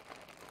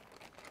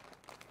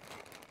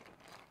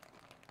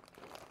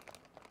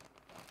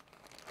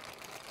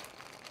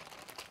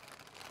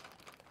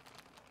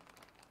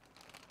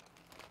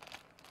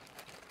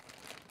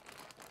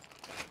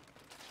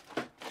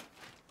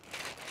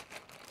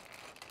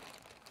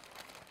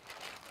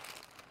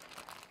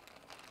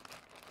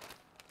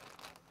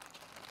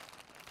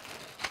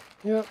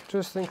 Yep,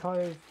 just think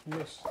I've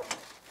missed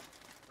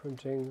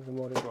printing the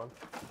modded one.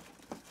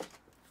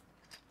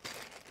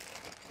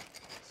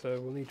 So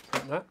we'll need to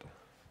print that.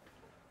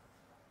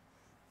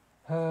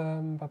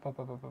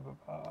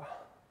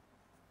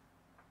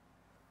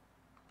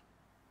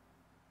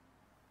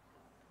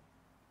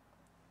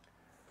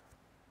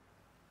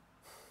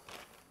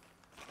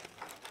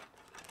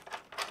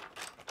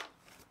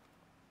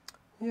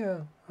 Yeah,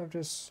 I've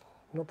just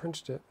not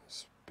printed it.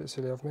 It's a bit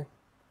silly of me.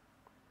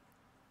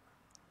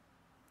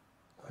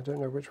 I don't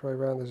know which way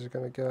around this is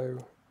going to go.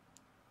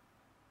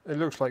 It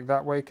looks like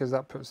that way because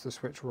that puts the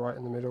switch right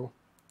in the middle.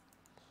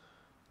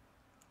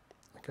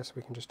 I guess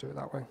we can just do it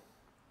that way.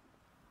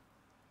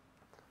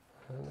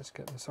 And let's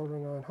get the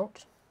soldering iron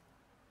hot.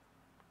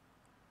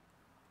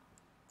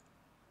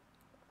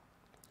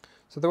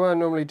 So the way I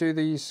normally do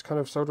these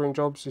kind of soldering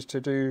jobs is to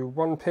do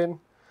one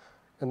pin,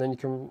 and then you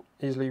can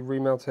easily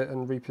remelt it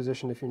and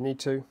reposition if you need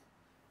to.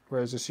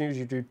 Whereas as soon as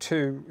you do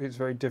two, it's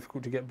very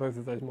difficult to get both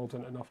of those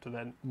molten enough to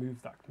then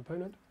move that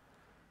component.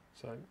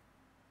 So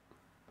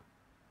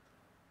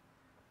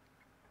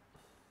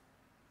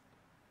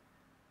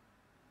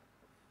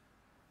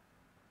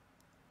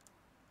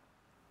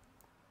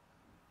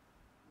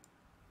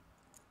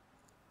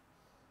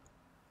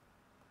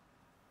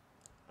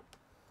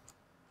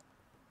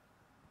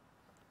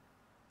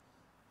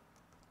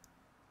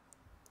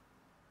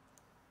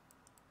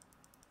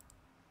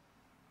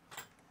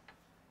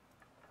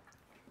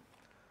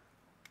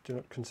do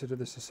not consider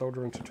this a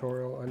soldering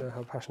tutorial. I know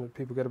how passionate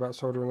people get about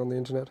soldering on the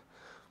internet.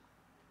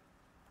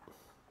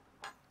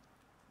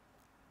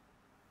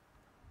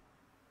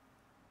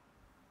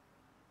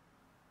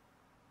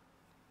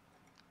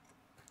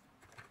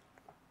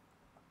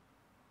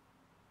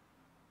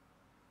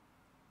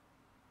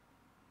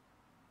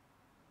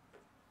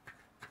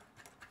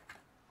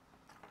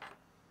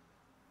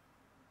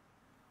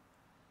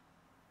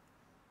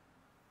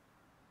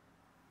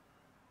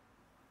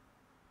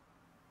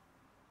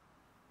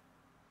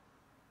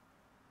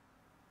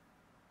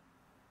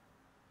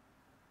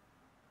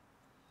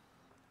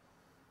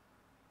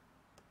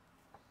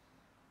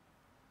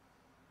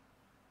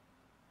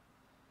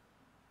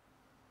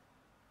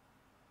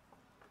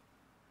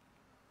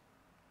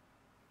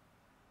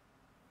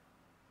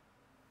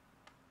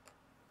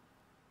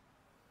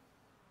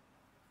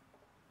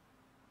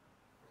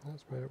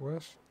 That's made it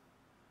worse.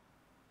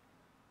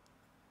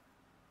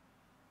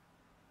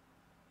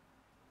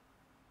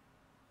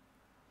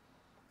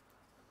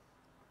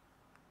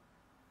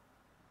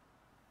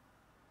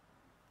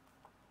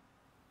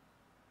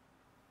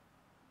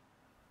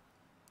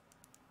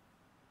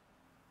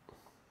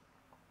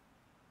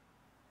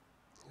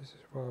 This is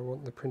why I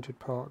want the printed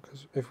part,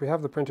 because if we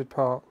have the printed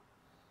part,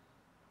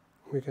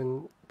 we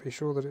can be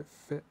sure that it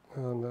fit.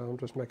 Oh no, I'm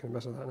just making a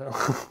mess of that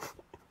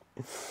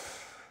now.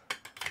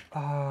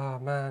 Ah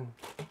man,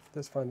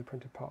 let's find the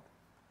printed part.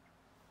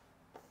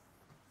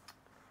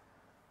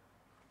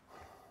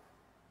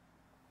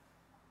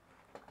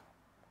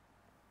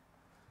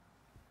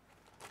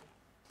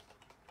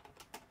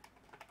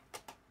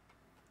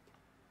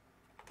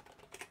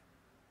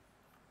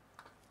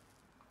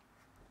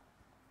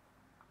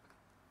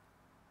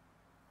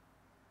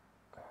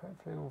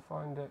 Hopefully we'll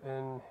find it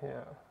in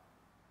here.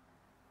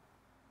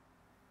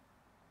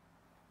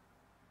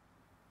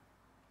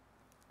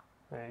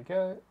 There you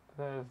go,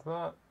 there's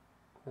that,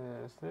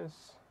 there's this.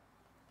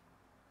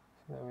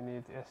 So then we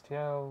need the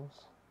STLs.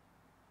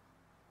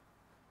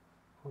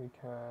 We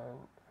can,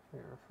 if we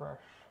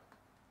refresh,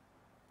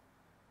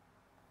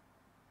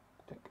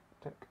 tick,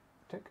 tick,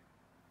 tick,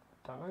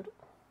 download.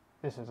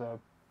 This is an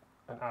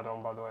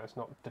add-on, by the way, it's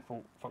not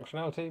default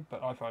functionality,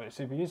 but I find it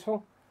super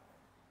useful.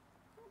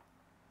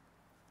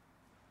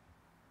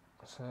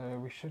 So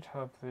we should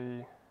have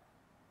the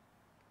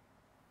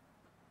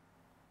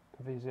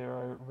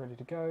V0 ready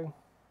to go.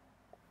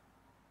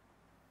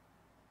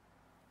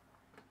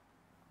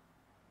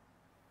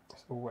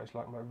 It's always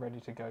like my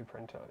ready to go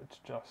printer, it's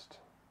just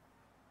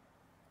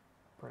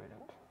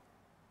brilliant.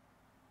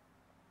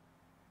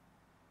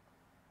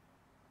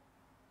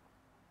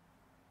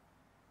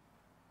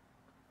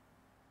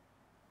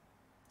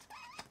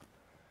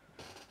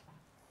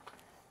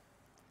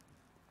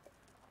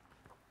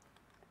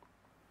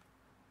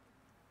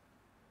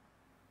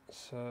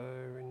 So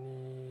we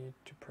need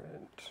to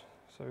print.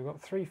 So we've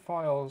got 3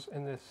 files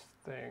in this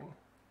thing.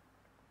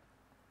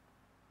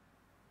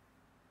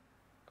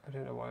 I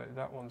don't know why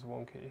that one's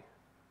wonky.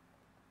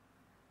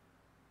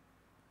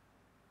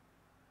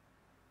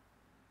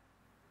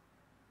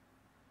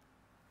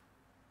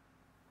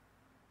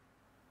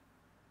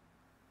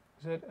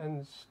 Z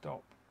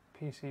Endstop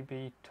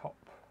PCB top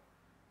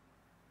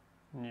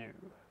new.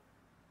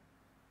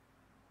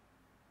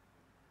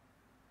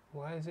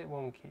 Why is it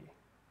wonky?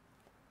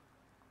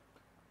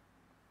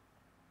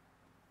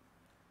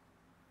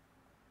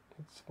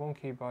 It's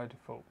wonky by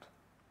default.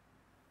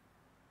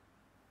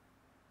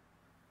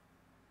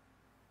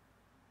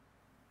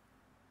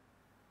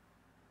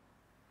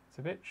 It's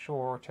a bit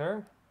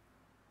shorter,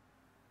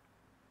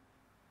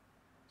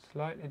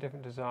 slightly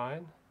different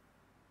design.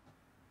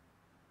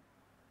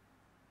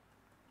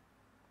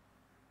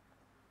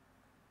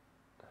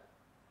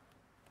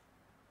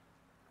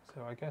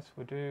 So I guess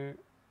we'll do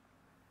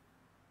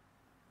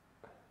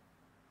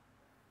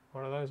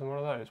one of those and one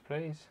of those,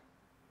 please.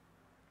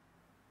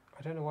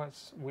 I don't know why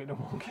it's weird and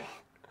wonky.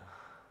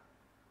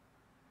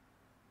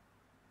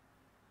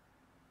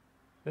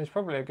 There's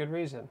probably a good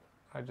reason.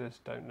 I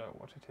just don't know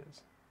what it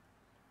is.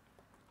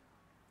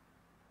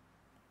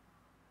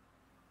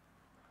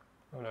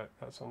 Oh no,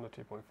 that's on the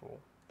 2.4.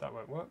 That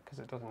won't work because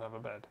it doesn't have a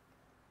bed.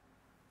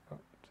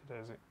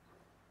 There's it.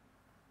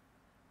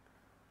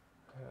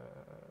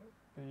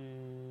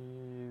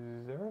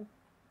 V0.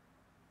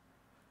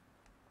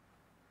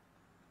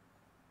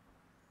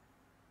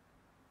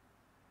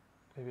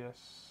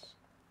 ABS,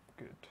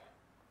 good.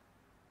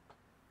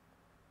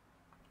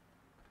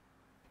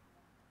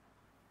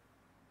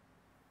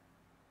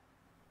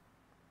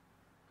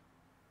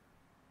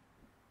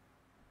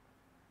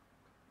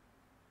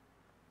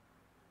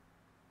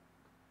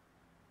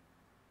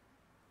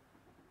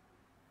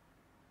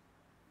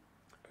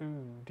 Oh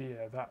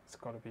dear, that's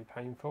got to be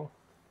painful.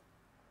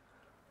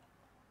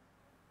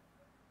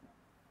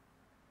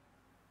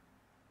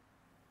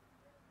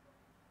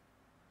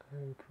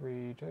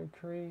 Okey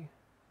dokey.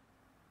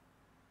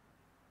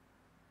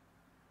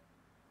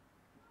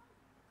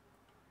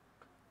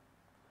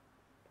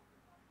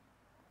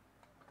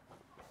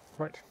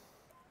 Right,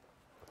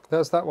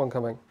 there's that one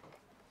coming.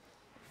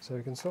 So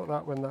we can sort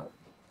that when that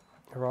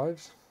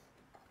arrives.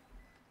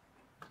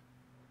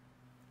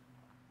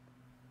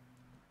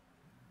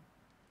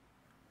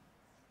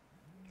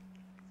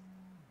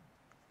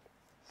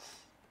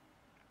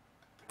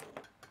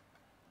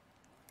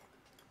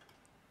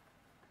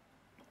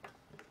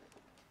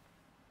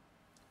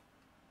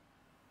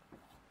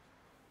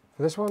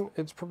 For this one,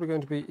 it's probably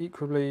going to be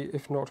equally,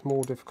 if not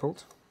more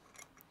difficult.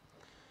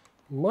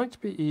 Might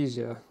be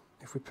easier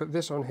if we put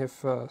this on here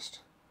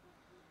first,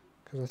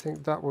 because I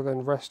think that will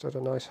then rest at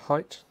a nice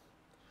height.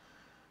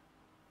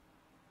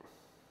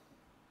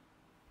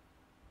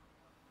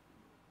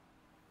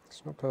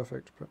 It's not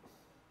perfect, but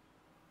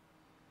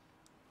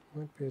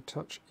might be a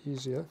touch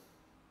easier.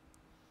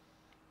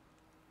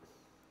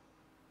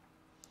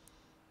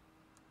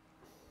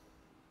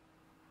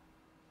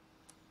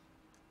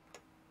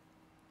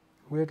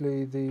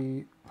 Weirdly,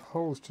 the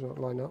holes do not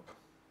line up.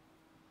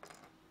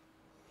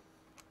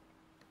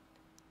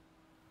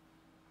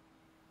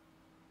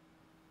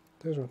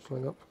 Those ones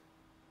line up.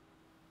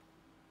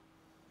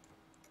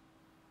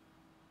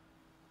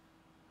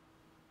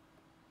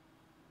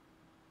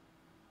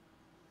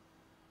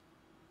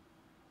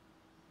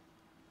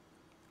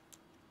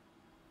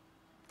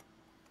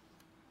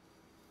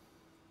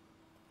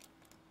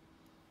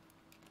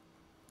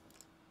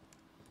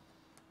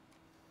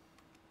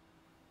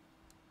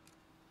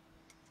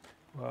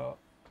 Well,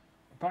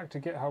 back to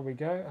get how we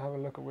go, have a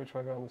look at which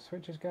way around the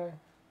switches go.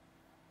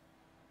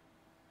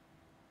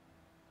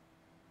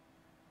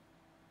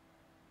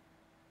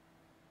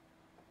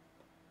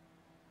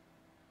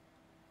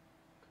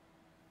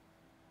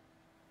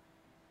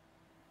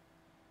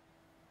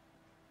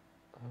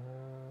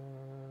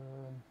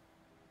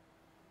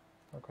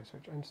 Okay,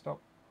 switch end stop.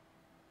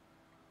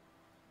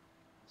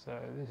 So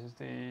this is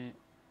the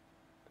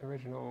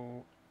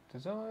original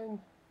design.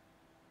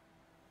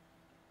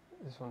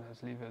 This one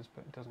has levers,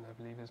 but it doesn't have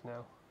levers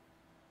now.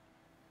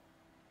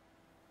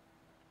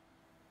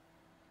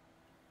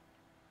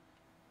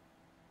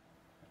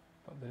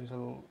 But those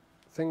little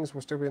things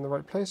will still be in the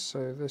right place,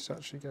 so this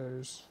actually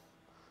goes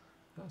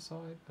that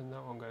side, and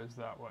that one goes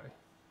that way.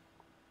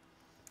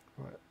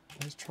 Right,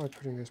 let's try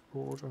putting this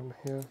board on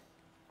here.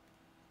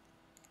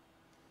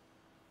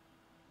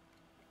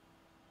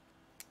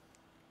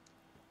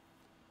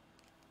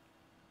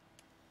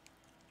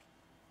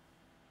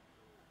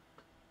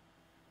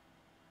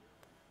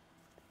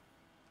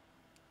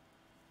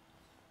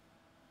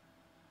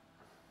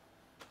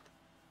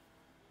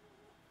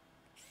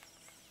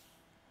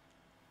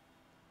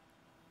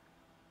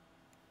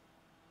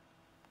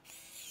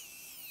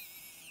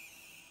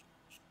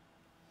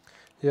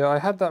 Yeah, I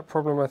had that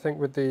problem, I think,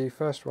 with the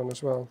first one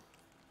as well.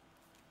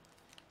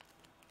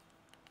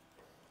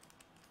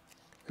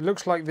 It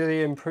looks like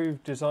the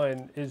improved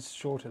design is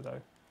shorter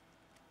though.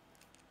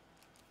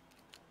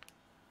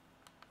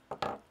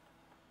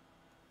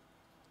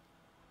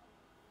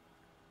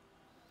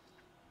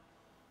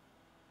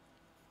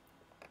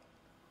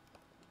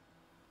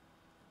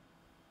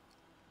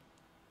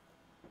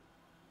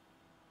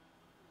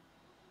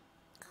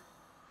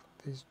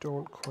 These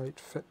don't quite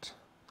fit.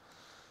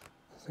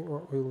 I think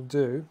what we'll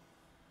do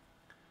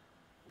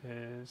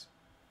is,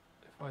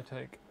 if I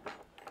take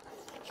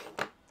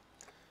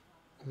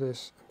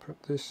this and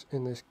put this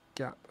in this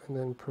gap and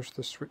then push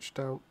the switch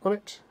down on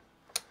it,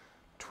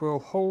 it will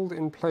hold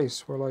in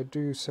place while I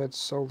do said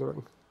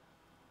soldering.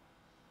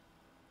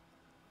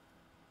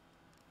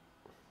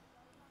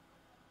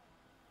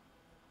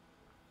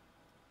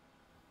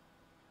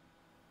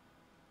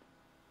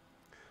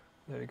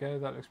 There we go,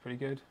 that looks pretty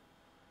good.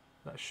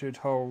 That should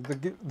hold.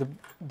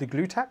 The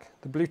glue tack?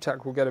 The blue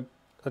tack will get a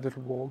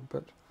little warm,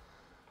 but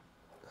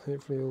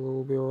hopefully it'll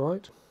all be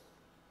alright.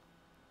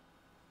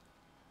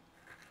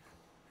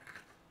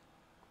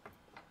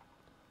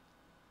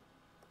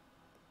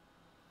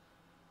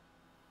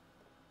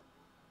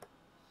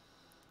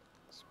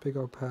 It's a big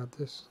old pad,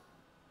 this.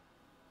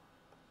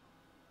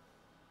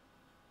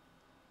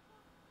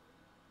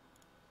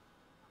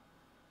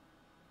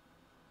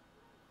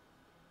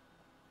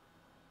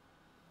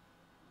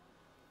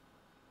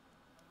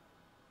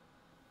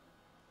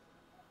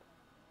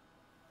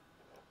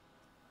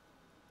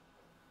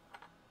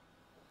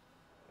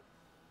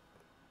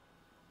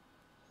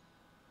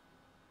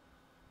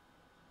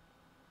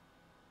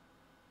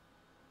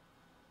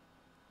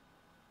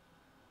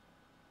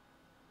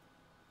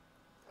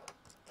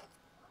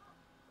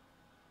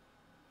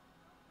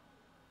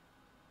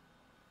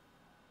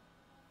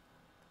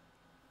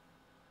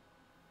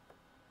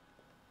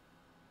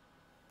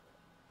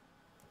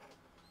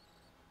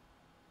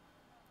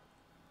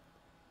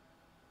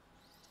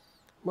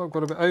 Might have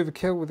got a bit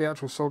overkill with the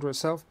actual solder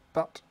itself,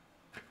 but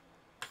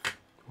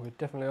we're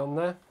definitely on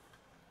there.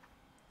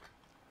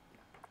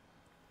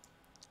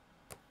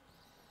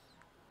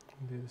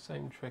 Do the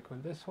same trick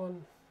with this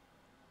one.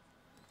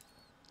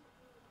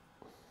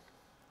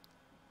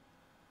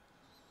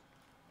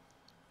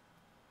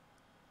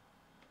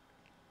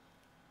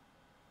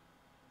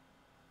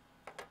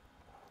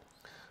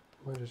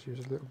 Might just use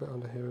a little bit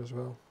under here as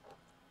well.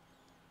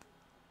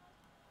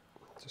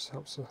 Just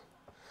helps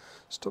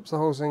stops the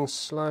whole thing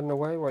sliding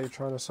away while you're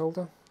trying to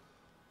solder.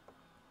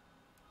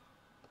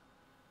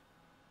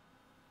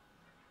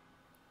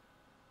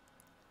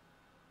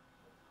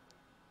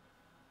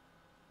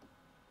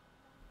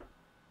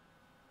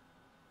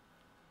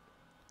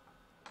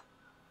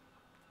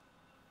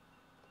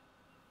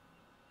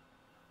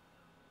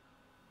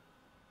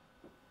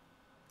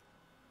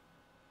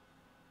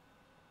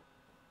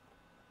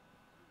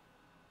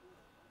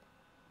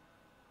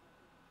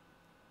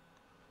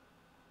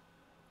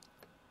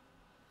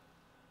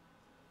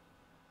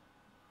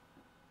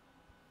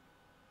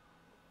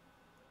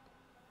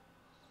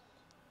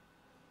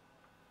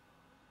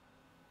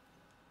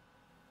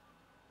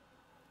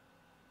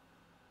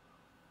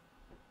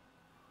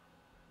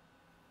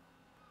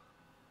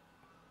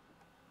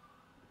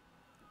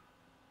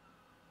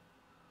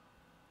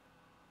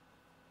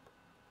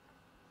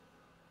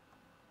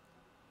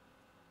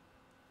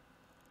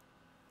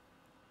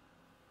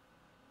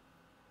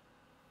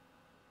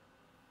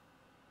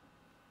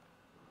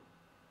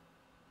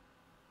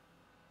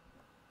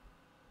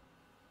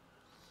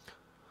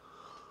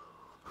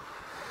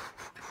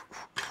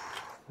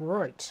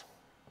 Right.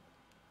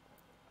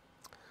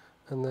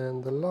 And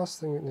then the last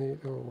thing we need,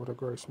 oh, what a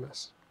gross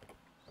mess.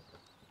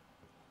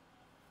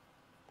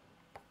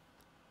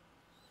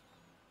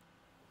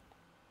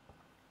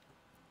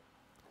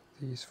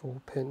 These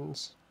 4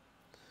 pins.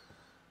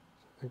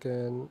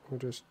 Again, we'll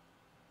just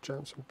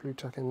jam some blue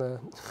tack in there.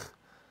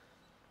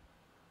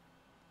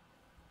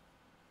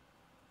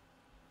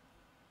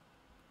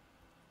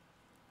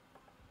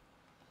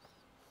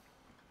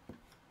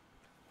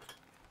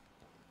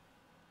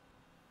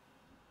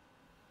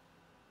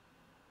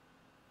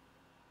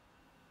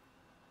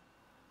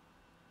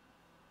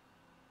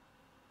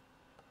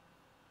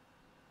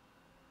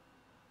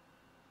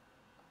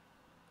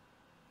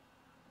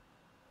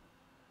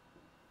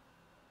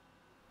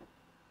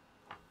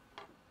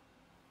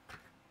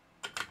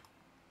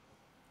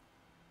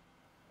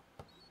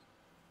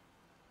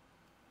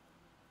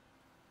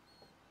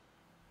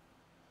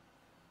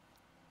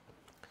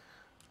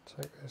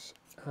 Take this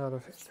out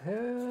of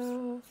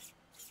here.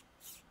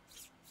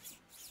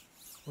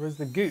 Where's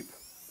the goop?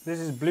 This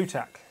is blue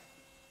tack.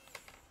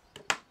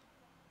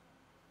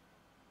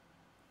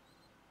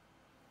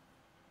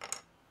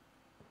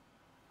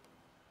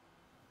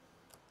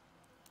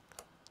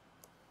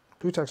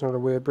 Blue tack's not a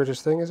weird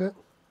British thing, is it?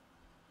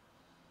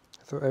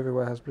 I thought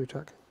everywhere has blue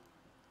tack.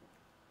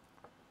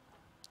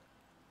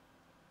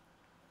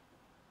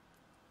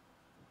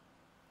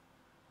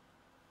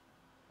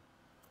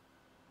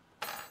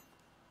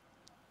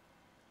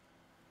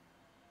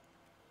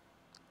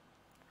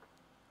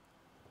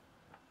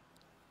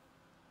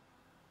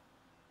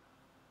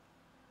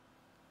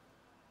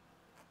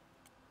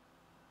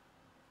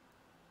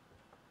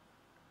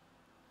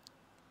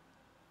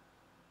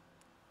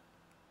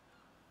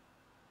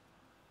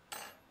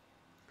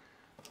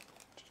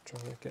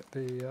 Trying to get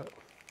the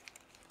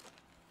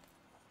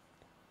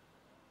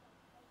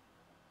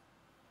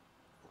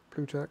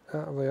blue tack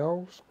out of the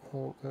holes.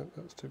 Oh,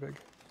 that's too big.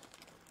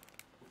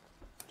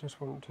 Just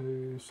want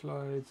to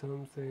slide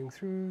something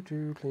through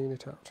to clean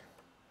it out.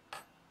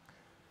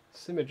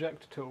 Sim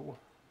eject tool.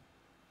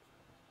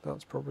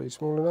 That's probably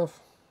small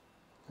enough.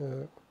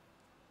 Oh,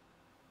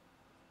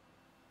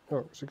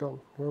 is it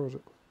gone? Where was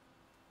it?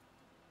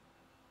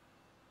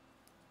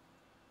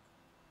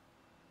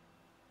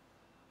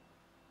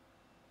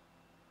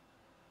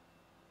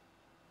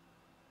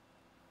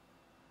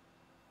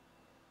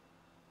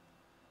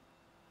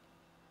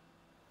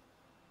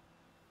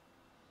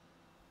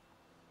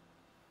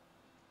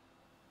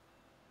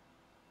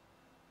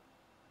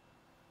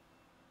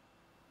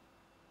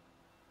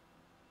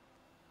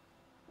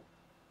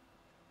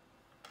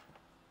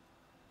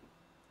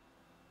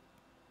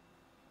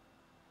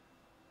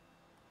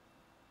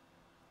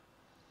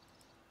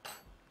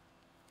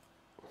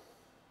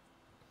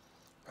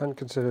 I hadn't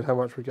considered how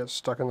much would get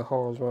stuck in the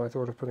holes when I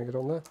thought of putting it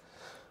on there,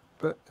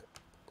 but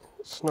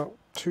it's not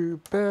too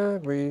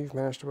bad. We've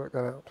managed to work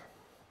that out.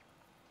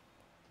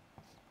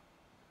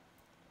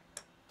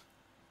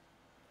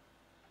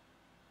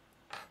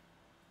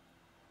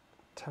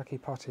 Tacky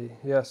putty,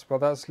 yes, well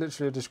that's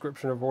literally a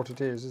description of what it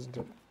is, isn't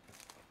it?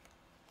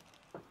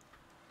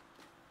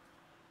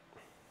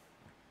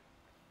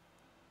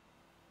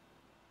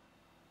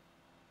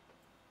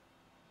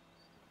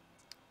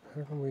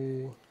 How can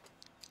we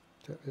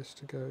get this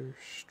to go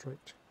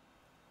straight?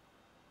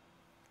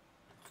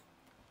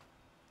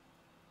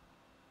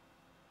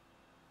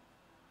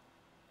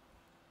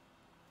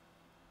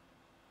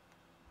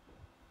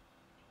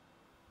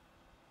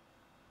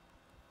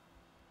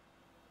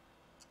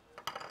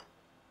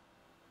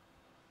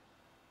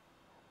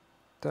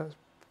 That's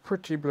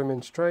pretty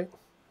blooming straight.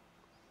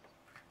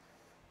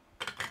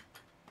 Got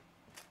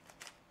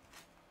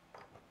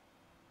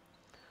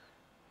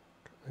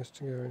this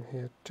to go in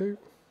here too.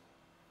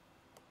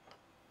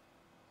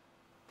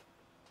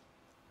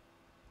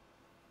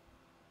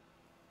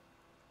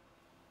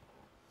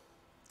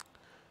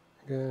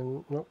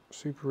 Again, not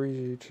super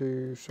easy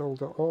to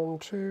solder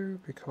onto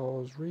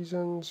because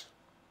reasons.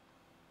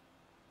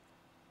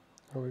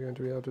 Are we going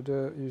to be able to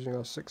do it using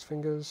our 6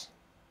 fingers?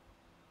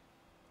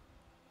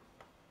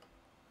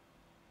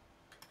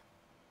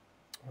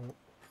 Oh.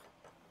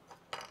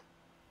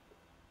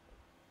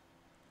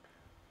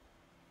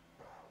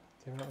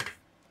 The amount of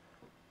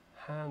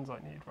hands I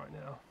need right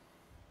now.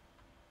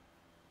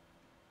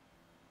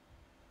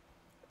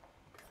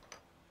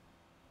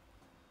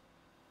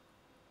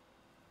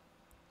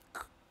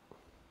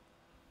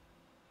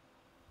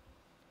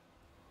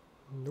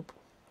 Nope.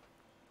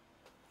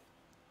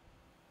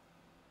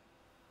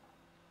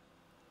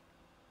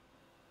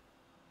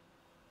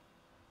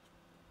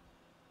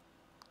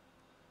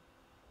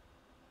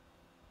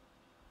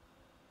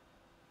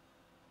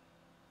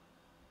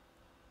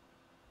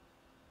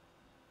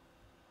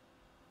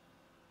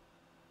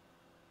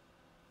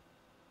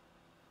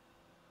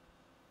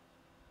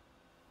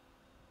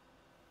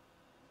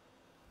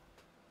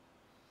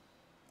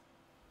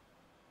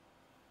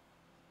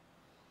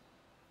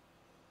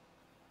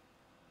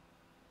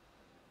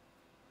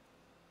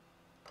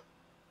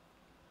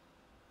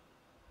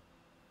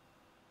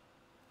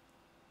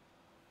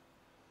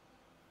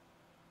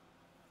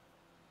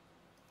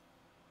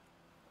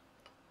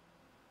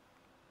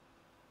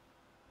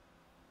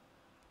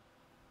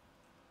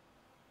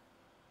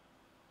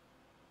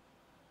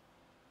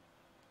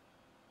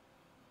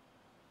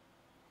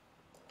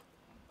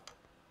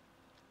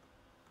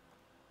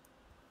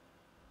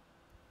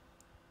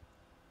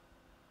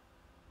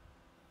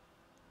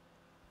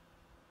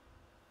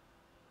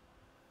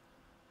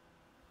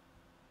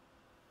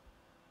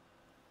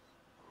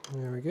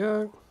 There we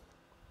go.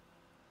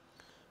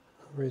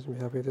 I'm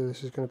reasonably happy that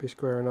this is going to be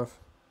square enough.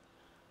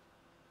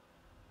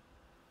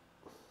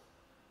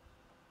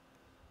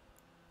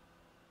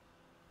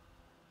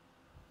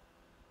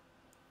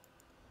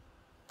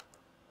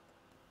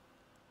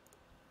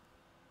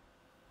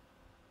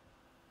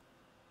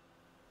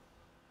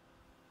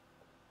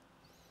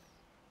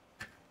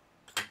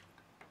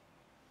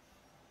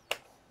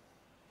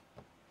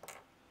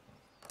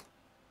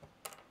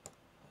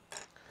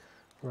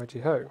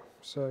 Righty ho,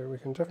 so we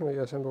can definitely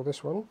assemble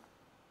this one.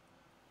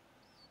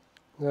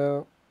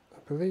 Now, I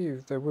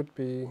believe there would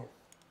be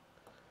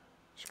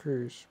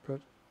screws,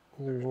 but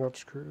there's not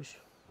screws.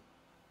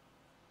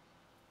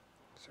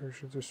 So we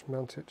should just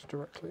mount it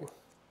directly.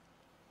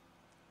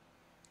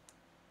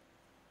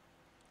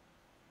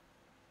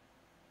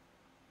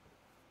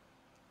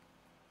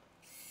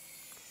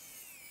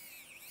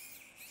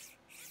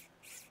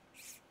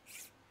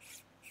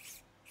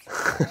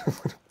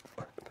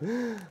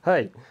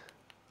 Hey!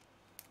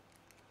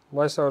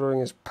 My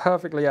soldering is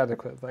perfectly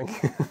adequate,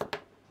 thank you.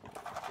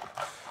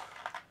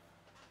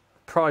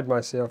 Pride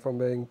myself on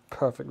being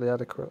perfectly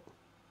adequate.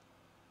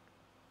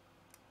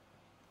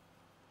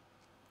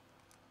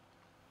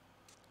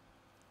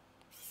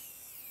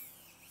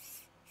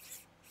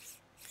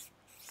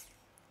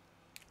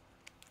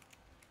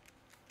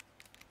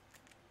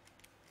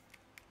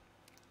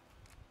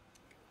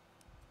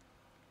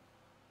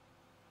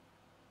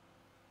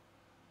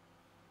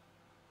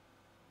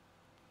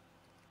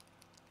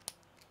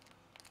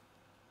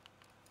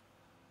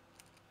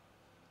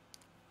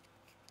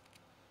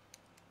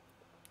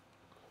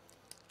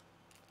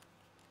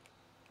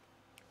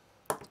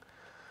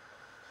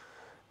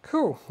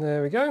 Cool,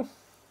 there we go.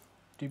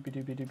 Doopy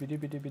doopy doopy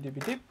doopy doopy doopy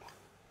doop.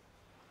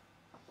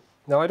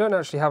 Now I don't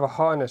actually have a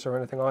harness or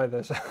anything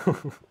either, so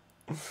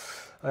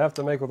I have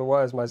to make all the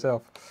wires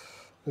myself.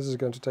 This is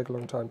going to take a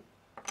long time.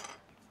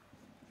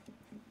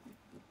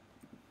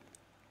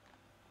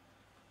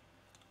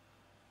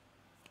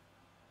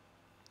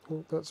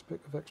 Oh, that's a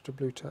bit of extra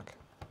blue tack.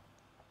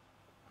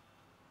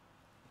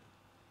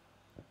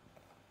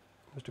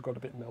 Must have got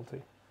a bit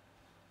melty.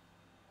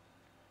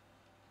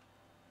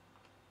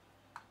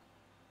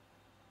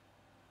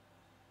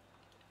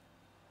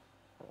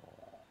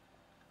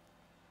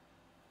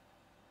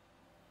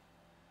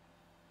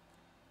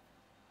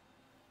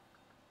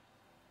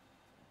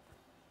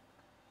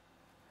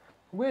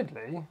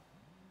 Weirdly,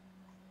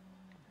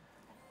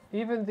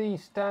 even the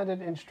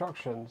standard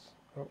instructions,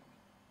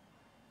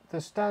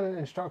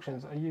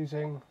 are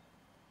using,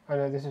 oh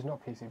no, this is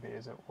not PCB,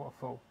 is it? What a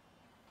fool.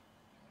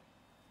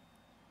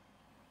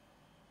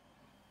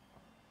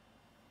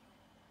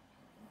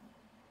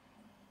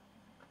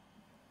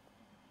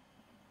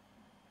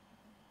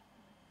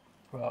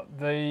 Well,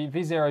 the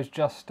V0's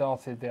just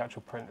started the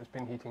actual print, it's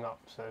been heating up,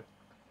 so.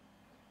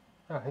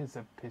 Oh, here's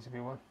the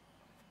PCB one.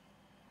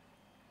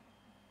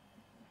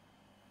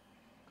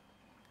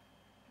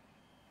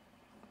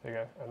 There you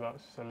go, and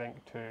that's a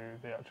link to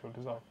the actual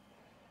design.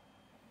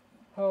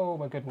 Oh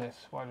my goodness,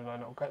 why did I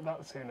not get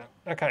that sooner?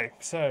 Okay,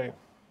 so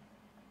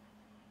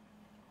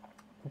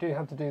we do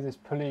have to do this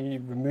pulley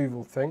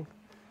removal thing.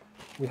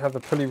 We have the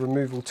pulley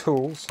removal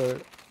tool, so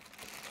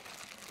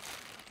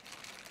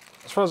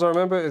as far as I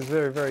remember, it's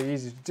very, very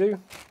easy to do.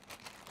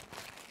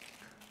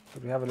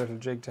 But we have a little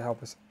jig to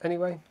help us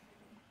anyway.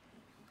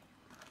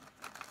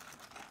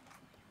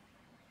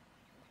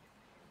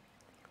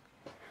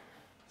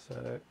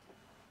 So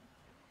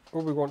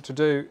all we want to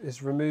do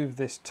is remove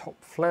this top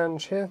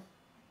flange here.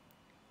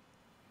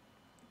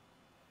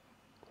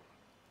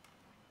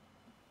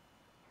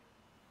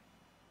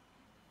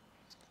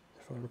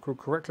 If I recall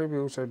correctly, we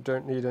also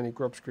don't need any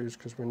grub screws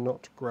because we're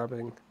not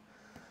grabbing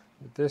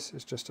with this,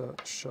 it's just a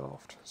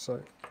shaft.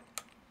 So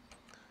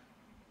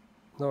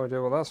no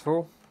idea what that's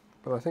for,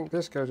 but I think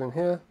this goes in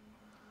here,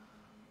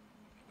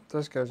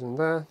 this goes in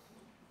there,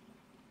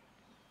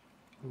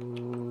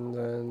 and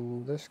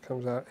then this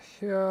comes out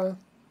here,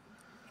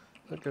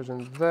 that goes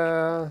in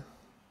there,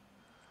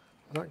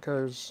 that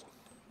goes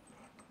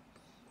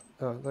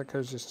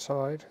this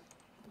side.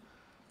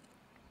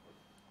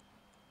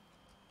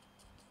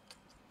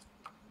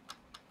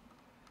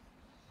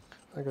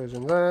 That goes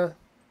in there.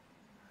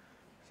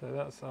 So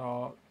that's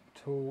our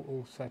tool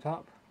all set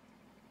up.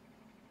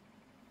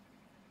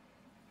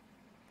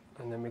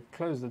 And then we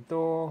close the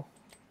door,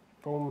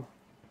 boom.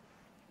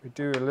 We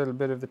do a little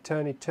bit of the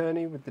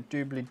turny-turny with the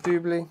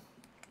doobly-doobly.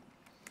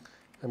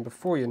 And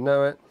before you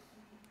know it,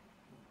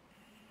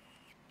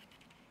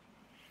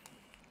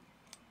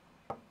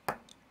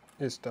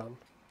 it's done.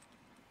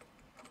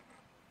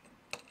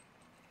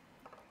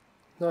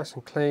 Nice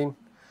and clean,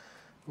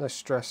 no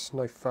stress,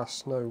 no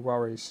fuss, no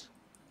worries.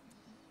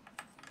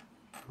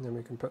 And then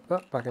we can put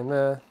that back in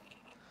there,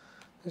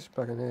 this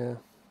back in here.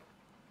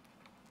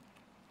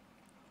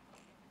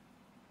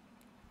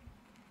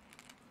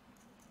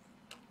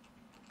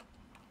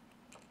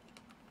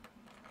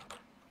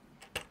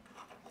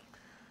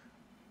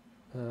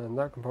 And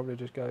that can probably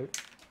just go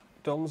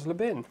Dom's the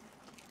bin.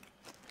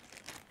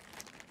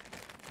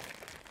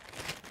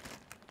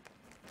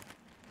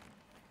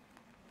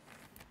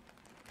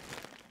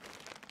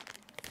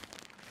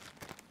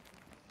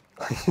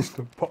 I used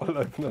a bottle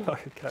opener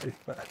like a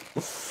caveman.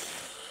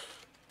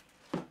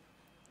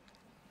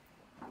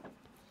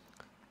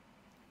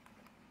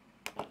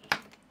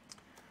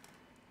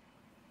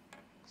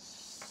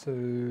 So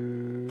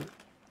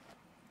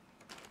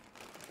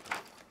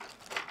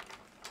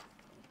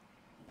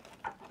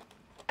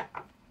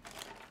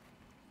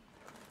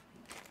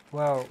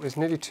wow, it's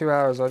nearly 2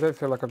 hours. I don't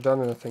feel like I've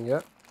done anything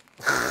yet.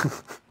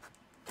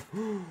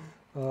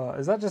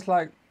 Is that just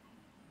like,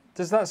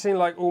 does that seem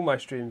like all my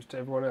streams to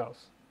everyone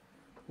else?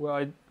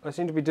 Well, I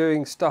seem to be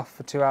doing stuff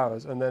for 2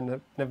 hours and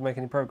then never make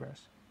any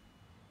progress.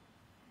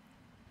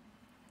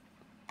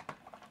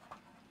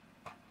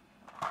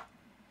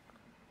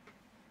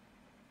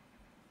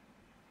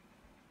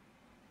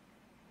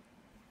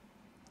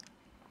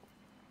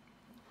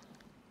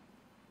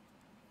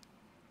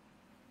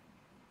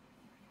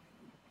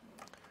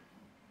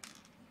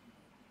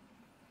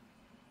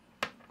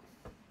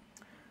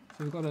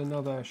 So we've got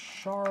another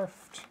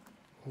shaft.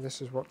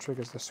 This is what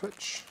triggers the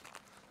switch.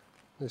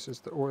 This is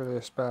the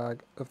oiliest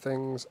bag of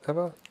things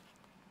ever.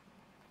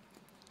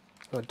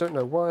 I don't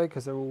know why,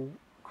 because they're all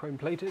chrome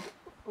plated.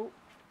 Oh.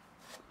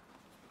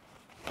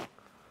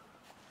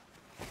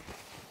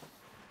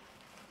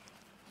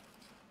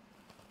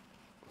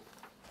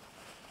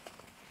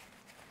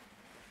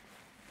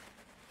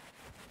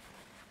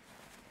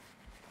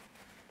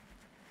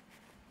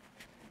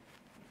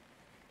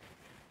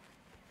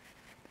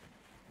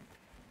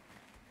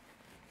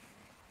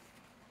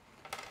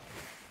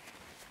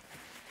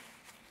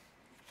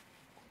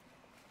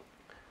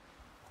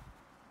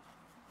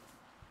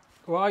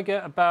 Well, I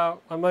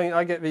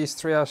get these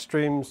 3-hour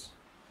streams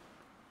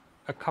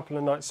a couple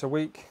of nights a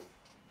week.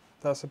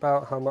 That's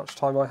about how much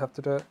time I have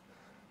to do it.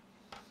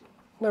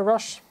 No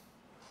rush.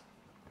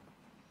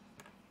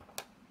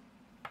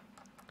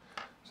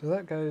 So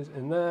that goes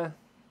in there.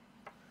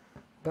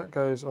 That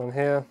goes on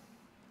here.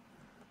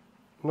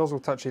 Nozzle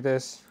touchy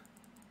this.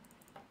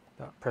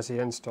 That pressy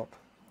end stop.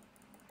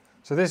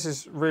 So this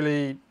is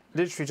really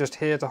literally just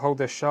here to hold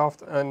this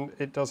shaft, and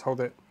it does hold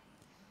it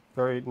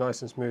very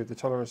nice and smooth. The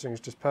tolerancing is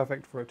just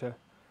perfect for it to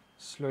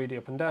slide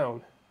up and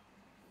down.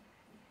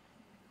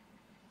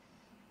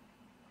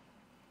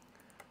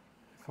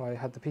 If I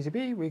had the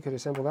PCB, we could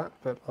assemble that,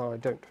 but I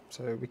don't,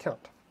 so we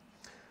can't.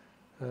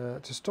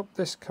 To stop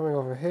this coming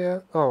over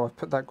here, oh, I've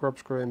put that grub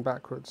screw in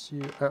backwards,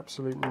 you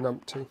absolute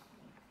numpty.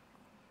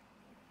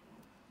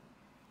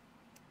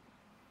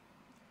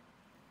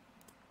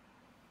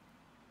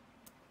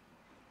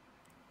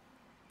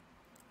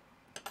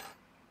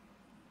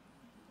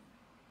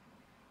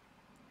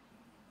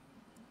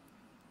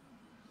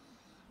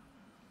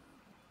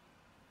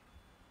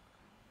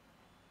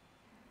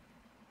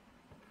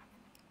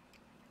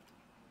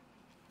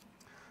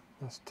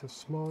 That's too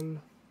small.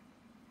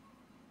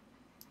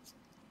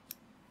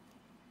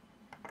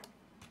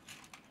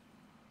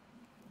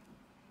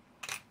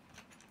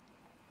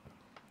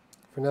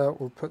 For now,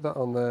 we'll put that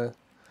on there, and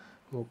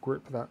we'll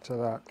grip that to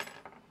that,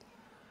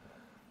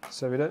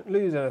 so we don't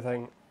lose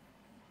anything.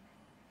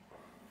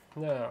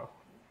 Now,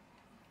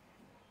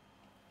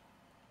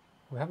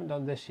 we haven't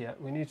done this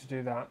yet. We need to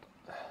do that.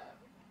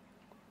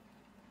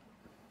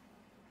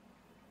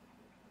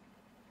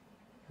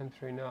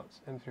 M3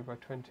 nuts, M3 by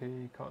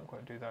 20. Can't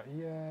quite do that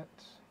yet.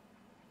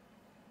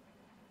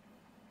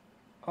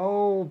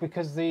 Oh,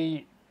 because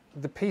the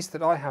piece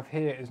that I have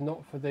here is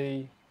not for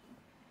the,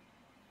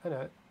 I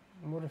don't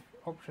know,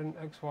 option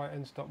XY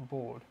Endstop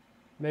board.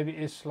 Maybe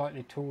it is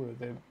slightly taller,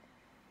 the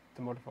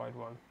modified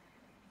one.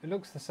 It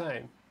looks the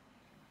same.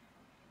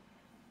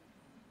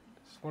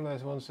 It's one of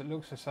those ones that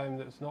looks the same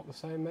that's not the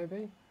same,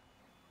 maybe?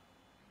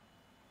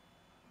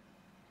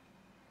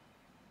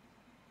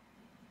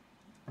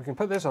 We can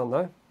put this on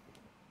though.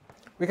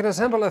 We can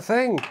assemble a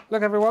thing!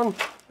 Look everyone,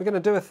 we're going to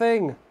do a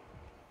thing!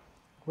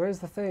 Where's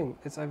the thing?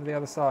 It's over the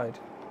other side.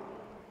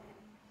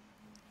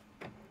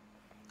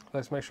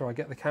 Let's make sure I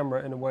get the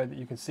camera in a way that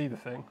you can see the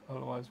thing,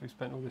 otherwise we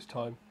spent all this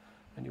time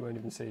and you won't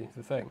even see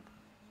the thing.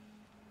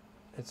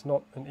 It's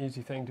not an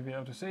easy thing to be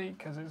able to see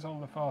because it's on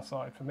the far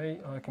side for me.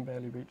 I can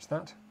barely reach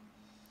that.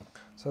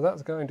 So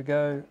that's going to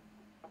go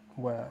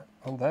where?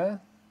 On there?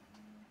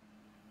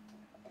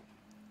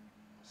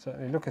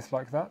 Certainly looketh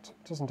like that,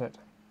 doesn't it?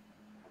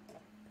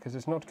 Because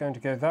it's not going to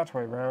go that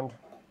way round.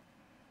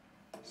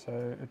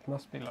 So it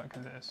must be like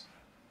this.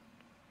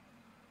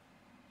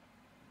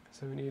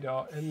 So we need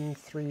our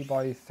M3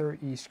 by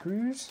 30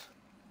 screws,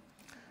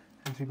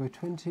 M3 by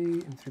 20,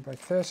 M3 by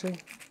 30.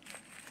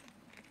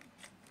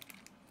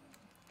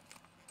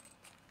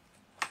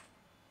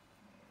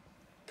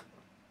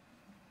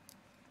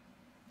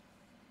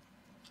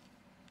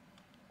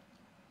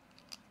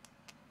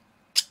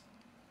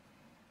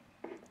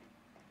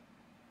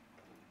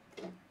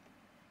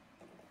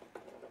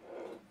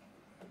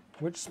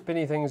 Which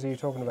spinny things are you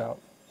talking about?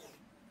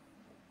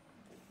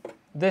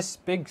 This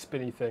big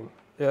spinny thing.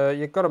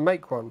 You've got to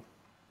make one.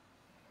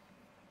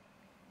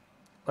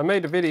 I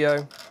made a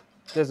video.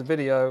 There's a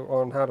video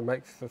on how to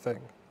make the thing.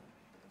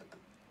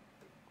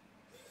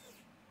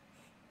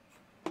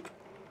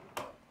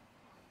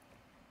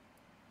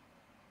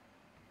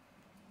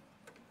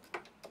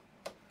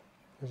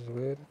 This is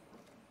weird.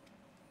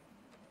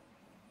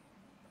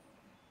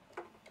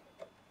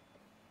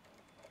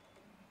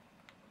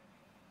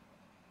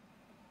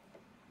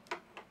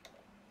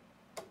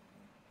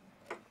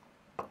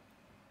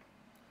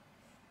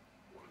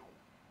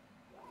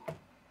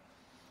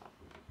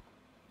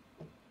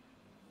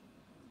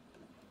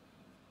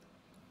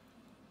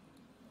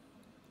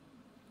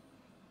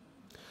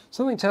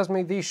 Something tells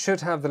me these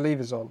should have the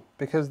levers on,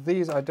 because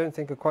these I don't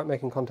think are quite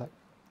making contact.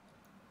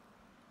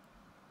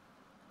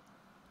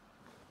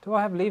 Do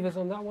I have levers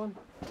on that one?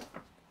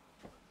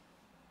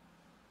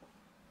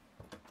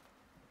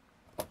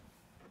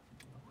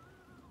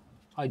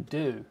 I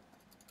do.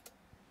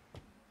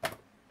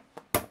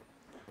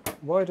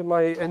 Why do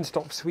my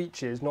Endstop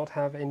switches not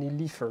have any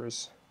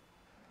levers?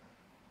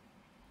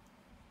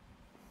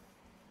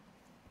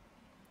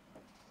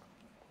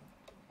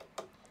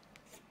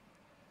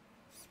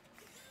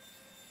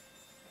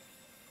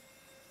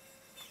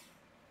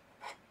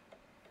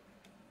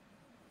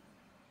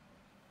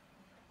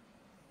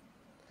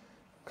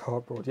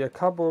 Cardboard. Yeah,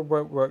 cardboard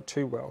won't work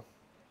too well.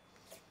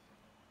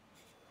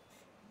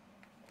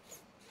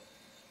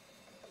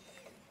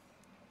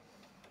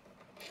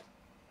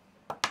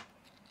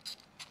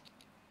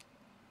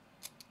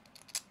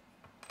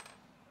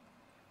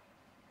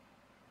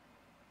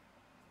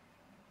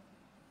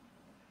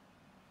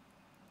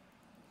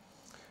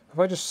 Have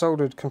I just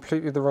soldered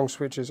completely the wrong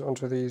switches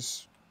onto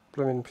these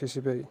blooming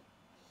PCB?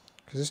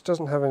 Because this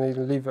doesn't have any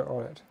lever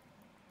on it.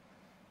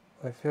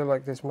 I feel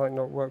like this might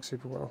not work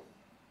super well.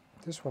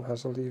 This one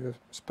has a lever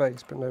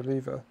space, but no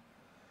lever.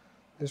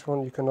 This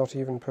one you cannot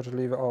even put a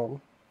lever on.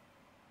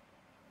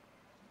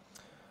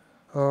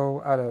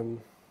 Oh, Adam.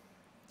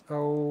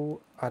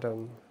 Oh,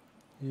 Adam.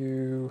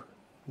 You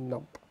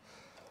nump.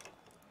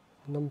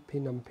 Numpy,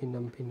 numpy,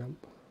 numpy,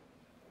 nump.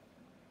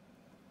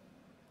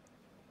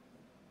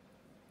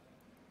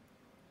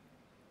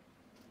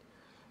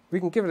 We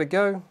can give it a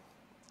go.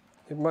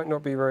 It might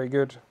not be very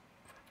good.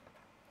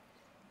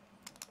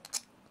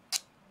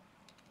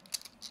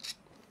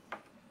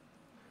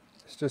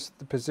 Just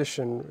the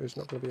position is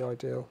not going to be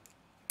ideal.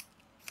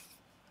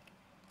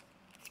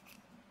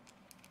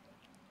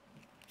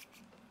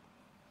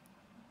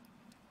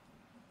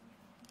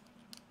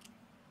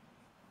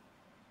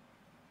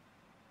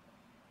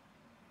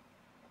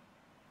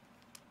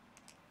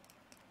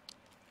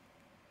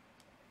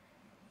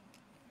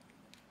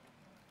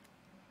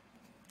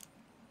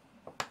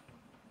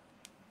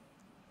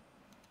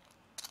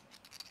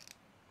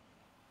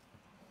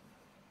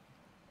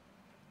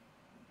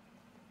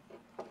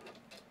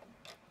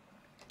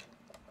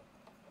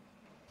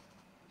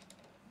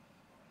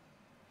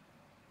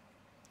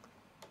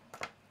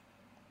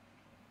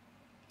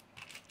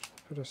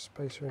 Put a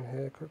spacer in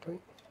here quickly,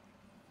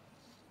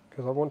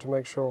 because I want to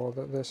make sure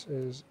that this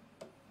is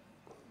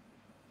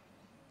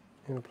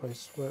in a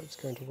place where it's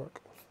going to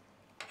work.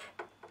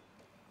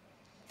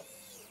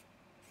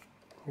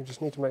 You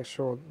just need to make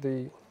sure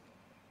the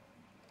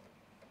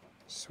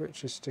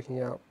switch is sticking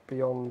out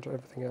beyond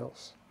everything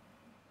else.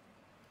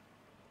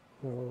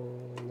 Oh,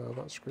 no,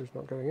 that screw's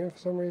not going in for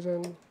some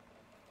reason.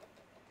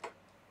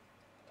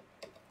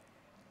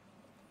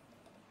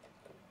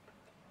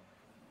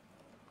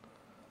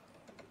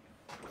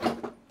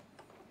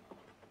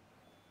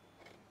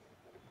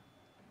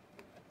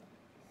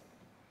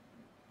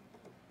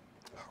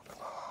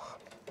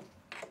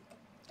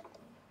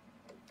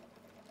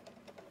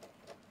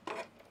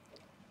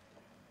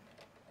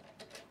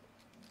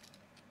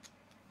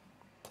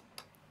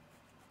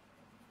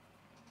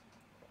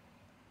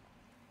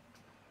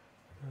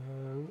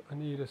 I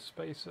need a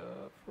spacer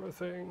for a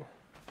thing.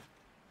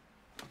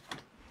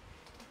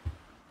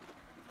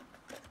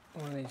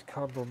 One of these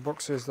cardboard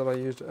boxes that I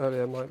used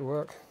earlier might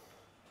work.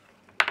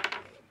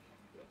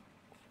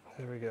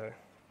 There we go.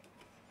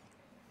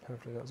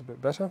 Hopefully that's a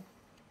bit better.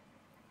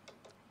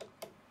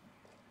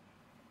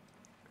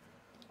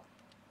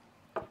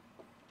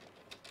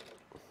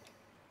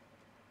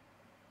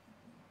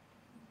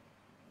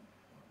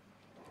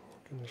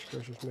 Goodness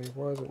gracious me,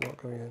 why is it not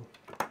going in?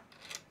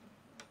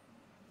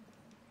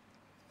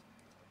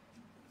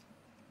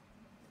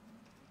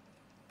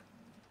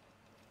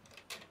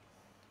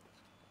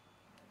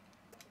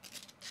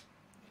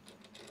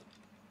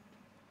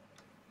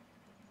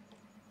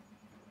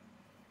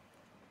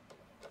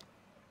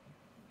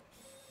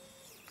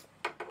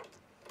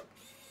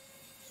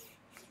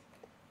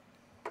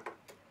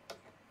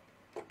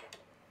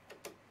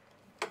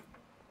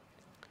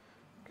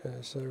 Okay,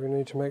 so we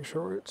need to make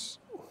sure it's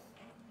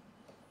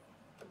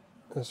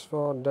as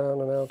far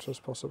down and out as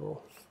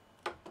possible.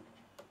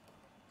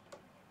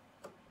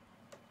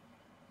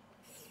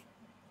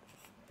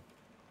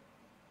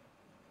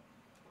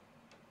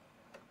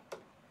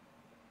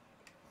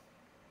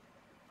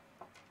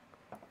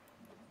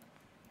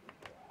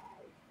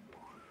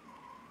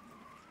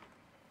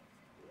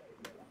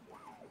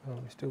 Oh,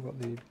 we still got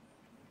the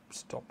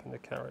stop in the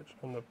carriage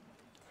and the.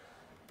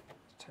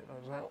 Let's take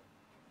those out.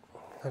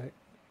 Let it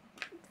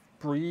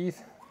breathe.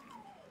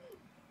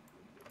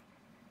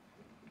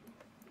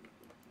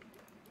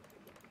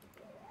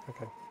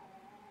 Okay.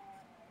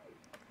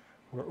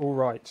 We're all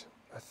right.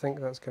 I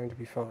think that's going to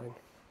be fine.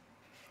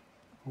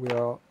 We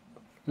are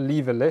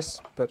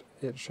leverless, but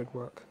it should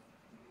work.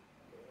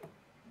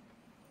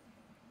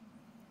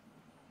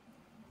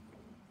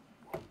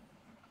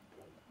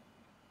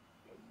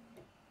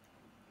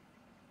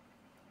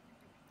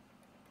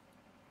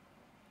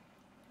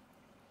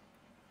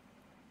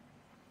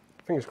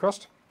 Fingers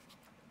crossed.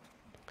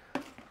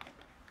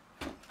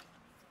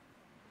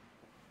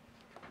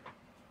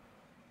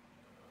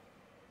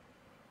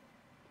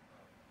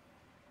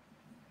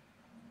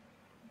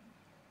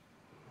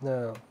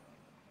 Now,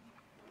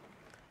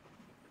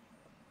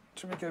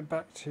 should we go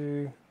back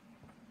to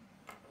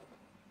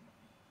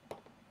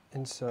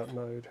insert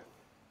mode?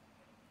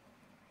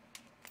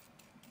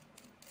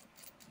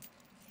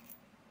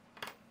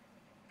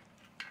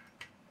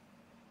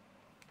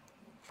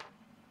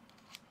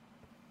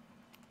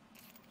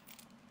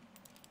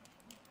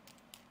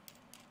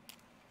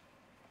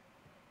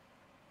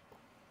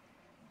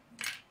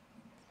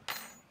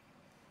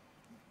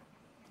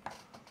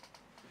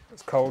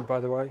 It's cold,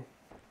 by the way.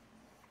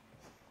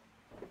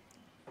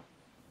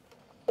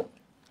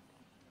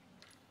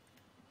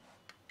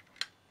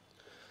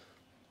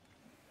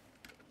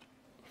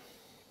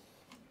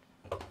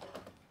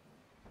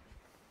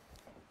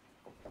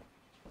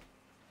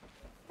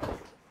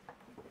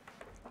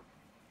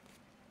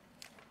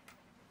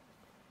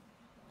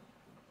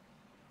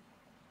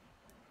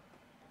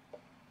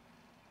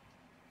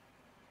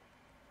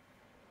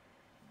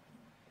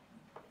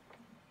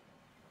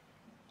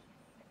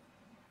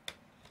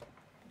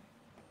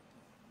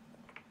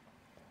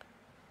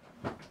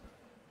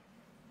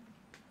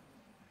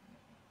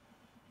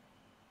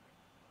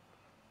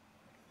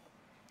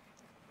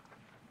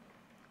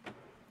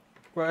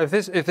 Well, if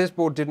this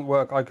board didn't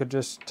work, I could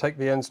just take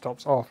the end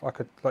stops off. I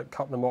could like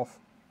cut them off,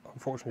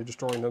 unfortunately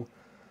destroying them,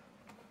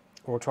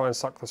 or try and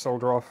suck the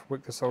solder off,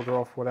 wick the solder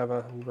off,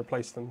 whatever, and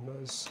replace them.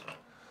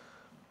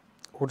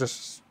 Or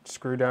just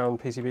screw down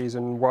PCBs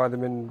and wire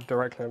them in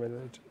directly. I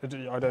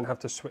mean, I don't have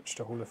to switch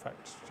to Hall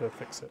Effect to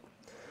fix it.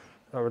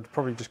 That would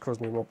probably just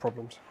cause me more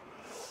problems.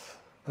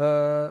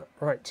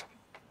 Right.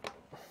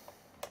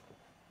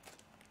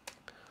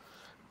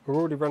 We're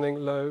already running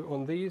low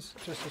on these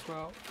just as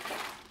well.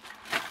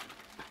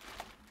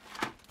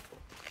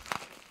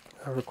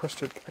 I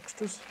requested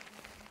extras.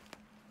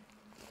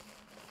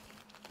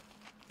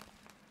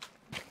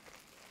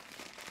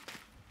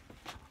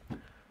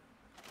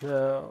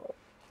 Now,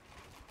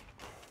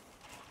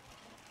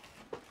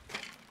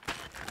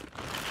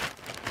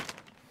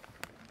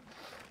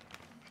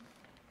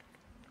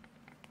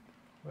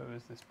 where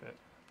is this bit?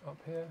 Up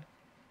here.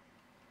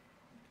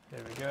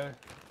 There we go.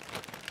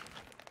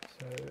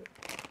 So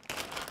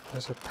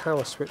there's a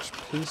power switch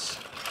piece.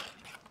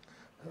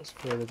 That's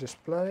for the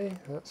display,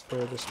 that's for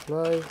a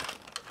display,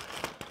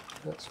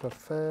 that's for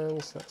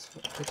fans, that's for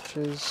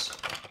edges,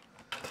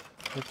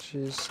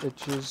 edges,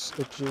 edges,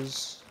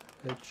 edges,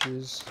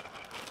 edges,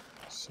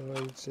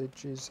 sides,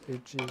 edges,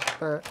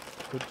 back,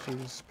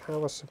 edges,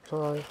 power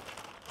supply,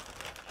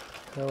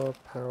 power,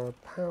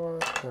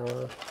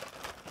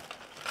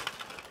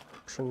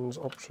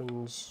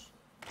 options,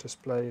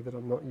 display that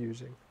I'm not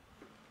using.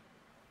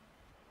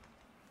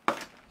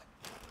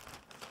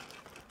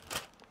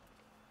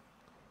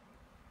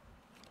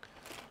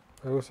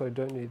 I also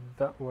don't need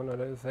that one, I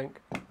don't think.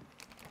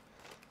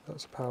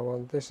 That's a power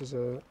one. This is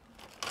a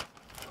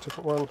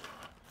different one.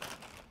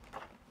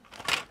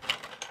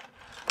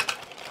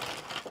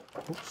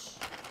 Oops.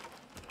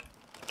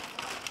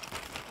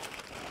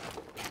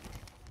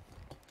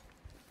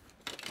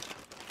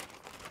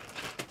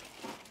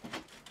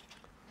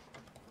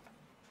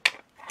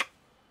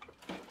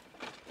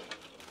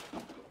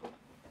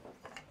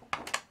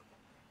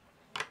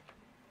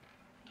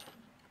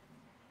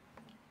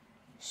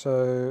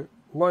 So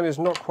mine is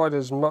not quite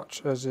as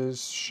much as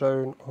is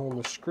shown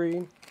on the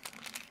screen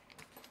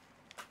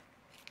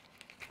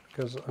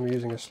because I'm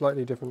using a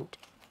slightly different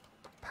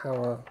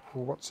power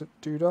what's it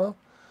doodah.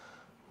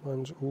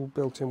 Mine's all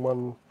built in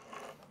one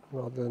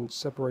rather than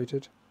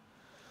separated.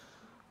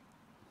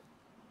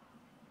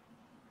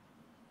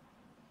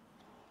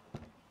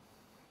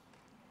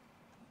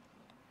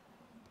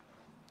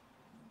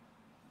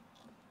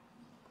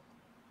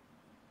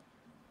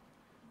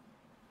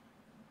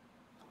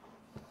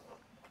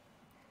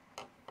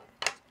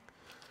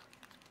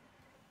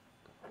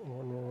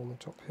 One more on the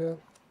top here.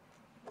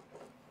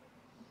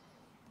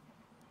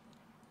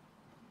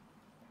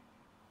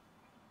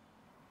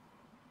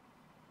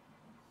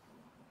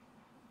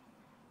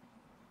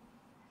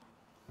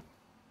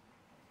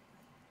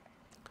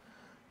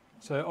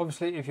 So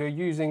obviously if you're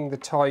using the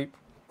type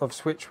of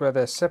switch where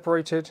they're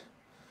separated,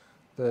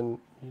 then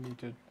you need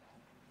to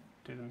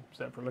do them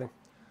separately.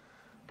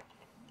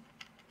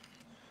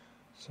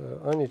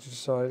 So I need to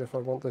decide if I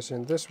want this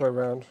in this way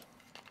round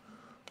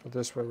or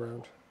this way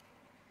round.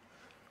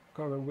 I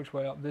can't remember which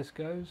way up this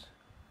goes.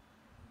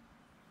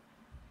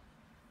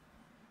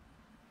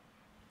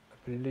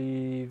 I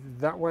believe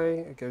that way,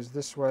 it goes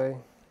this way.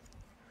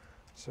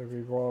 So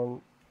we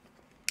want,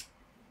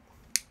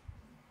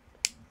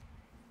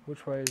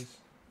 which way is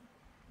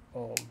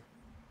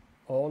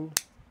on,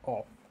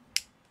 off,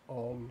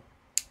 on,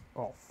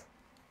 off.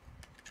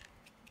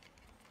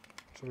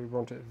 So we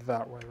want it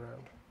that way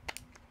round.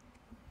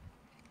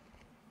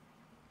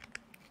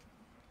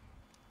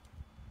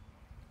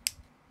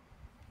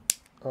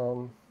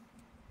 On,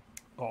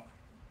 off.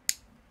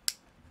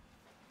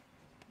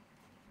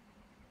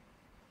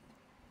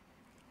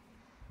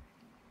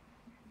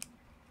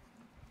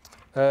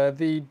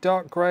 The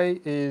dark grey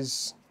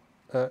is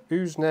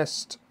Ooze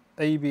Nest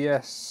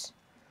ABS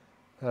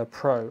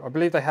Pro. I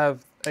believe they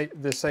have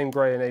the same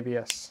grey in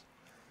ABS.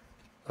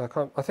 I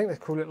think they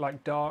call it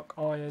like dark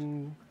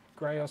iron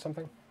grey or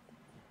something.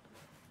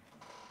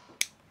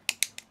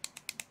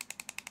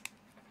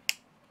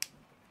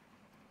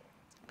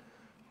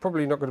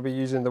 Probably not going to be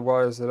using the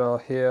wires that are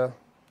here,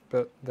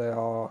 but they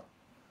are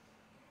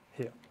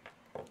here.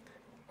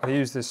 I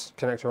used this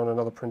connector on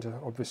another printer,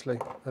 obviously,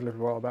 a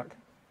little while back.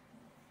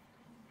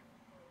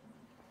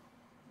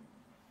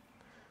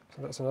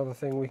 So that's another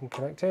thing we can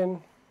connect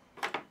in.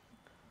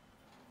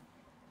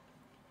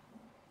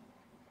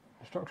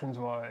 Instructions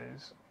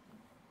wise,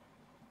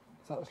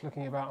 so that's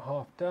looking about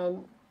half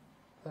done.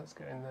 That's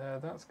getting there,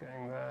 that's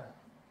getting there.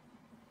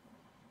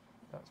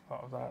 That's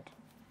part of that.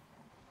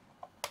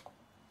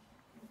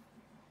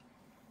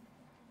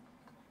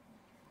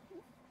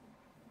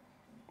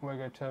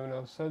 Logo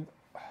terminal. So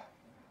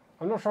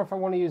I'm not sure if I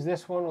want to use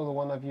this one or the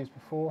one I've used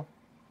before.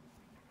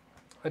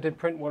 I did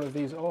print one of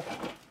these off.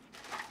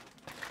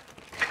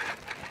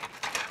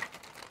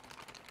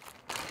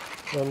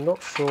 I'm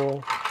not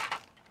sure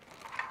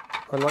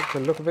I like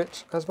the look of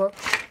it as much.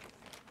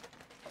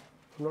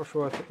 I'm not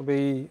sure if it will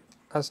be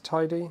as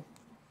tidier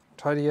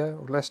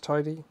or less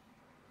tidy.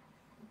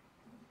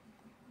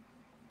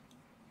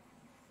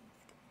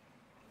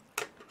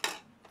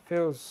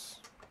 Feels,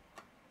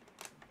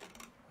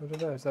 I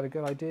don't know, is that a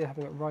good idea,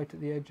 having it right at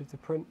the edge of the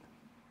print?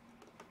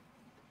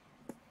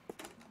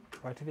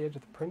 Right at the edge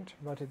of the print?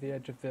 Right at the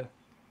edge of the,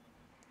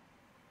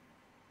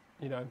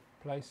 you know,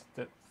 place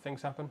that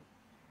things happen?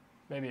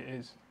 Maybe it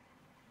is.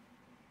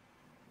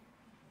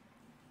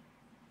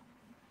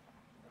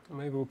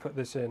 Maybe we'll put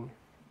this in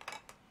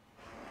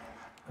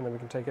and then we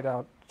can take it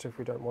out if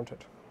we don't want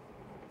it.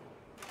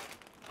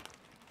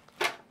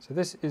 So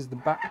this is the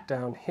back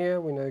down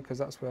here, we know, because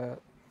that's where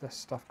this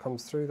stuff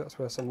comes through, that's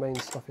where some main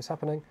stuff is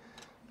happening.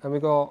 And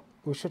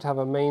we should have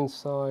a main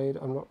side.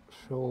 I'm not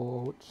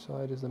sure which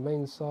side is the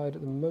main side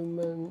at the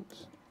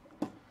moment.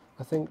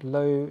 I think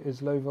low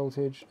is low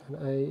voltage and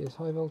A is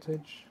high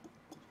voltage,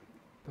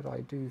 but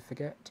I do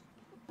forget.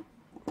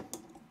 I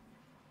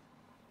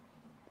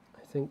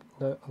think,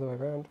 no, other way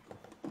around.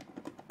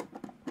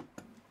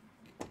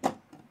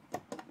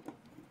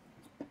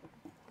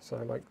 So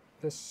like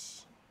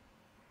this.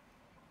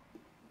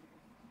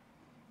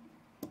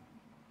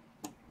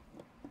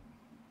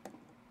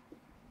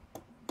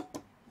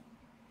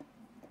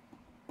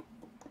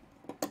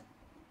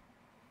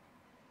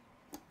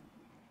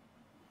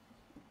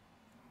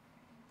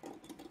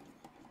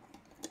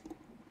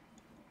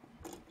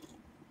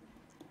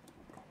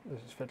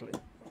 this is fiddly.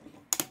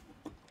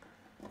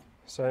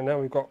 So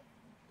now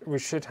we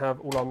should have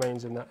all our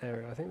mains in that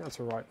area. I think that's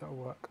all right, that'll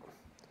work.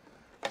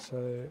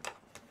 So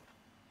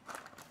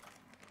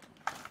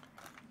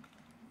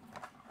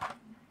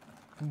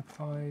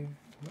M5,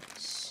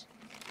 let's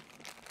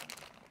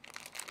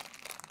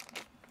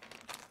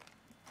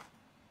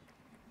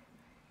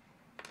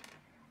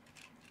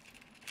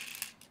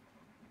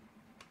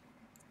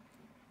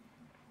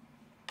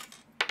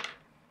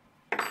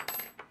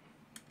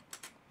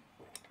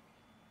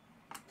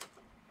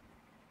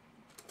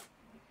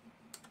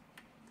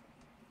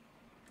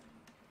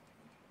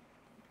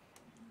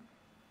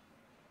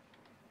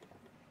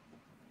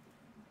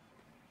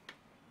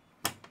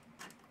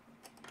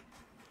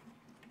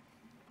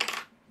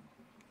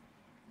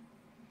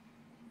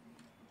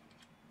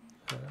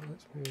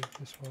move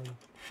this one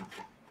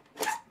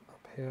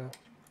up here.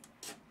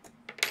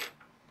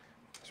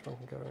 This one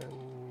can go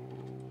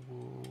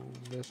in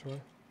this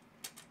way.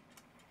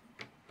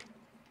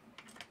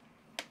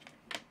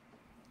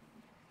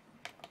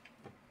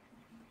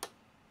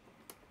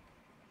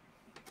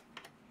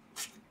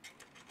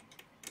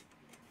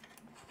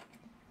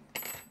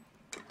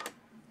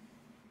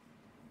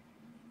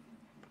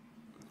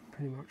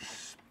 Pretty much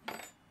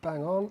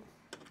bang on.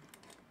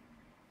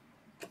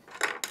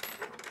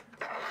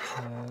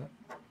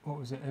 What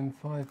was it,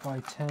 M5 by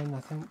 10, I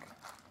think.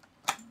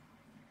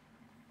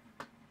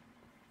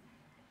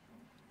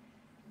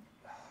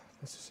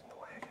 This is in the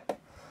way again.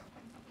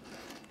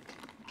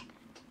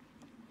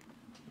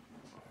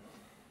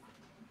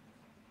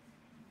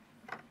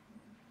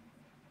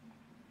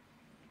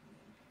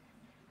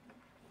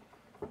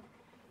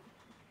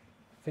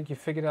 I think you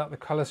figured out the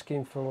colour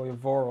scheme for your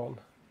Voron.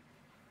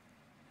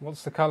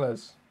 What's the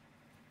colours?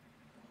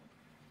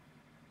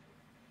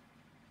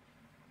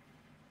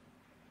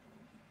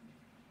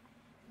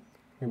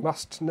 We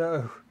must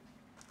know.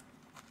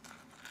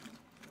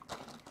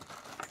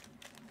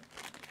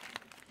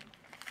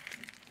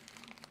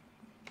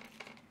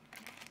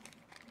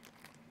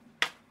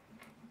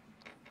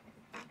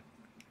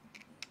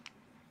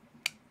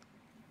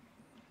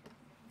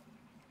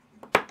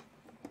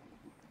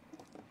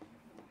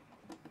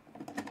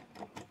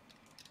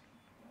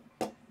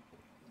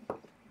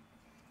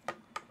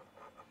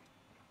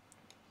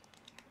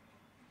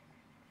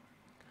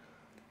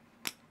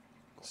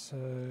 So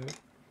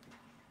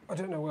I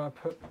don't know where I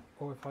put,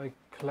 or if I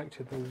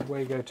collected the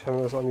Wago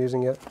terminals I'm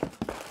using yet.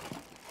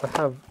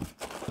 I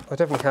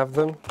definitely have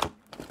them.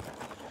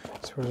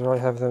 So whether I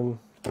have them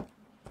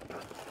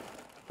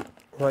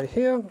right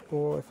here,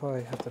 or if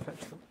I have to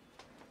fetch them.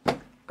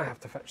 I have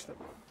to fetch them.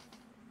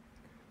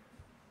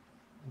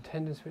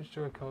 Nintendo Switch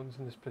Joy-Cons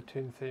in the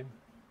Splatoon theme.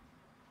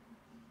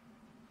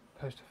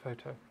 Post a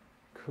photo.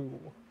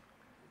 Cool.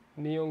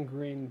 Neon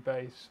green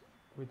base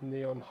with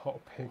neon hot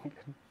pink.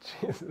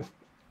 Jesus.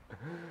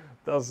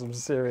 That's some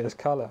serious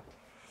colour.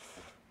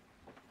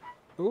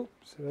 Ooh,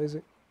 so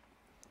lazy.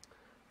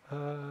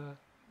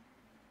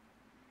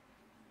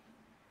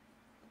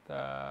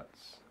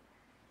 That's...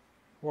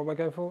 What am I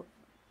going for?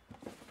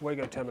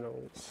 Wago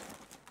terminals.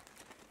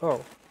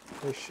 Oh,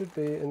 they should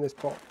be in this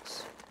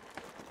box.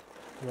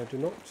 And I do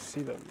not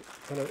see them.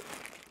 Hello.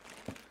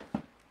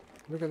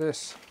 Look at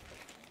this.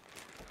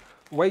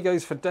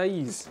 Wagos for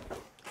days.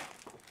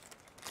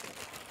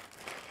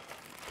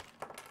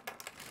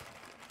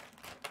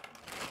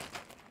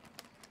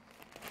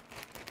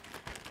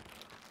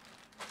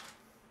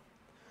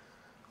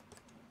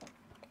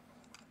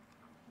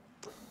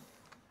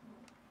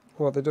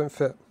 Well, they don't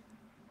fit.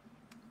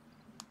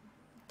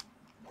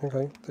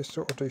 Okay, they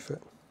sort of do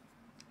fit.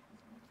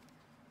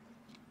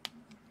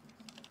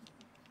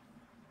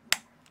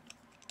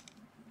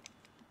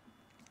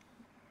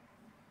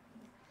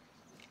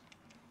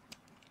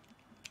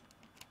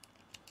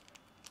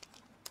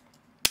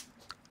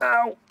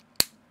 Ow!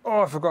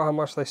 Oh, I forgot how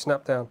much they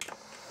snap down.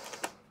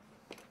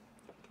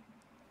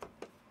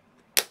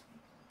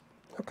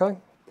 Okay,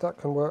 that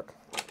can work.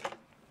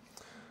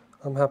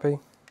 I'm happy.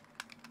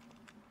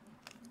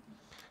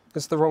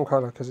 It's the wrong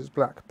colour because it's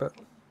black, but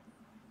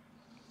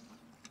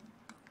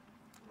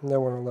no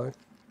one will know.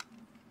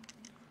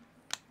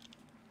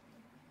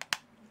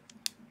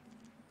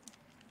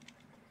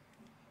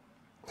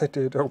 They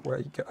did,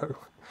 away you go.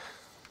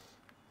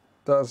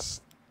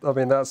 That's, I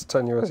mean, that's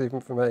tenuous even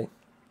for me.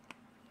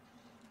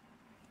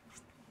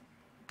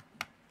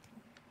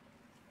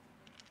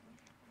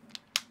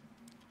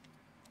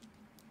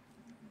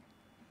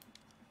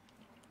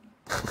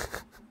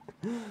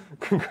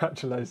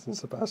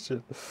 Congratulations,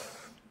 Sebastian.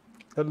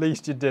 At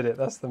least you did it,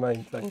 that's the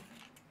main thing.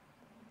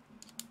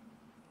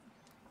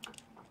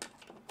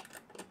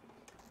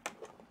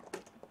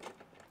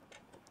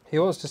 He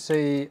wants to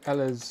see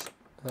Ella's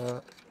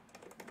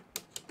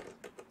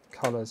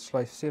colours. Shall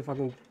I see if I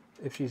can,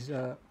 if she's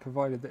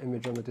provided the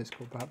image on the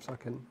Discord, perhaps I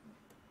can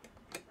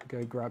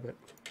go grab it.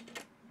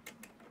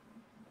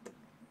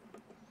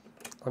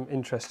 I'm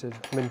interested,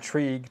 I'm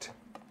intrigued.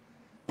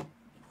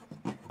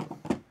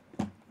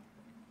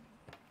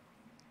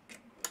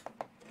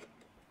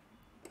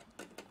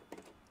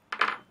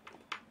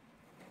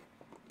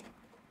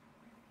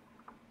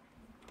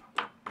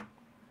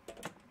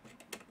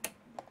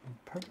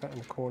 poke that in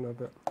the corner,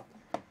 but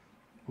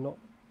not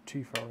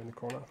too far in the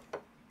corner.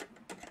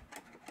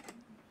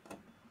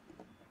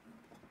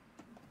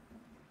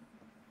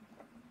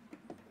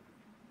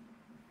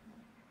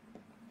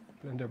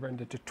 Blender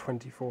rendered to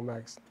 24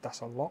 megs,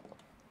 that's a lot.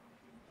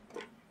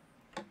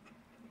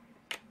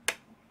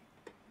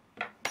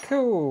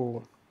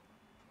 Cool.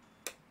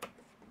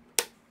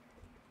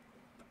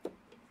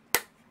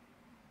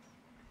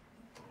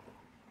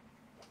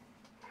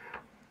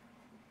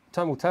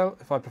 Time will tell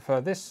if I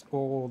prefer this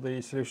or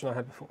the solution I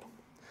had before.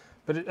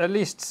 But it at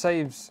least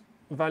saves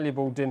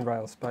valuable DIN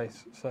rail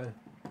space, so.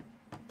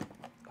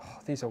 Oh,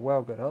 these are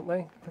well good, aren't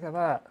they? Look at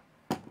that.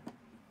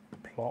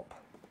 Plop.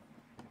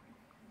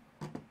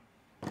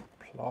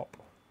 Plop.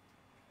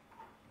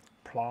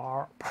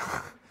 Plop.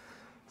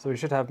 So we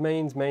should have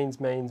mains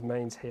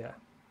here.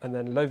 And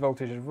then low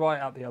voltage is right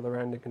at the other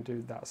end and can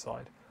do that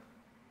side.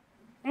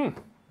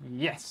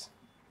 Yes.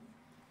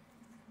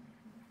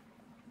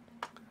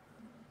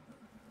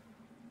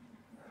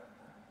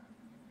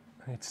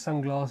 I need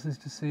sunglasses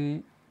to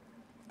see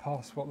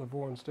past what the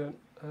Voron's doing.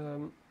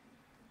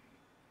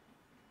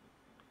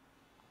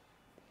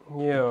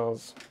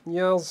 Yes.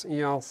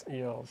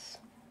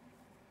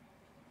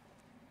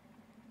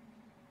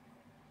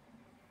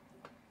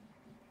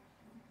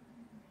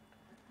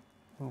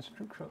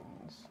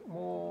 Instructions,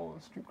 more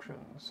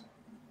instructions.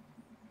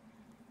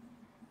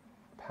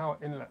 Power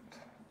inlet.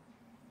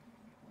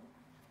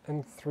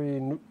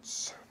 M3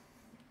 nuts.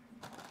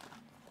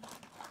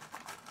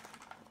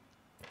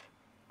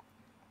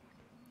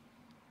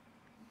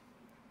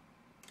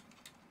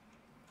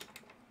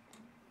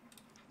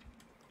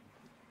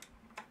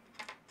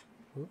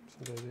 Oops,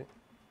 daisy.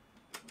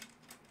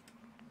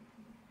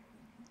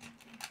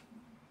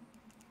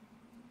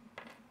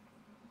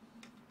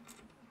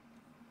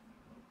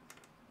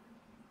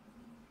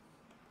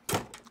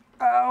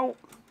 Ow!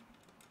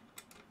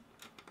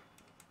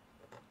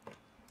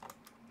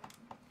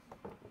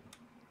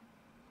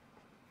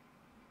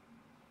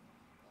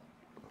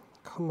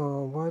 Come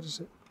on, why does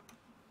it?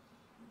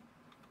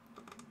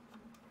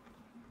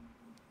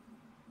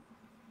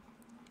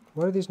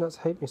 Why do these nuts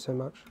hate me so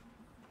much?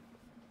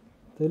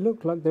 They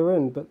look like they're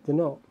in, but they're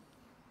not.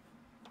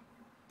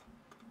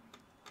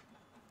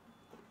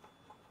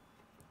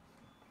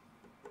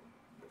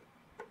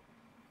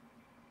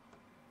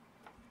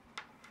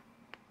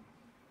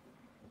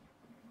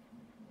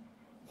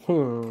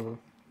 I'm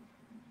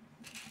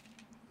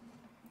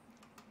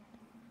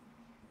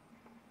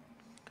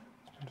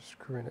just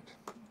screwing it.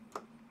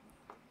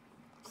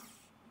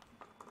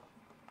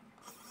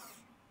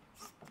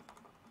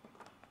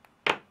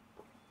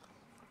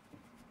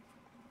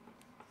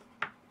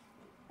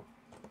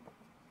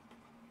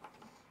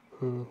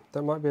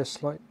 That might be a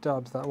slight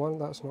dud, that one.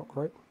 That's not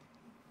great.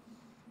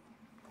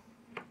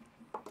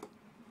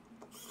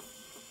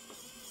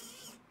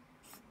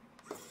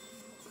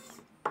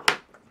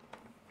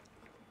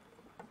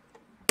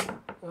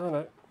 Oh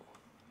no.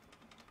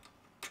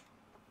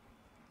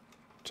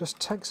 Just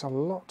takes a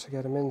lot to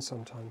get them in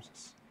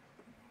sometimes.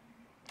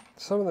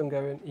 Some of them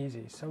go in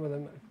easy, some of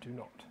them do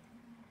not.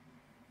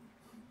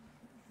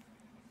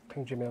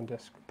 Pinged me on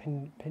disk.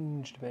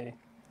 Pinged me.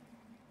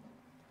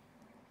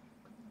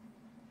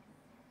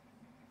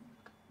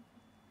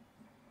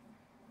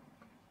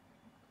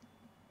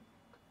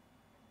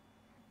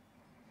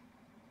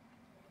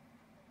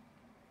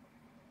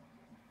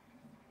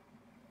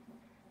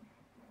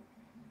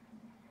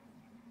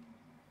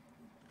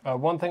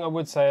 One thing I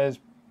would say is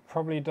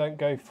probably don't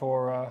go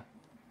for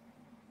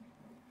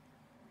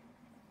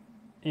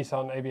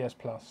ESUN ABS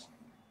Plus.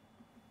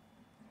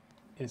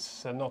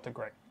 It's not a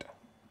great.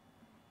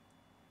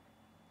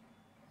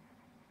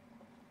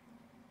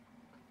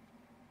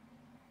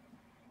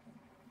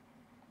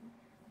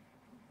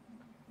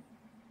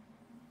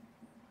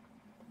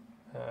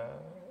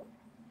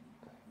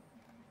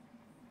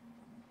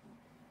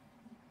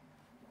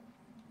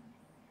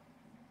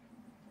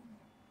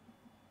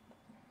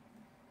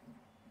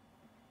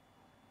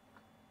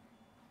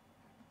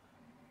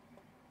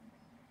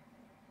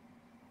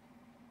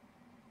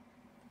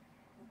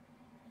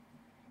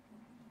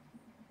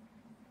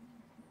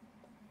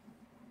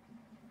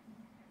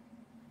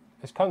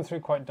 It's come through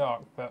quite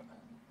dark, but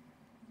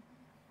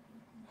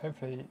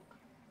hopefully,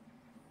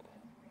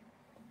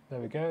 there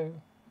we go.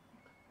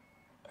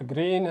 A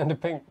green and a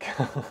pink.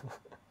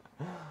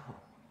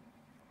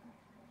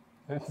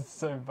 It's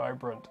so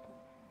vibrant.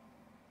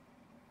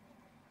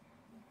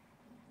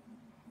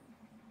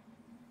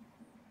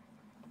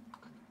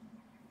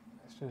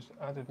 It's just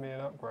added me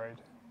an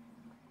upgrade.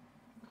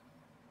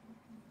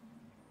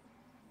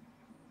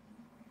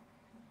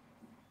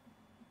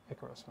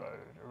 Icarus mode,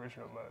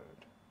 original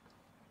mode.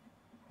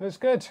 Looks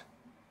good.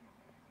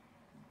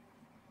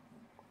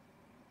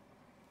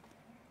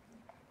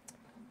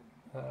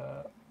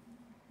 Oh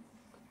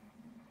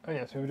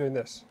yeah, so we're doing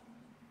this.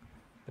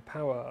 The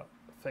power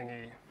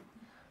thingy.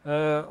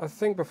 I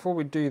think before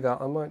we do that,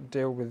 I might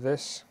deal with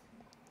this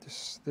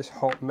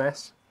hot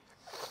mess.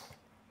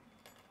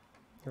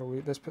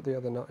 Let's put the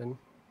other nut in.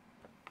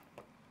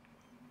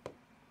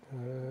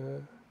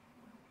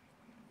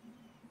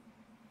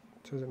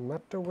 Does it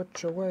matter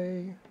which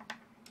way?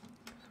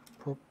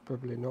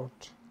 Probably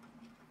not.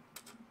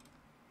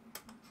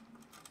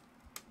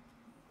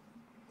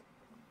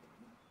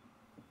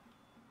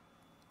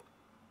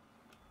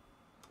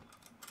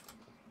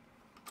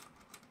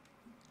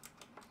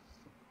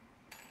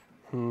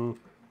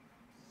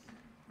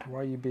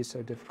 Why you be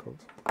so difficult?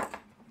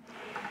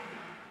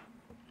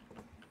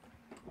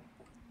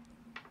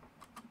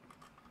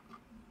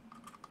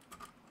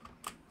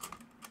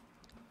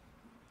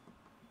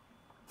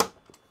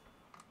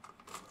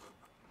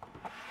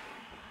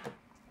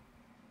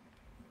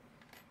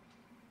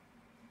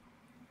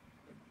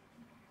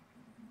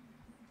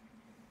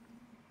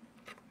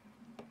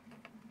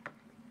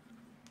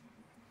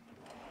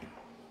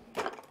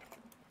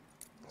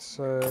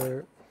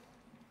 So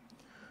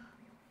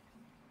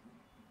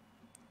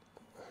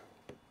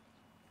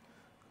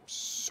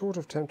sort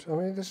of tempted. I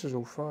mean, this is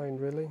all fine,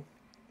 really.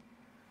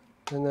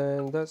 And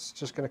then that's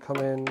just going to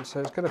come in. So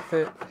it's going to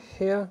fit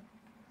here.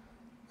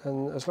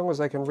 And as long as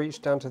they can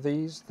reach down to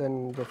these,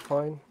 then they're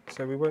fine.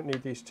 So we won't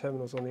need these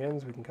terminals on the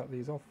ends. We can cut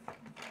these off.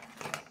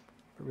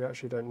 But we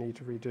actually don't need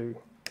to redo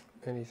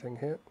anything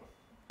here,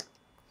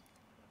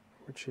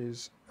 which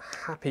is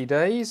happy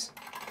days.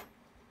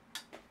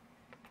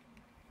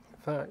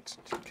 In fact,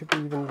 could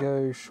we even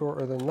go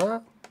shorter than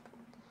that?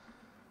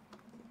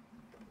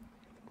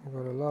 We've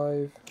got a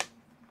live.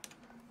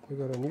 We've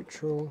got a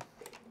neutral.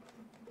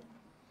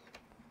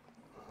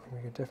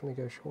 We could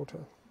definitely go shorter.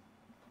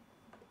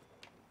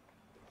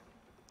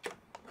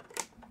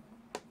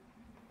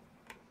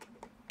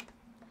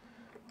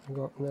 We've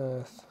got an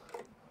earth.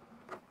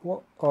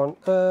 What on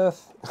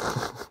earth?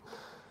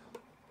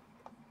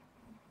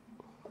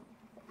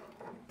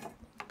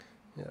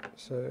 Yeah,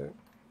 so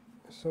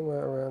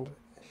somewhere around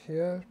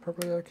here is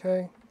probably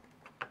okay.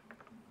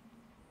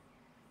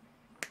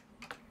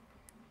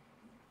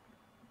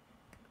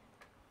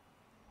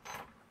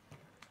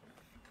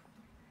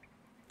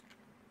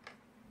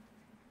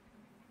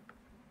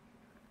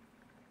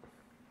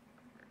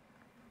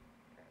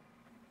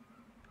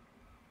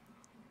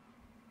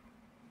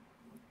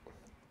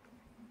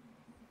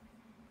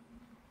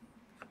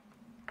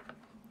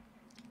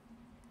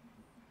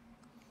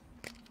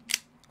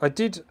 I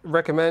did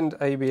recommend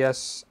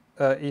ABS,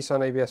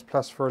 eSign ABS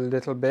Plus for a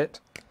little bit.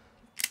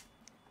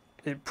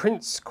 It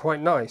prints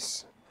quite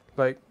nice.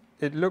 Like,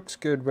 it looks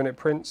good when it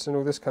prints and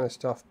all this kind of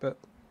stuff, but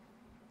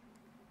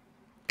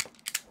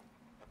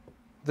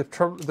the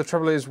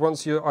trouble is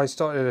once I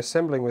started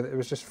assembling with it, it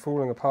was just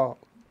falling apart.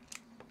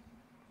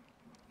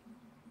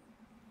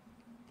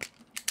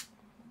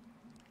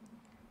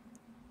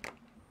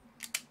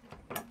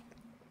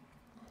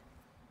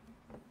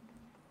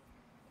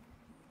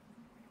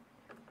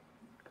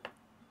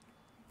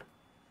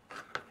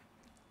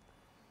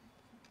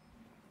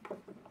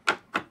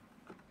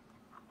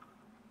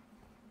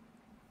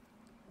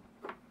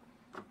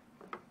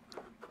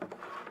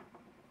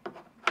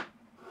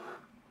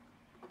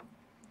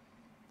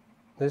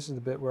 This is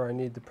the bit where I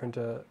need the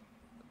printer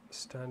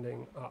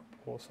standing up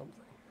or something.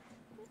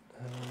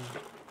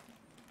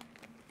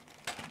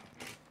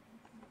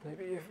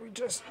 Maybe if we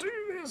just do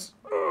this.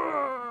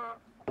 There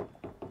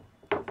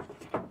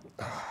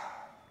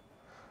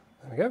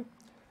we go.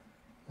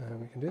 And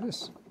we can do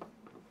this.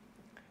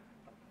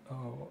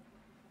 Oh,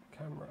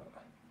 camera.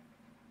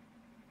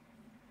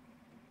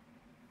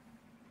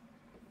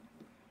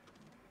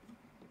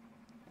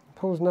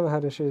 Paul's never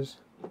had issues.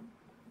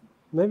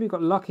 Maybe you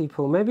got lucky,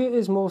 Paul. Maybe it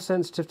is more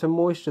sensitive to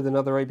moisture than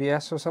other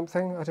ABS or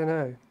something. I don't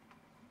know.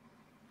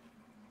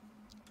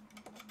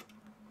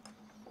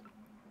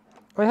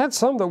 I had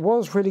some that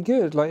was really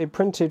good. Like, it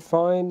printed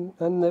fine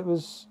and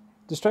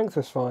the strength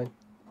was fine.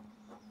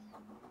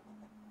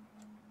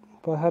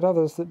 But I had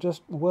others that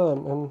just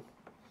weren't, and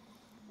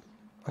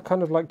I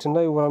kind of like to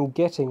know what I'm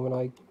getting when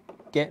I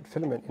get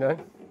filament, you know?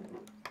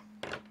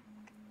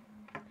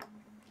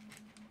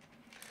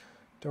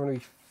 Don't want to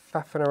be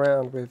faffing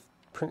around with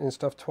printing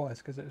stuff twice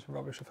because it was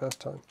rubbish the first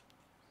time.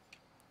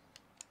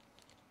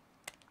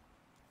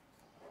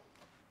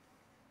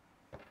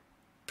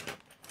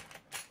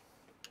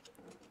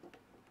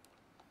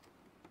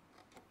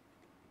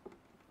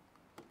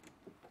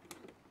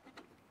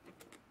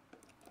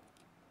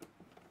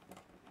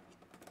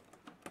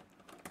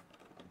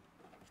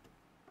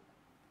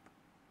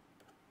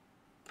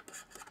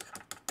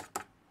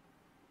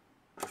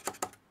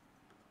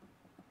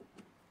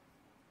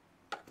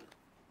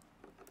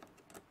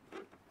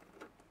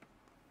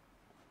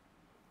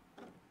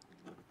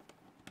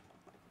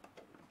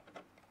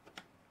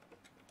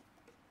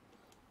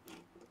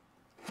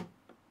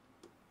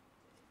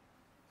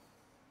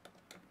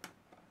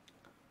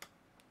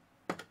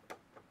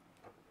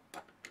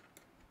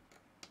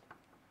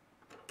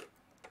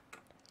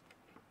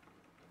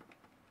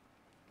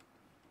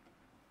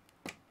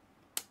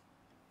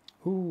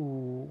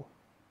 Ooh.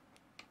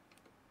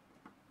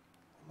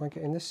 Am I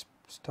getting this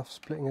stuff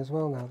splitting as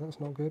well now?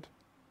 That's not good.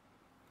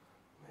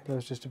 Maybe I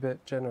was just a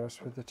bit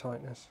generous with the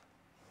tightness.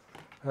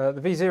 The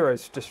V0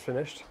 is just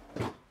finished.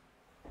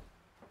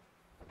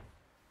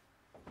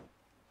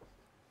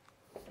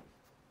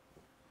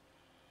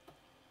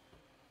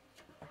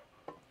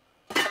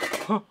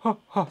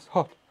 It's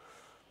hot.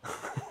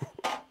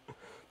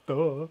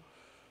 Duh.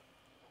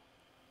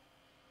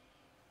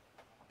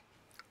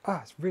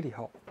 Ah, it's really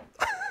hot.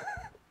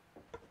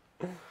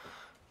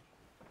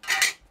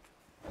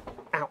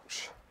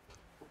 Ouch.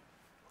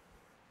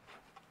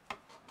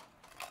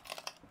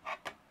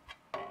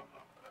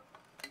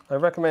 I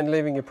recommend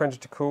leaving your printer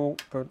to cool,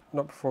 but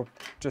not before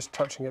just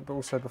touching it, but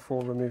also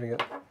before removing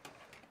it,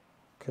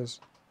 because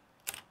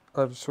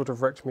I've sort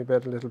of wrecked my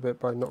bed a little bit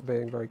by not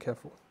being very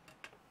careful.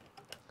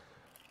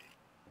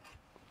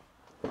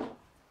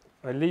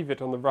 I leave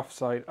it on the rough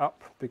side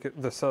up, because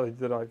the side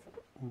that I've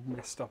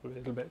messed up a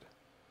little bit,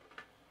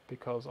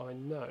 because I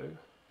know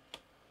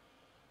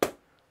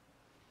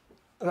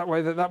that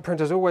way that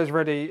printer's always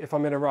ready if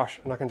I'm in a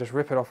rush, and I can just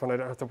rip it off and I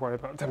don't have to worry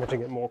about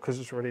damaging it more because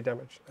it's already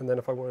damaged. And then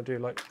if I want to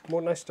do like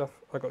more nice stuff,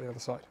 I got the other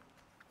side.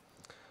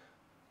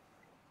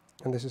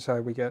 And this is how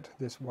we get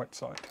this white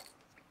side.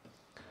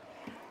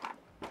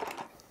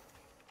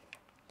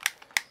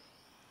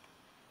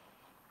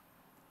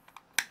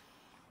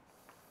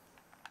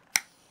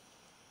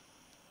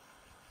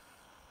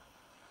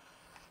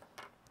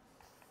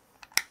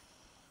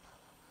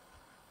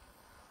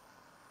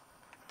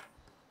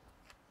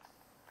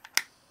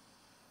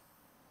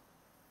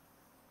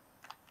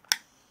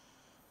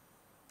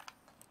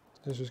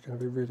 This is going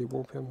to be really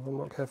warpy if I'm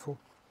not careful,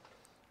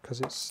 because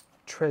it's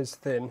tres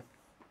thin.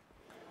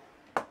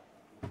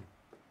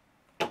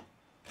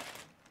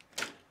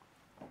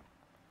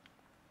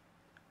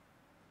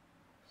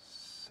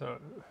 So,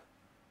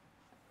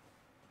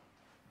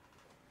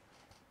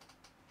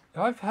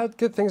 I've heard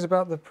good things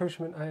about the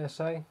Prushman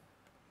ASA.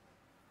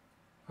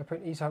 I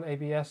print ESAN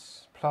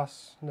ABS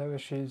plus, no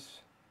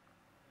issues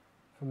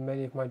for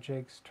many of my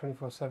jigs,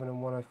 24/7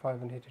 and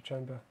 105 in heated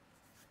chamber.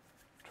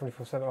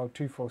 24/7, oh,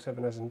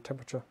 247 as in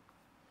temperature.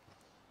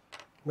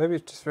 Maybe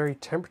it's just very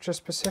temperature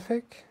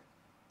specific?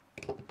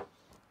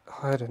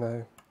 I don't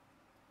know.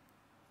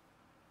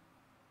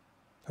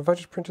 Have I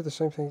just printed the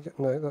same thing again?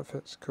 No, that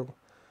fits, cool.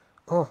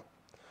 Oh,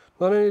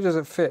 not only does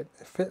it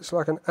fits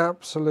like an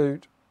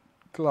absolute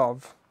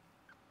glove.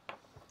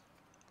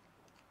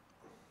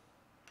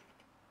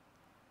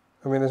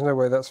 I mean, there's no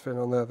way that's fitting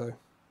on there though.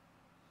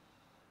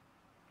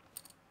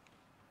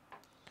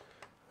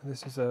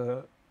 This is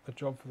a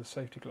job for the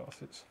safety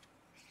glasses.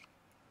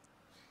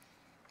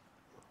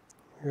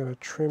 I'm going to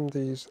trim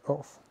these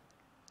off.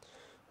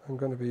 I'm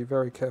going to be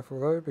very careful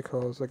though,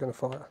 because they're going to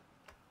fire.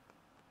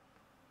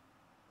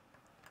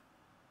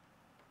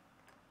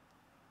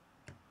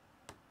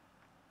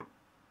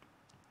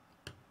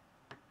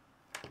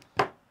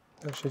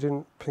 Actually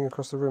didn't ping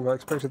across the room. I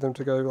expected them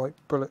to go like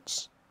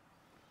bullets.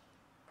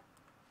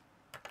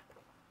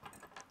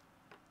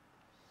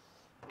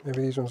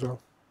 Maybe these ones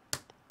will.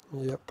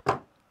 Yep.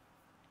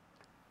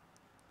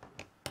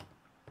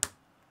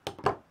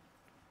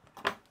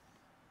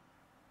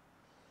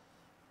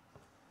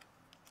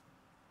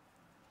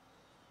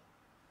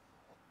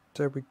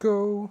 There we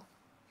go.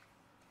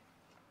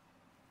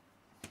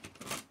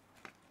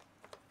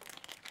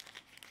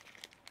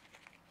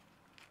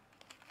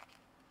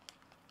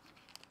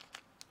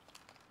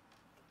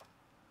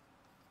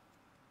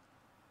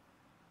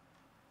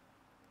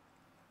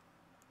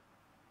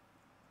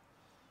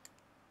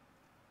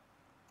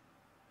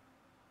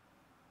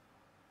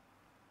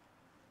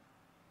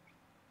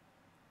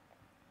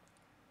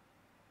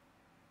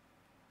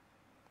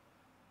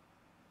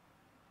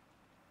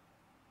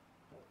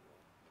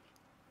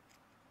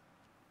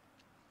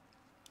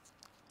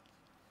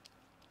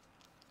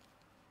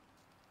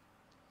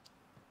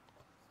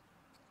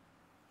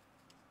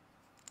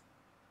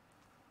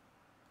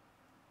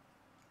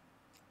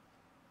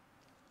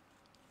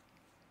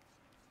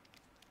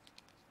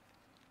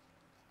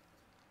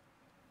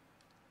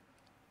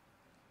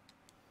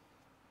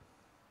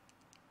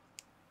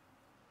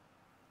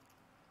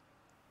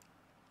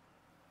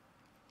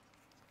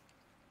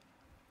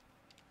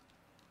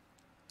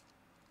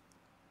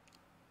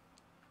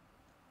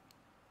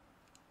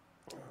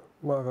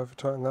 Might have over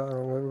tightened that on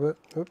a little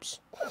bit. Oops.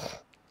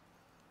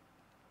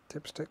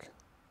 Dipstick.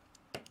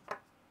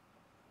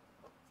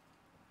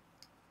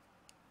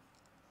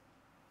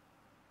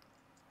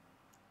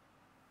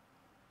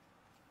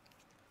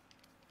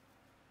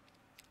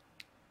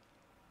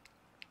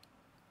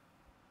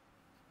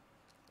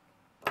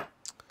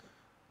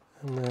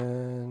 And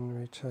then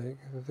we take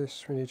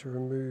this, we need to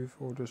remove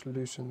or just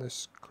loosen this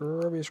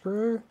scrubby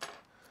screw.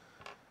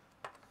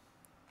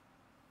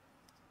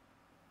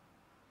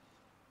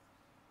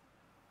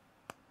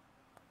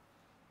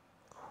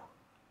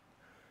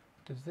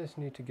 Does this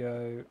need to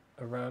go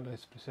around a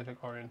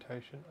specific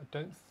orientation? I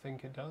don't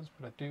think it does,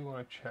 but I do want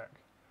to check,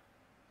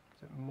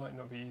 because it might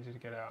not be easy to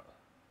get out.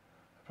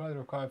 Apply the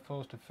required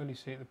force to fully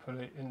seat the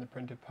pulley in the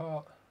printed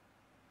part.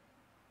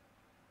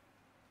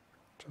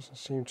 Doesn't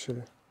seem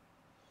to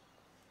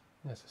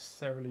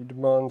necessarily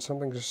demand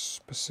something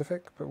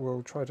specific, but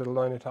we'll try to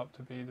line it up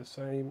to be the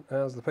same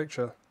as the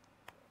picture.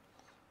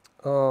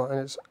 Oh,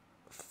 and it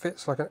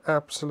fits like an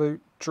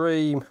absolute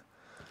dream.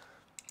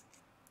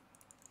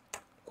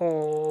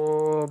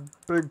 Oh,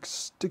 big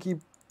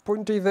sticky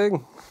pointy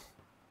thing.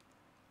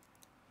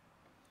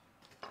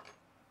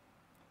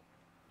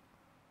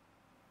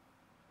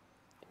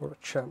 What a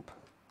champ.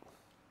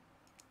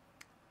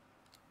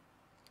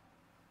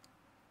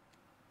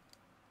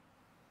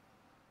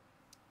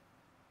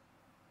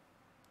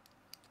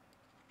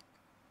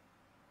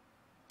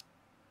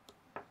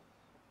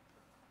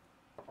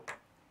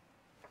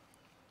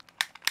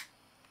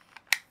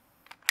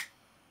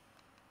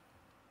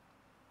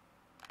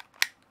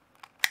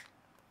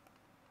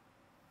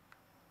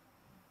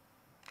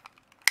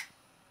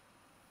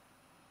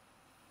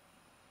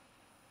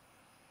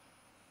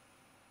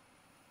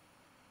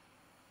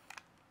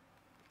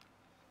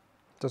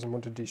 Doesn't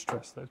want to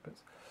de-stress those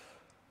bits.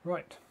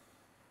 Right.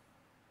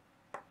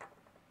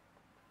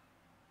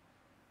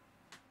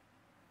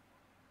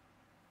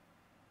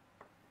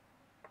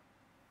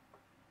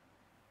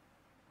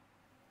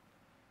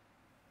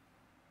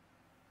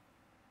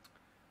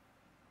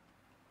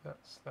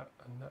 That's that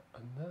and that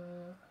and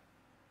that.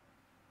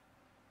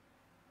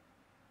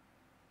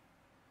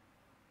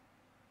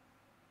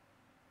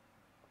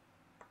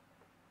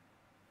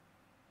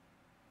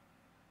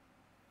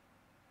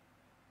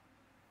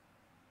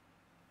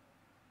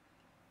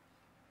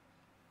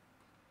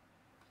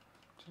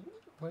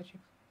 Where'd you...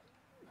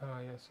 Oh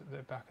yes, at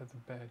the back of the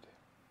bed.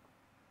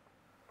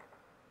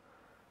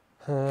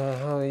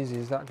 How easy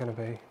is that going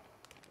to be?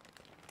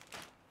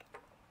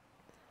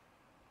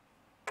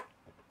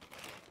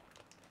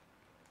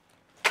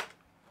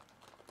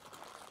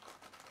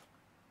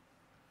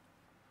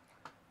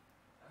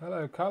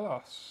 Hello,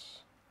 Carlos.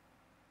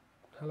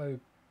 Hello,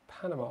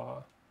 Panama.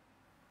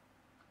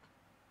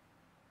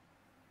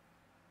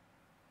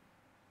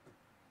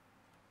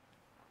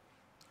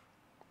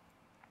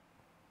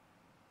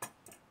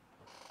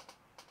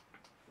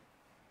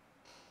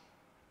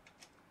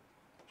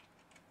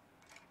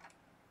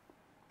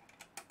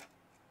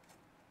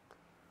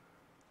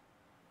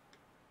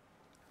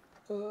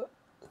 No.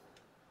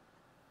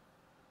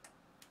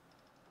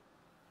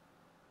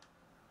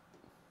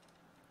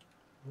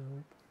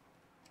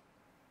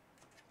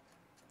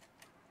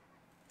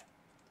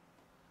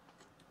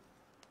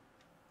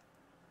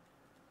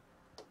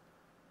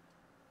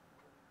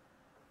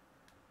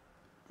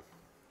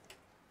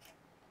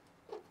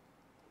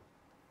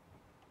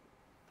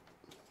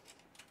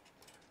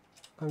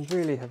 I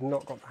really have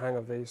not got the hang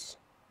of these.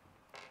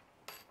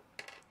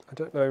 I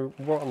don't know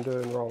what I'm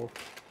doing wrong.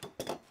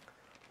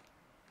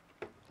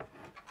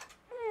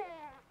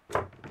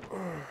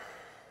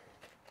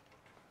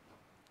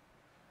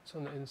 It's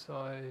on the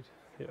inside.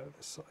 Yeah,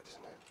 this side,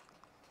 isn't it?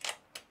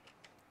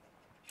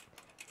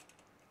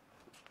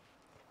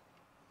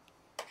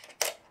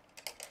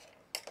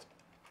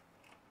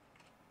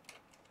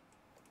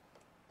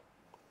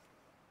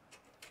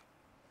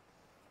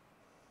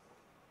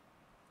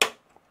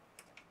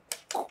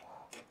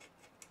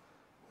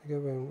 Go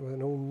in with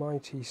an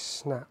almighty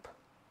snap.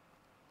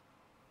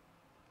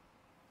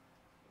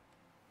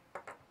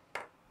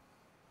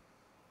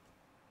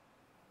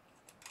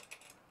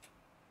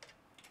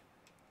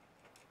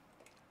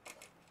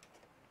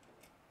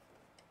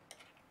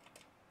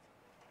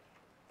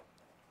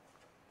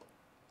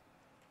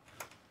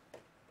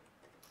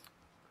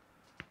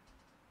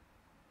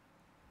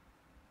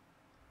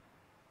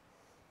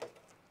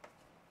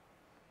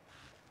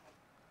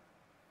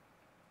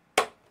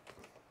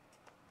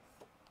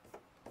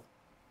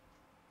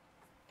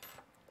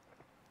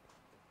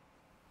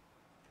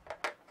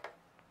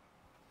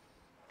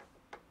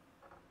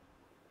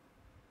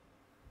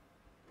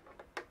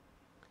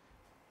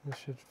 This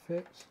should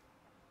fit.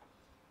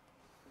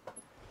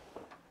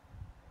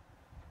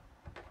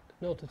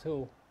 Not at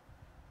all.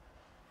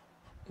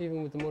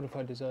 Even with the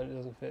modified design, it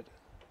doesn't fit.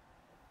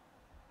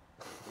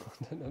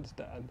 I don't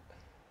understand.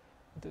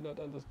 I do not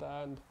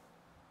understand.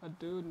 I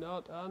do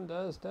not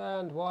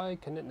understand. Why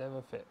can it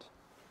never fit?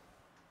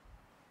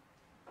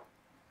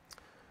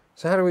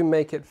 So how do we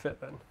make it fit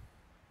then?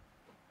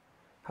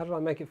 How did I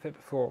make it fit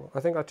before?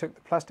 I think I took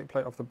the plastic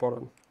plate off the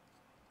bottom.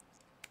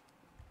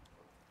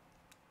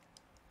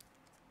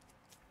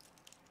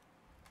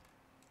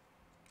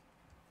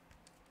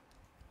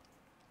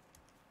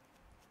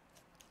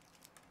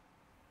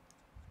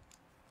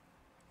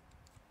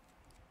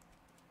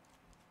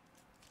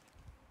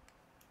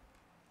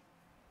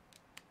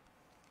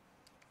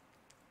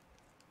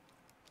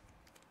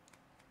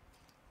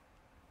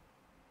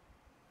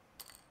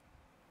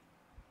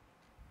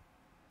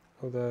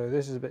 Although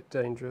this is a bit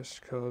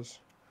dangerous because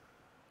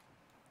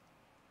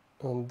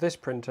on this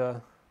printer,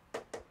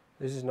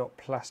 this is not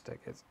plastic,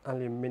 it's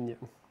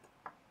aluminium.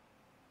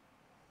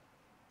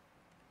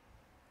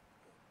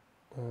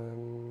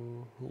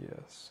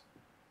 Yes.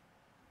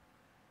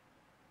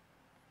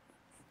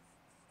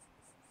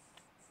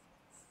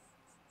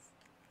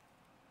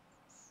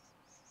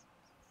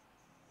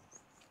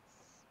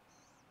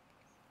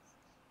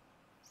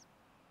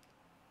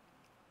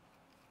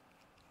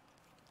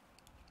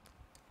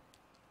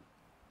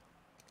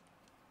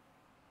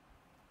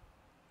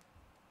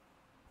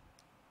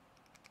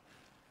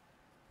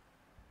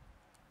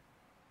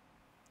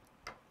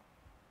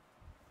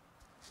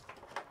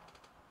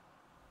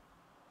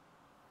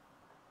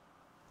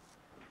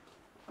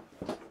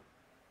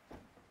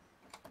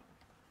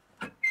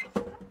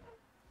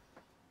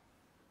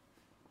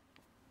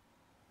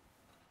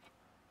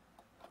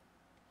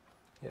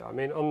 Yeah, I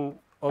mean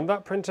on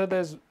that printer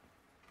there's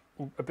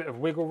a bit of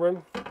wiggle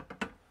room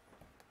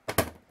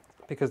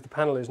because the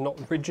panel is not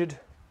rigid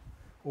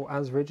or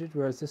as rigid,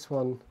 whereas this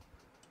one,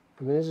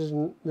 I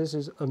mean, this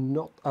is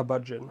not a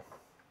budgeon.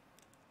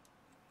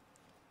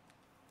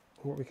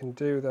 What we can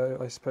do though,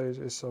 I suppose,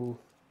 is some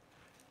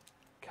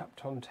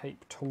capped on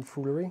tape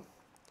tomfoolery,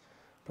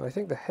 but I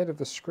think the head of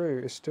the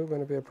screw is still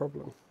going to be a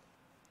problem.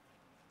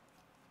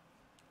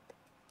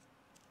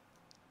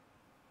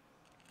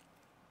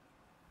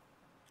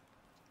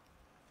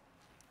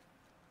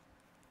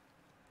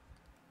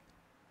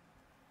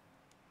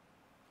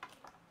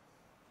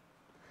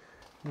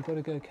 We've got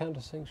to go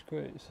countersink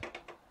screws.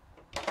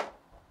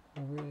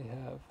 We really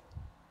have.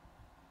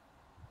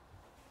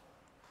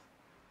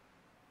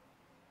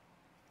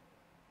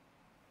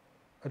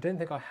 I don't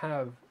think I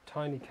have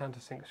tiny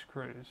countersink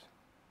screws.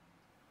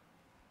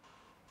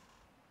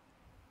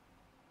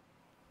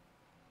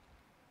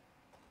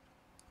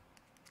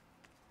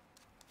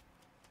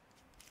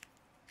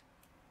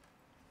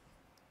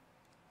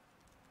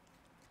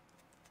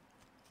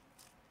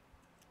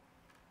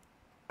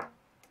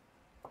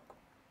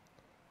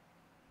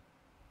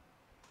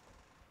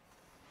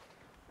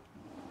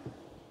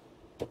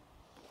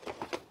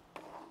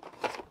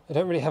 I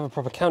don't really have a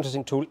proper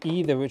countersink tool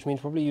either, which means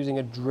probably using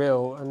a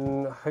drill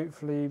and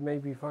hopefully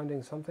maybe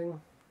finding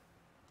something.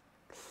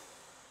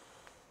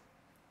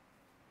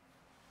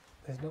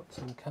 There's not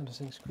some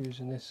countersink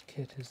screws in this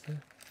kit, is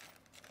there?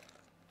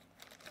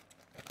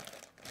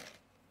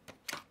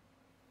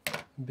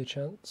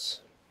 Bichance?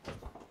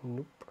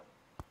 Nope.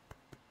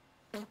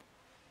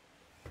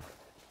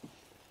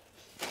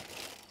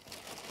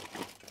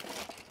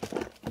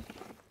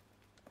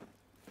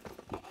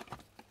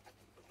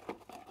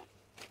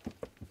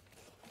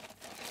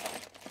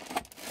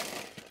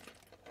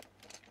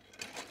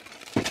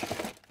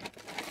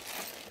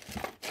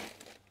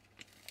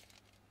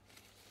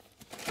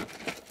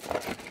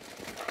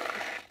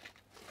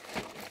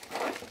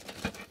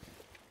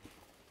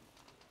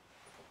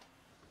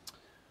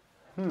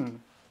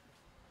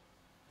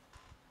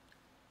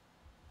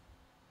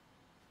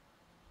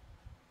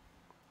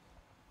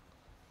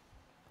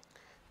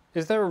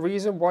 Is there a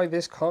reason why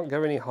this can't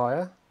go any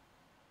higher?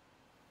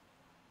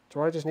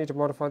 Do I just need to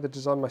modify the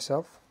design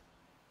myself?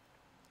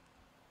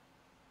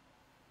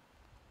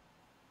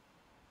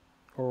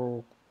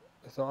 Or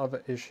is there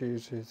other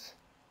issues with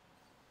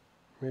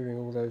moving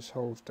all those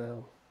holes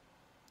down?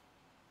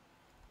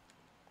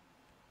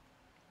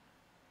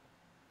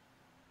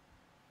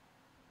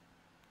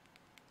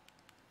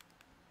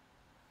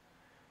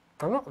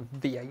 I'm not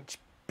VHB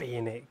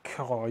in it,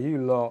 car, you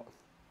lot.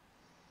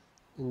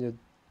 In your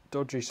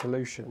dodgy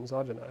solutions,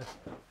 I don't know.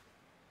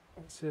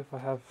 Let's see if I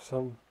have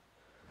some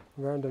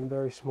random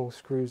very small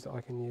screws that I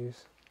can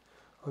use.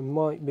 I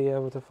might be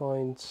able to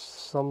find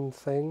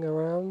something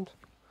around.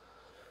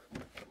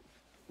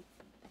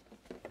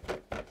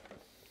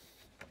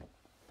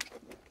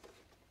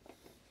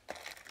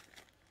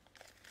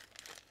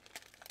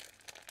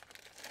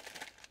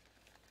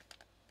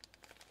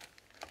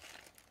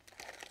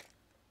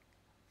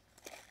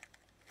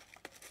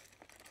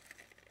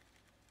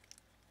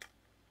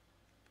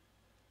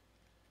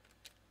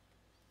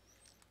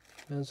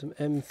 And some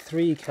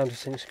M3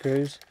 countersink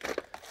screws,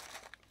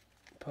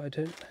 but I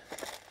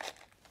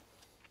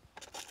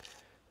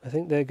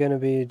think they're going to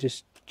be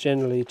just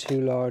generally too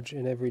large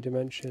in every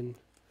dimension,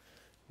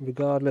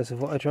 regardless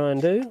of what I try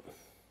and do.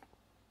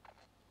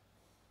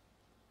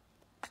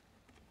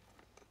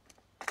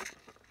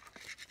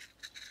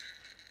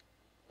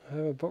 I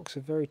have a box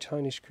of very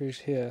tiny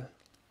screws here.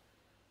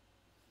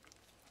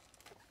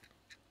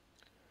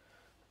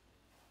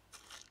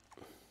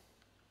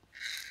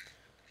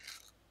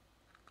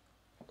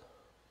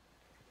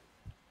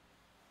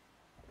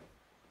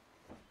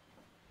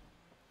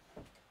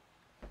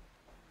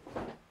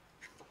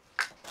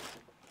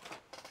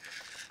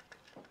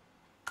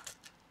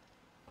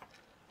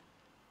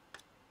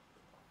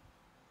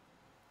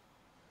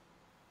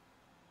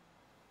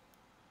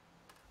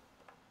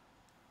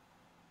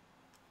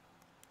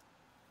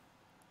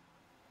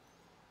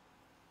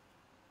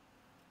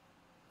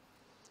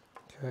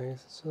 Okay,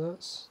 so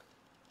that's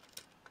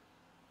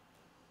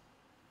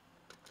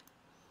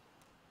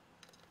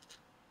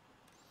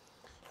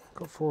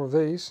got 4 of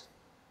these.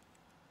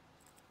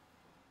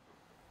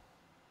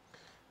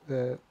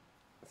 The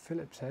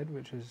Phillips head,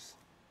 which is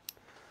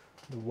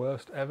the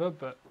worst ever,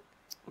 but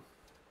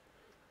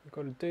you've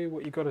got to do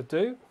what you've got to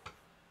do.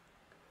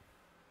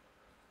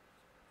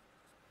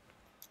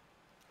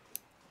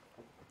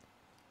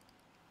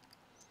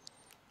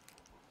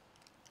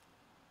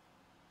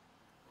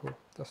 Oh,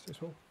 that's too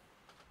small.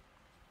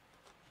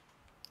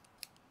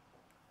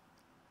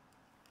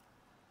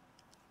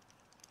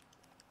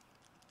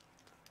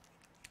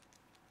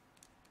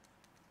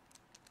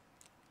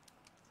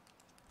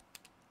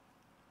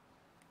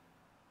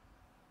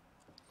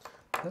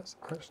 That's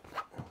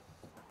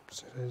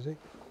so easy.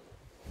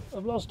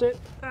 I've lost it.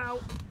 Ow!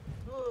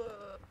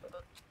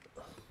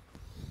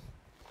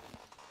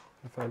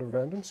 I found a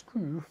random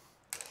screw.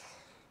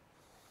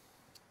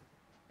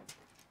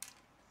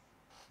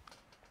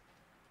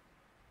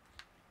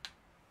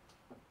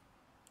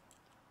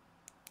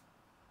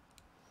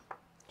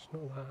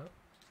 It's not that.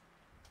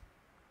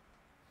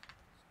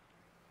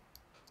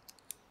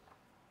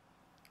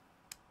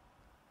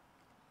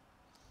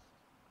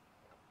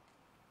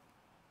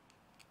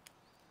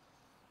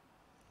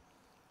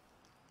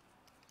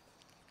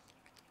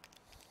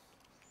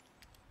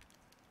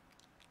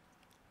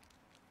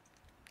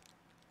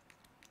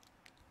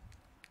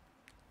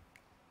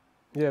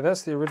 Yeah,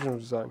 that's the original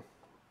design,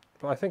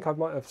 but I think I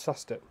might have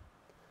sussed it.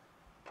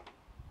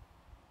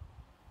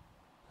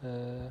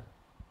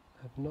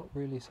 I've not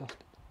really sussed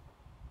it.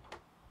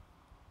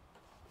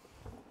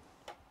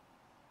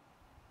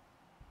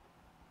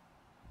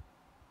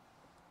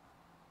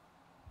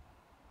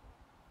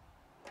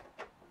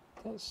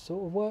 That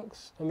sort of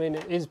works. I mean,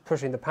 it is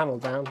pushing the panel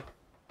down,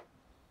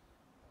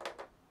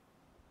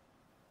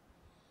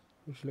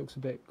 which looks a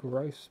bit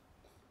gross.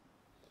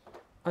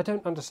 I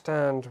don't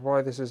understand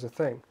why this is a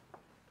thing.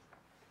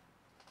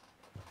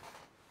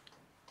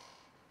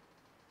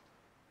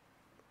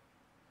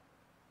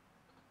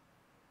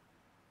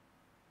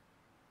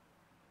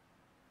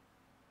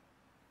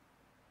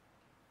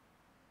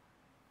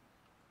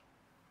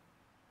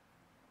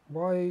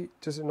 Why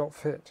does it not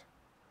fit?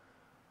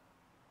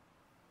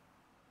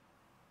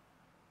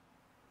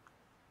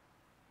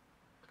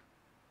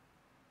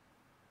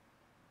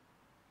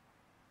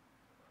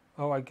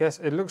 Oh, I guess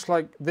it looks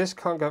like this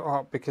can't go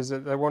up because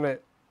they want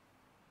it,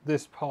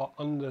 this part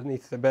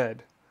underneath the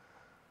bed.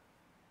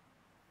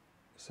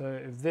 So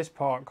if this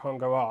part can't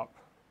go up,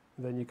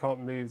 then you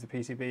can't move the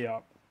PCB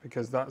up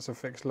because that's a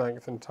fixed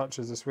length and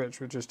touches the switch,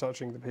 which is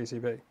touching the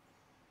PCB.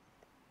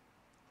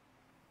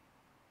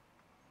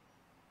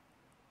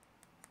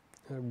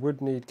 It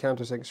would need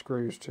countersink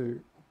screws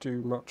to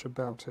do much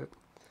about it.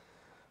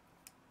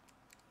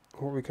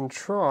 What we can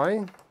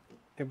try,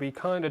 it'd be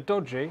kind of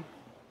dodgy.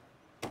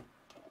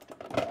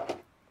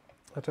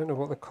 I don't know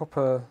what the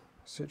copper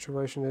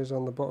situation is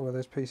on the bottom of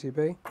this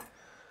PCB.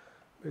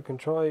 We can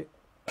try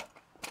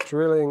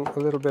drilling a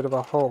little bit of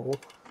a hole,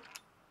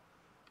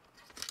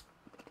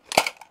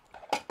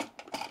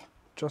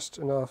 just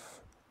enough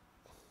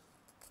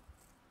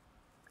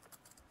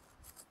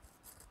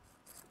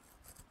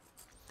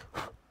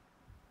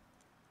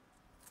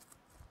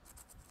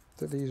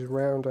that these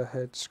rounder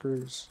head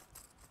screws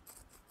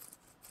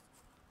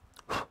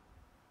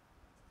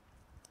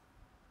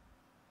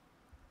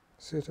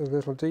sit a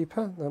little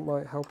deeper. That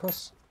might help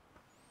us.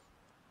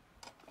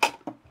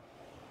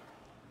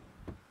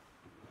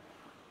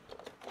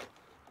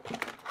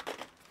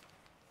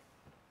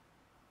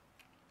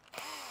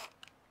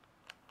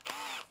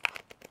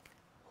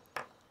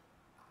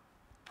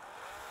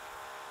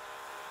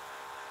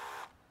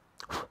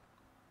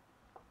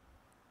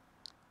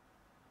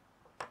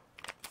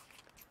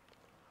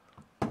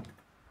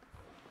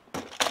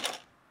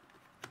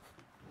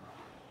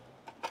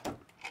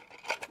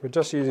 We're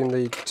just using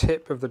the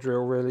tip of the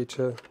drill really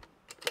to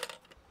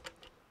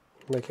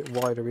make it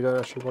wider. We don't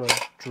actually want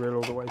to drill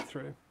all the way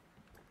through.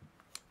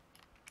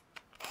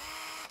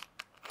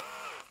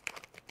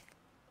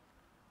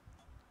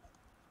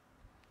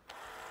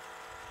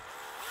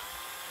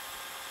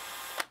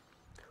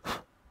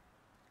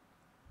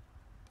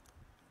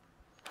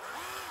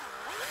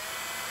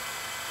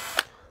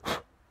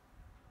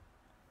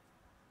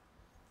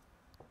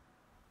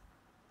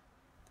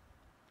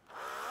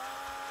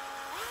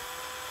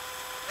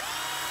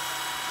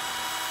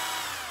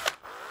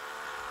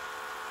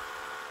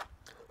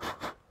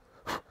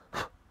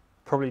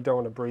 Probably don't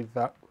want to breathe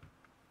that.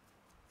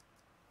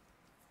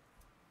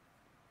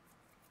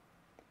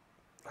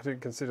 I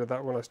didn't consider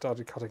that when I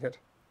started cutting it.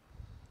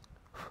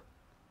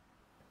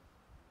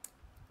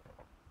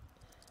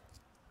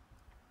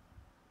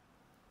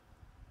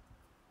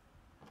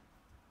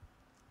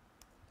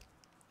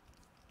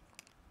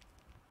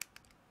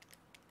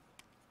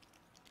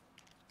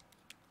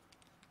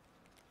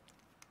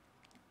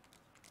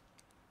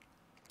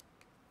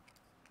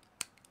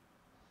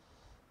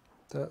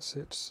 That's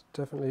it,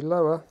 definitely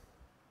lower.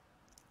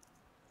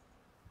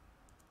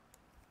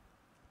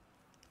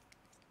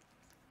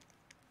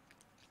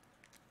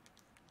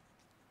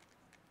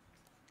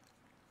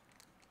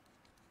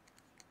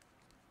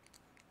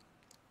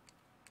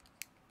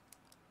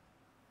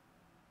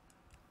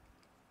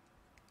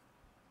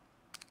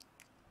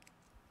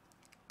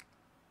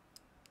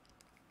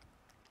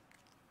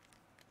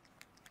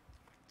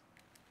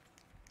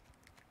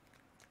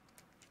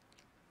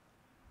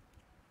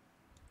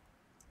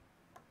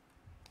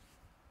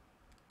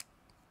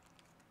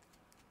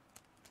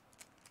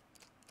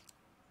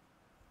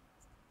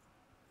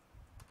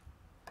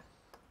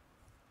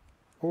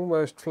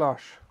 Almost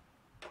flush.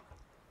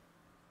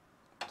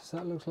 Does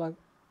that look like?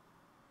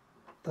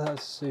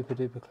 That's super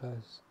duper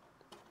close.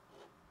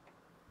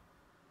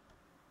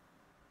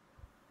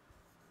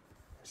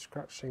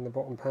 Scratching the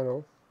bottom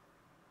panel.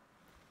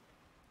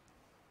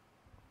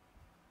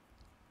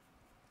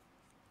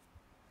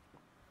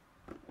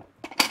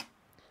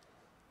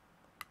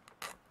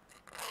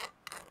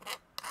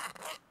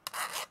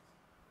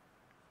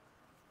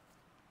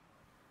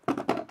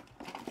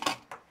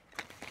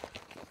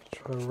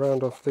 Try and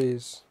round off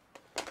these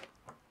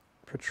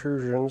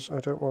protrusions. I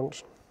don't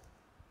want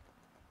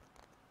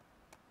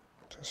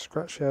to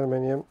scratch the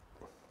aluminium.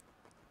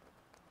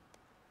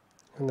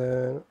 And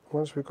then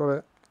once we've got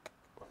it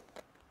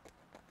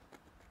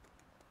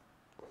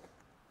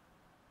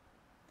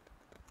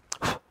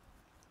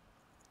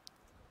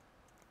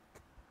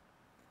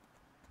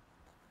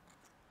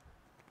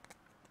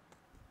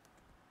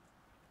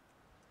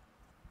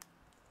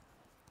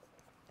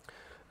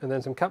and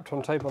then some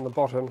Kapton tape on the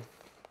bottom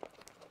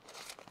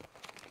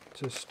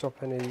to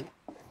stop any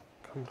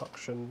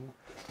conduction.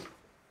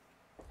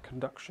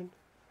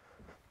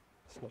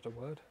 It's not a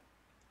word.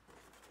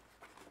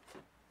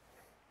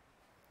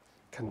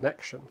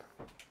 Connection.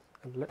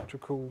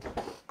 Electrical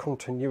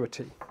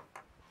continuity.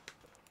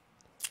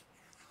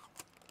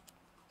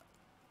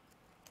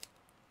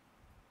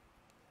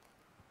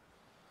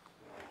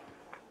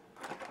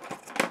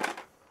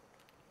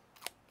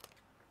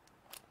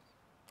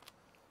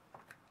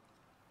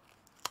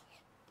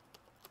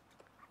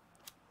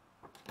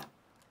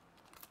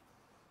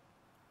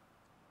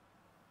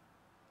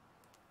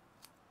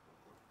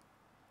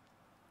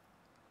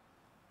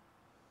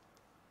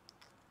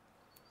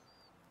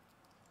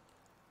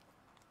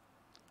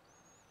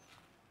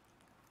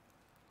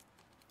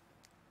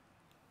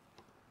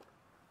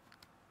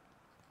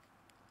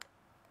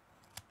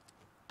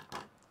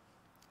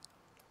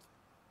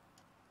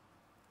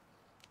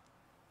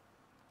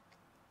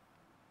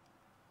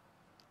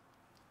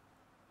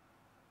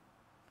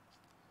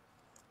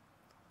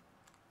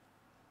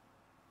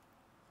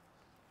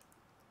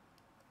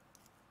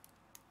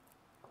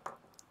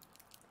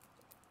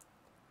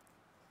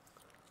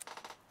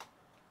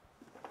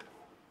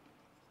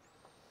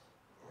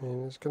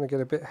 And it's going to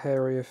get a bit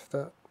hairy if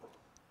that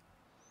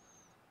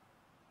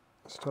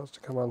starts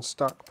to come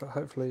unstuck, but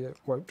hopefully it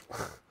won't.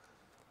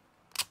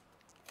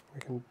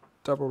 We can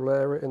double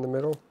layer it in the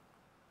middle.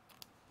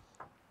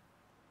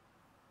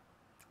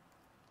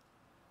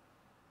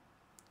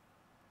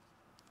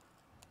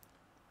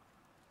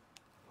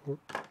 Oop.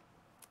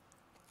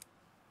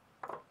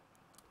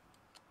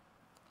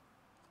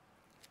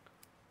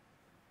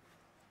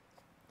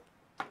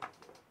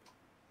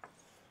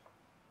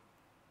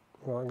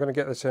 Well, I'm going to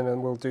get this in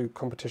and we'll do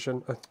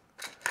competition.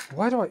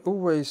 Why do I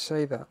always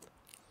say that?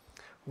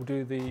 We'll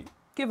do the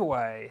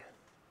giveaway,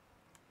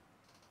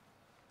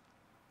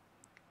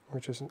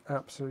 which is an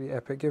absolutely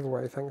epic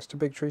giveaway thanks to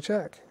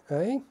BigTreeTech,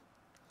 eh?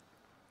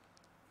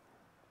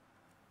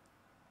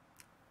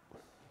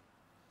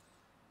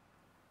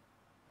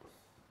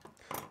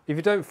 If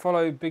you don't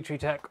follow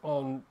BigTreeTech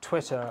on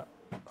Twitter,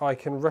 I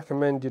can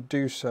recommend you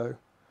do so,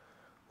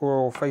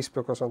 or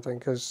Facebook or something,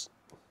 because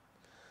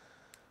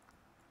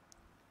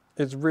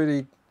it's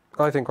really,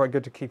 I think, quite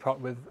good to keep up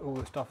with all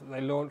the stuff that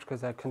they launch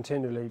because they're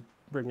continually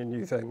bringing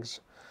new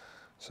things.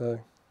 So it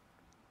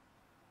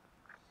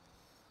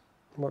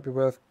might be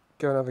worth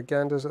going and have a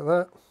ganders at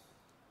that.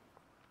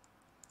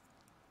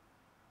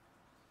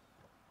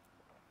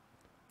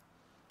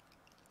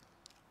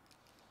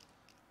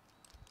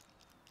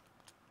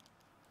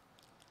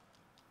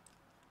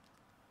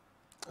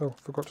 Oh,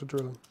 forgot to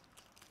drill them.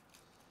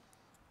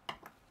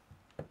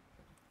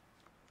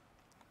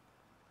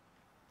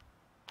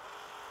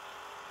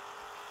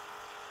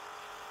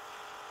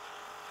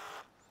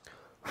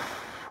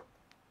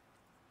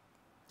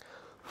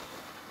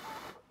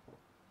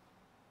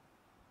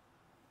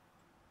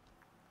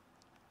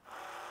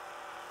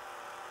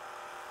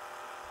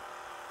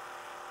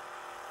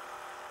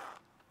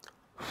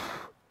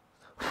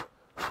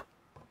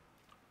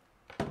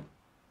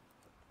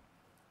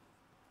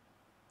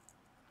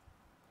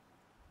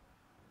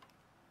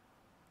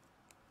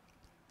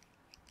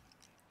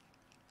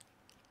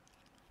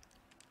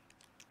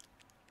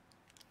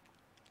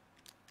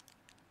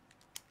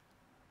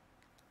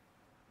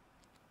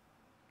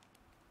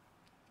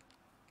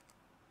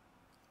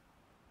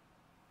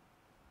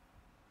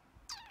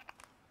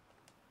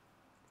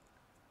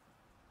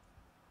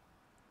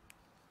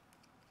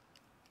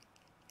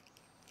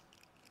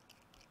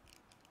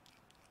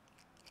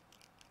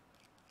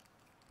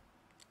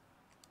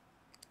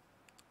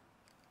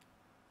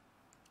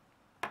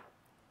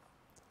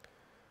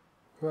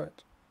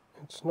 Right,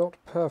 it's not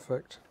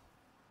perfect.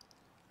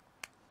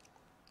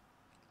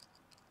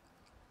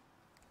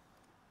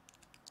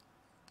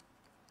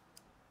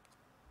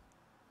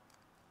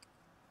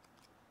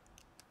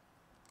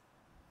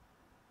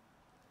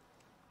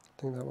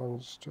 I think that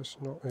one's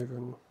just not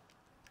even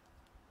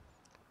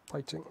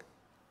biting.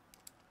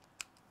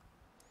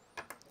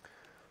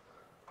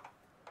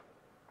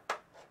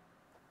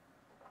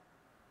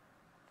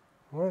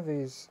 One of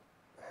these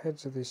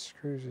heads of these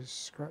screws is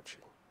scratchy.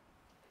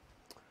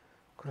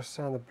 Got to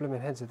sound the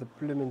blooming heads of the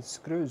blooming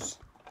screws.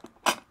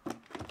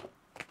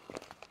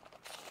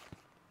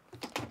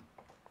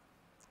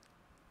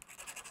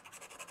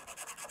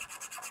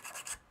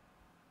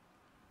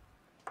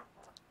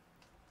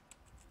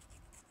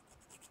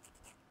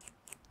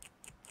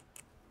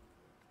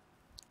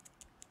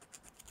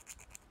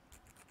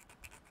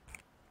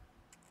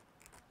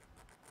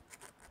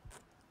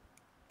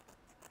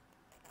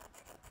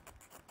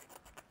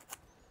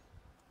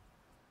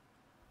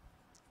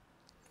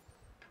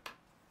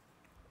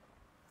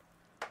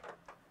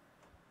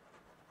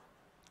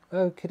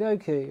 Okie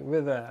dokie,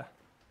 we're there.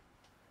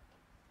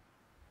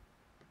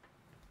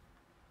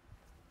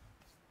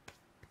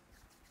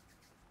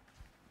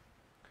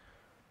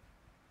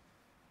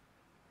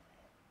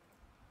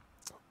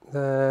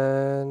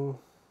 Then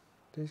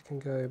these can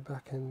go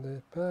back in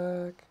the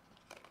bag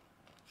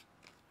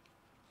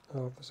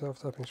of the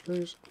self-tapping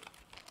screws.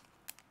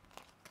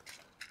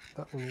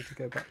 That will need to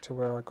go back to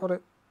where I got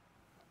it.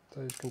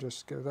 Those can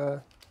just go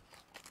there.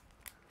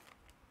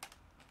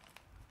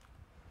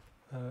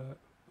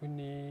 We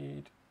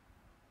need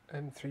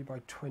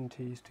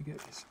M3x20s to get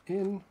this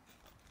in.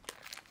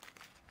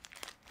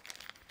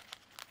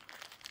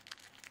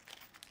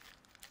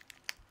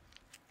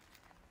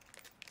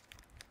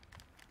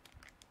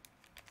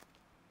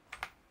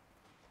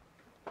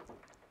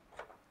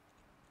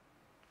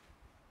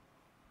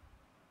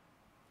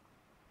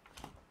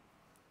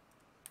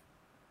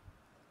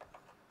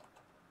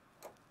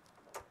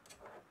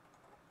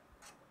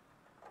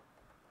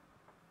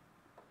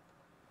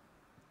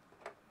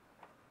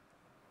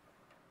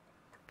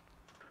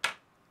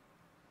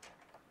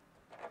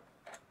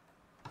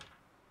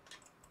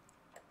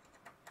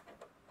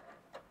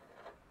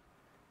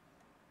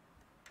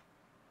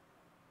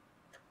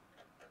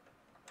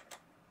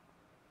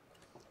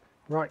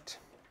 Right,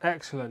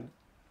 excellent.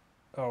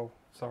 Oh,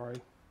 sorry.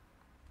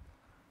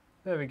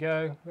 There we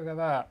go, look at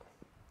that.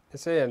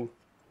 It's in.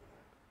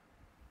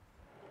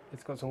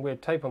 It's got some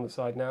weird tape on the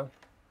side now,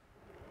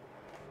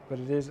 but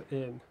it is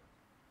in.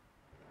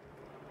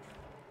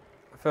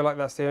 I feel like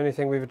that's the only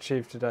thing we've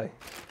achieved today.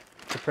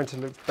 The printer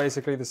looks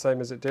basically the same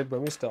as it did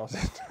when we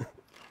started.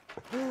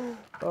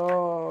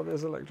 Oh,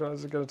 this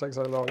electronics is going to take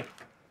so long.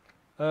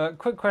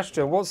 Quick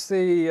question, what's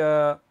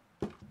the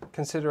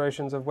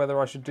considerations of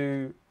whether I should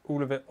do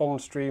all of it on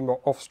stream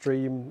or off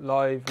stream,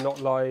 live, not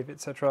live,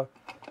 etc.?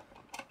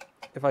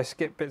 If I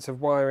skip bits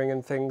of wiring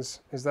and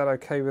things, is that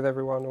okay with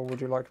everyone, or would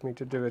you like me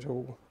to do it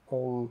all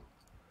on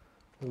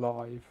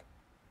live?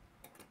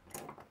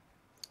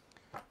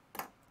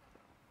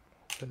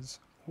 Because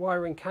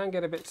wiring can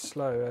get a bit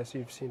slow, as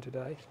you've seen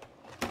today,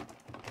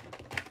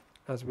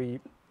 as we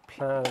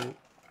plan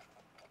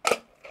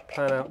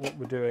out what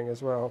we're doing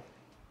as well.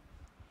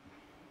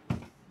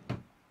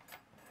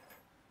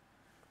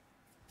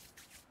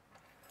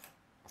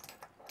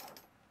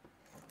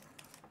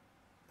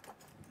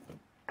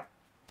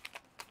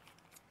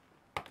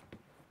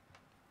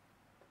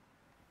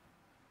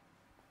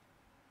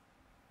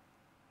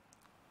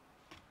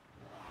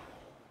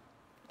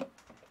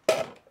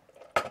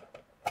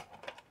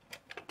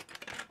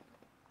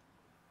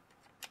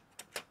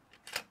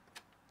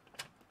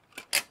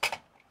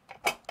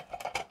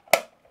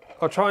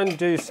 I'll try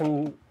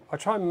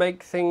and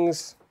make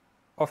things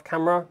off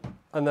camera,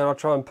 and then I'll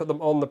try and put them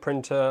on the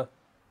printer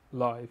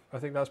live. I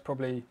think that's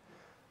probably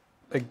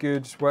a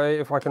good way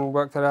if I can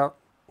work that out.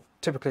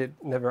 Typically it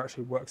never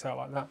actually works out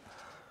like that.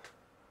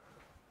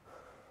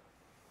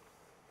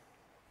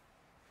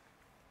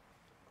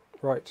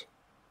 Right.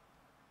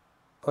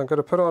 I'm going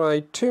to put on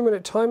a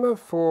 2-minute timer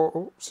for,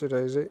 oopsie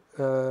daisy,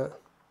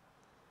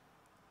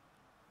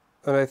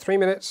 no, 3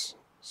 minutes.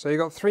 So you've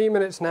got 3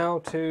 minutes now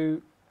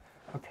to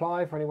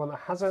apply for anyone that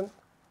hasn't.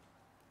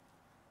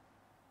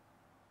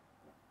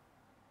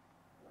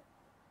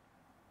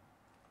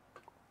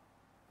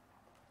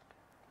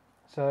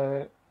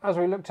 So as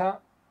we looked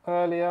at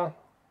earlier,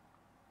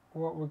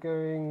 what we're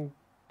going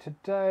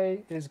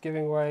today is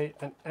giving away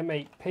an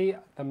M8P,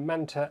 the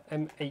Manta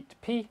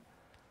M8P,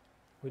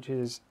 which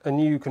is a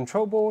new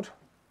control board.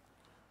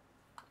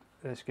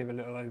 Let's give a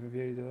little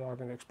overview. I'm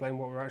going to explain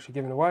what we're actually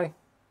giving away.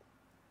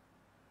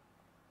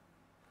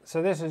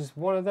 So this is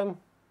one of them.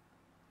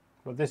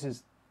 Well, this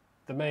is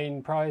the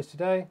main prize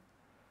today.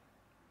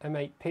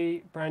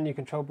 M8P, brand new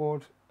control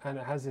board, and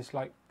it has this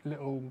like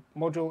little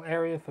module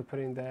area for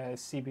putting their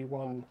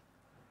CB1.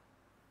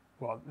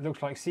 Well, it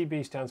looks like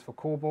CB stands for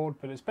core board,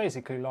 but it's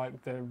basically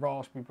like the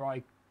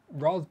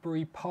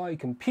Raspberry Pi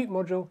compute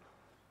module,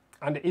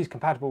 and it is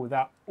compatible with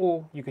that,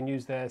 or you can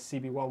use their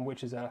CB1,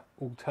 which is an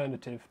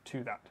alternative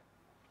to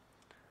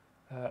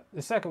that.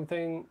 The second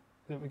thing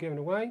that we're giving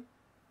away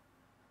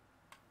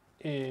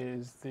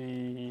is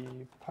the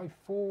Pi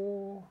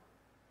 4.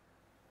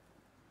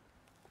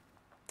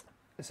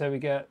 So we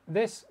get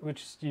this,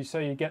 so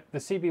you get the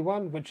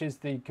CB1, which is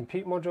the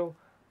compute module,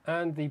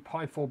 and the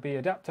Pi 4B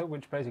adapter,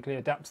 which basically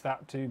adapts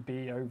that to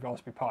be a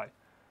Raspberry Pi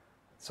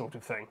sort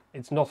of thing.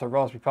 It's not a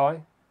Raspberry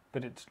Pi,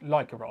 but it's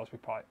like a Raspberry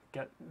Pi.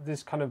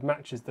 This kind of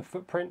matches the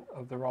footprint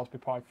of the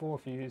Raspberry Pi 4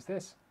 if you use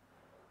this,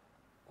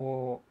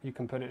 or you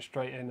can put it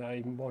straight in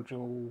a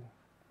module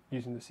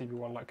using the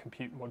CB1 like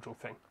compute module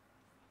thing.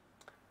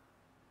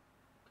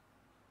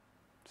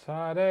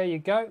 So there you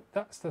go,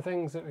 that's the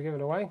things that we're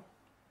giving away.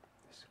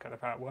 This is kind of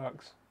how it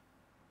works.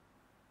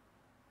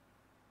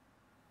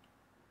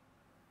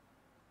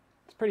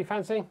 It's pretty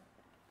fancy.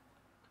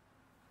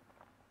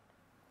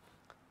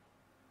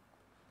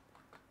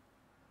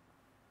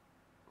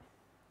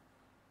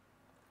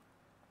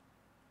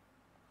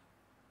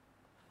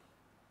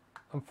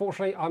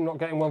 Unfortunately, I'm not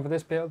getting one for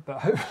this build, but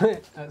hopefully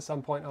at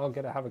some point I'll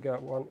get to have a go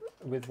at one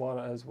with one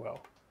as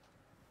well.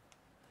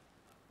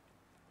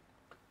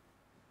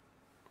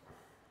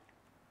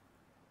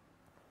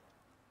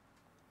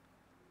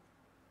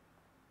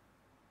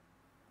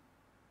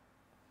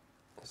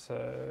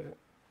 So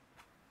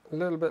a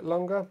little bit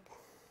longer.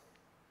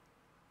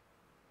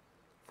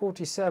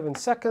 47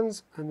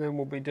 seconds, and then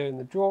we'll be doing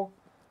the draw.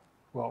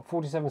 Well,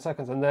 47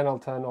 seconds, and then I'll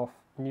turn off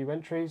new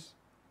entries.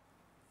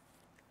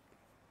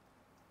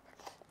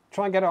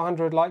 Try and get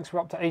 100 likes. We're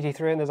up to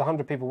 83 and there's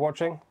 100 people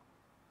watching.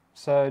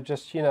 So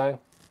just, you know,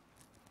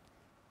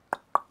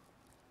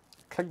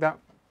 click that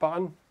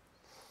button.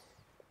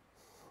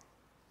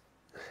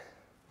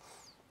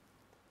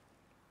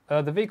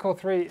 The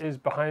V2.4r2 is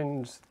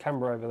behind the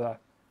camera over there.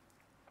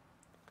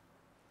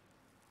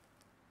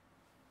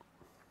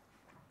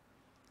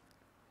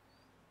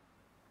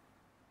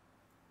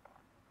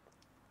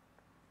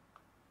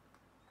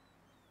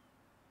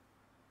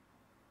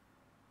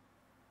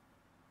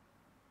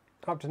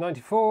 Up to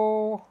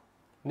 94,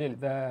 nearly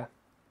there.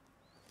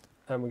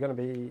 And we're going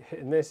to be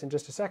hitting this in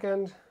just a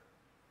second.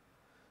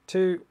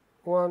 2,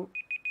 1,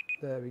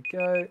 there we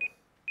go.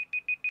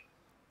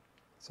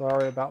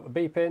 Sorry about the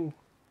beeping.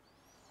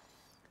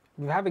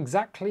 We have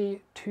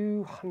exactly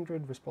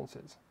 200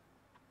 responses.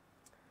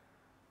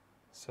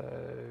 So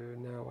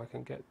now I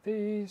can get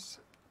these.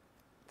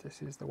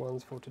 This is the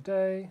ones for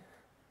today.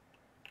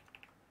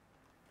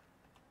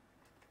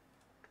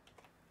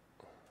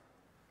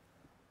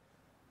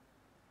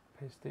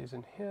 Paste these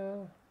in here.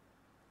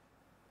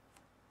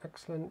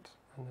 Excellent.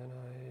 And then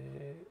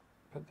I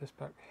put this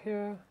back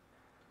here.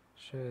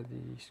 Share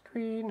the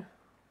screen.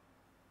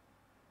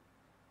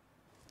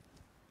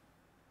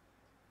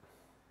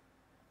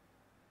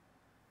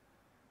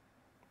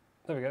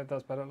 There we go,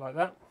 that's better like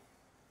that.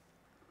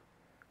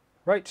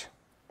 Right.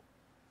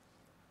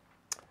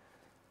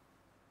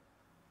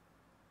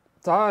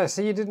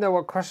 So you didn't know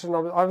what question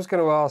I was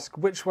going to ask.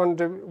 Which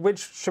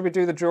should we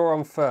do the draw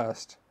on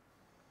first?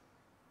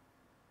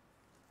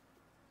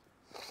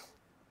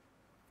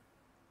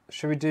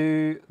 Should we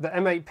do the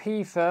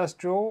M8P first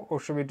draw, or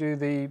should we do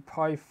the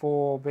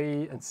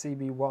Pi4B and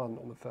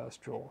CB1 on the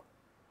first draw?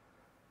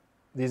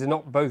 These are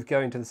not both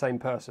going to the same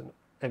person,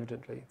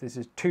 evidently. This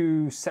is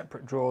two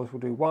separate draws. We'll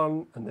do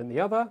one and then the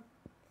other.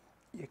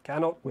 You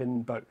cannot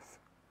win both.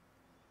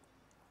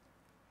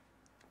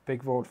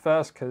 Big board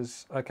first,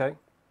 because, okay.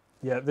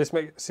 Yeah, this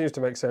seems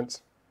to make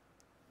sense.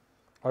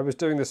 I was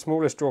doing the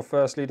smallest draw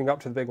first leading up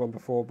to the big one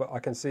before, but I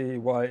can see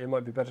why it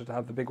might be better to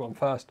have the big one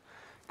first,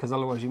 because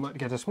otherwise you might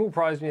get a small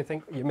prize and you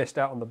think you missed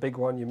out on the big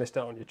one, you missed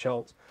out on your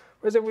chance.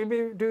 Whereas if we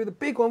do the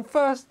big one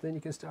first, then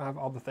you can still have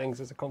other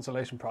things as a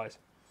consolation prize,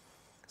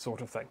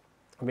 sort of thing.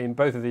 I mean,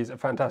 both of these are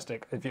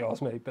fantastic, if you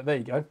ask me, but there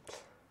you go.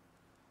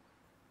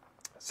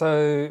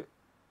 So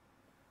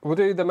we'll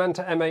do the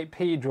Manta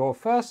M8P draw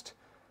first.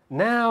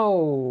 Now,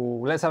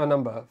 let's have a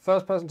number.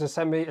 First person to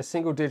send me a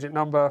single-digit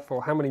number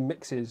for how many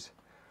mixes,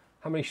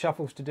 how many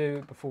shuffles to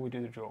do before we do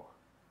the draw.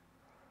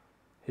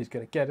 Who's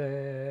going to get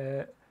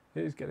it?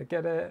 Who's going to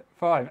get it?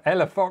 5.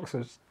 Ella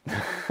Foxes.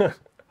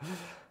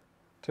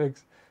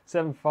 Twigs.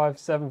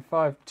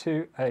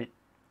 757528.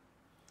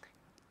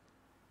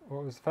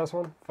 What was the first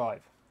one?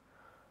 5.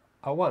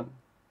 1,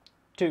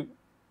 2,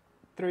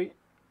 3,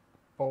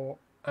 4,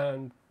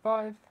 and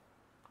 5.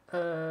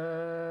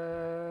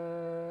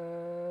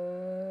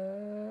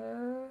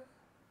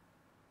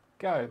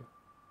 Go.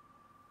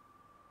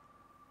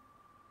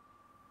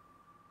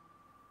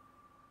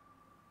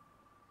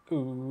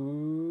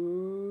 Ooh.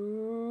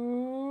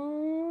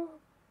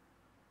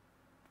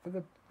 For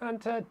the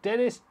Manta,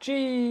 Dennis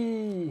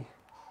G.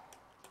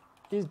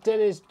 Is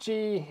Dennis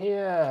G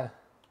here?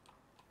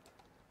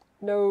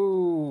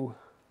 No.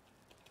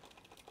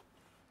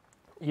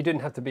 You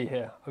didn't have to be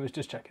here. I was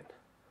just checking.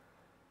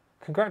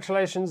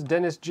 Congratulations,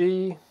 Dennis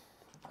G.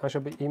 I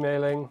shall be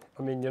emailing.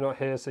 I mean, you're not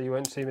here, so you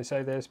won't see me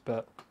say this,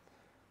 but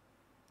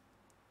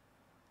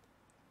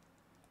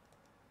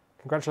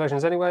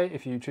congratulations anyway,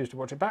 if you choose to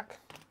watch it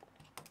back.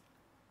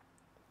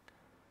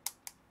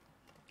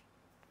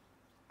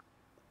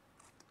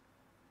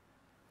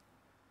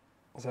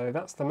 So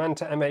that's the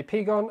Manta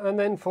M8P gone, and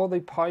then for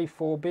the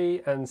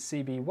Pi4B and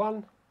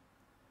CB1,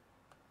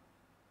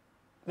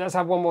 let's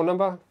have one more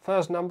number.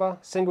 First number,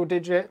 single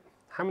digit.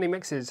 How many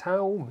mixes?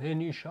 How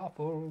many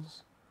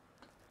shuffles?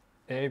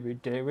 Every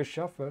day we're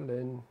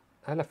shuffling.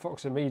 Ella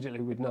Fox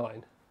immediately with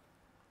 9.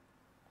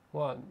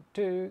 1,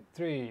 2,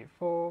 3,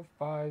 4,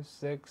 5,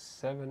 6,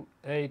 7,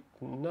 8,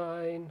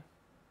 9.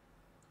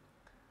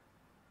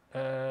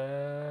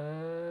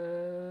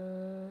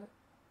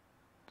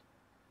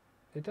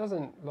 It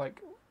doesn't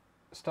like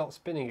start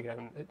spinning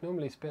again. It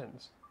normally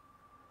spins.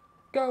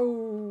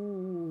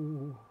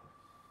 Go!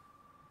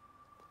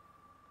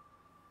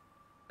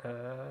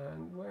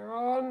 And we're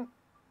on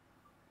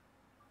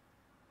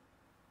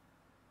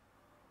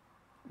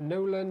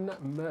Nolan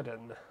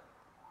Murden.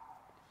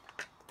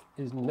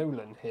 Is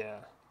Nolan here?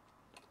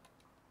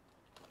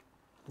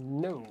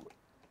 No.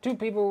 2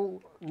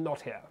 people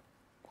not here.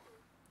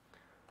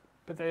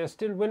 But they are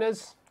still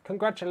winners.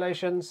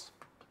 Congratulations.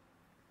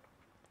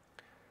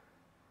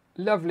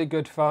 Lovely,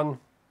 good fun.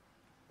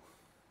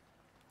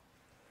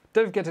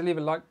 Don't forget to leave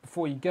a like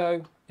before you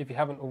go, if you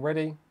haven't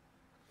already.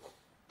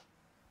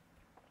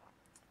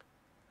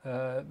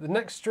 The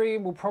next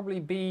stream will probably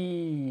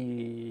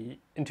be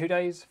in 2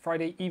 days,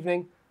 Friday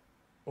evening,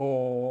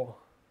 or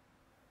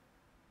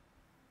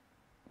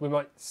we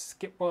might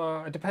skip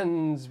one. It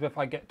depends if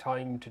I get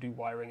time to do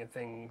wiring and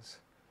things.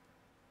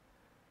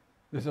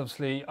 There's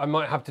obviously, I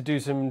might have to do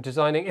some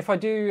designing. If I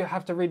do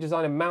have to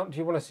redesign a mount, do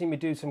you want to see me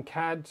do some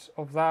CAD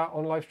of that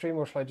on Livestream,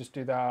 or shall I just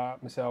do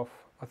that myself?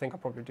 I think I'll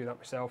probably do that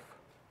myself,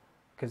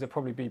 because it'll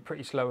probably be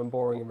pretty slow and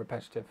boring and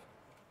repetitive.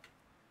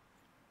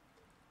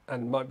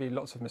 And might be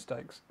lots of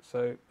mistakes, so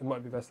it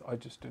might be best that I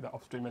just do that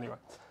off stream anyway.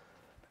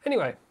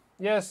 Anyway,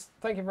 yes,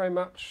 thank you very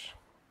much.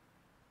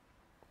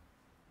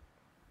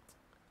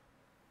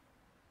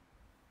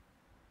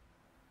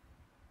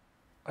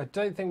 I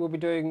don't think we'll be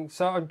doing,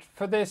 so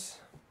for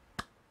this,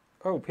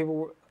 oh,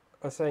 people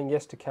are saying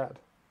yes to CAD.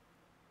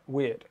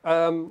 Weird.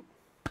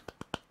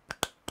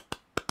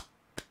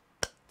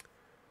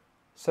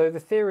 So the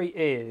theory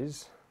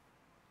is,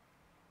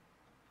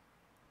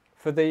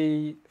 for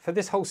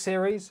this whole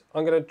series,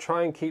 I'm going to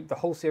try and keep the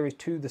whole series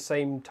to the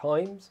same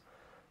times,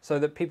 so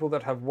that people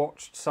that have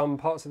watched some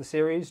parts of the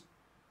series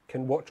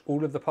can watch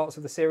all of the parts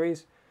of the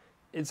series.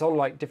 It's on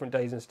like different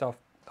days and stuff.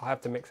 I have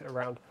to mix it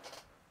around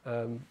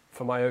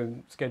for my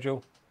own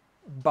schedule,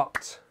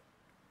 but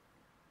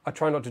I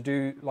try not to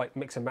do like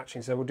mix and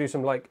matching. So we'll do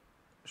some like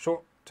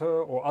shorter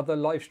or other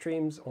live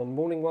streams on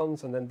morning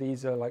ones, and then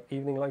these are like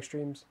evening live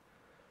streams.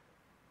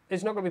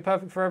 It's not going to be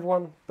perfect for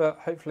everyone, but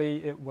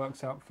hopefully it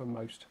works out for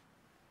most.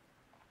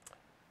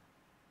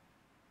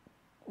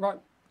 Right,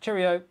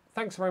 cheerio.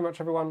 Thanks very much,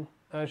 everyone.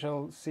 I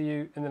shall see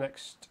you in the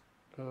next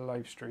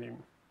live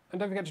stream. And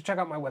don't forget to check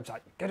out my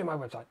website. Go to my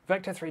website,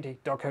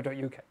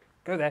 vector3d.co.uk.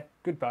 Go there.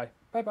 Goodbye.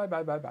 Bye, bye,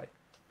 bye, bye, bye.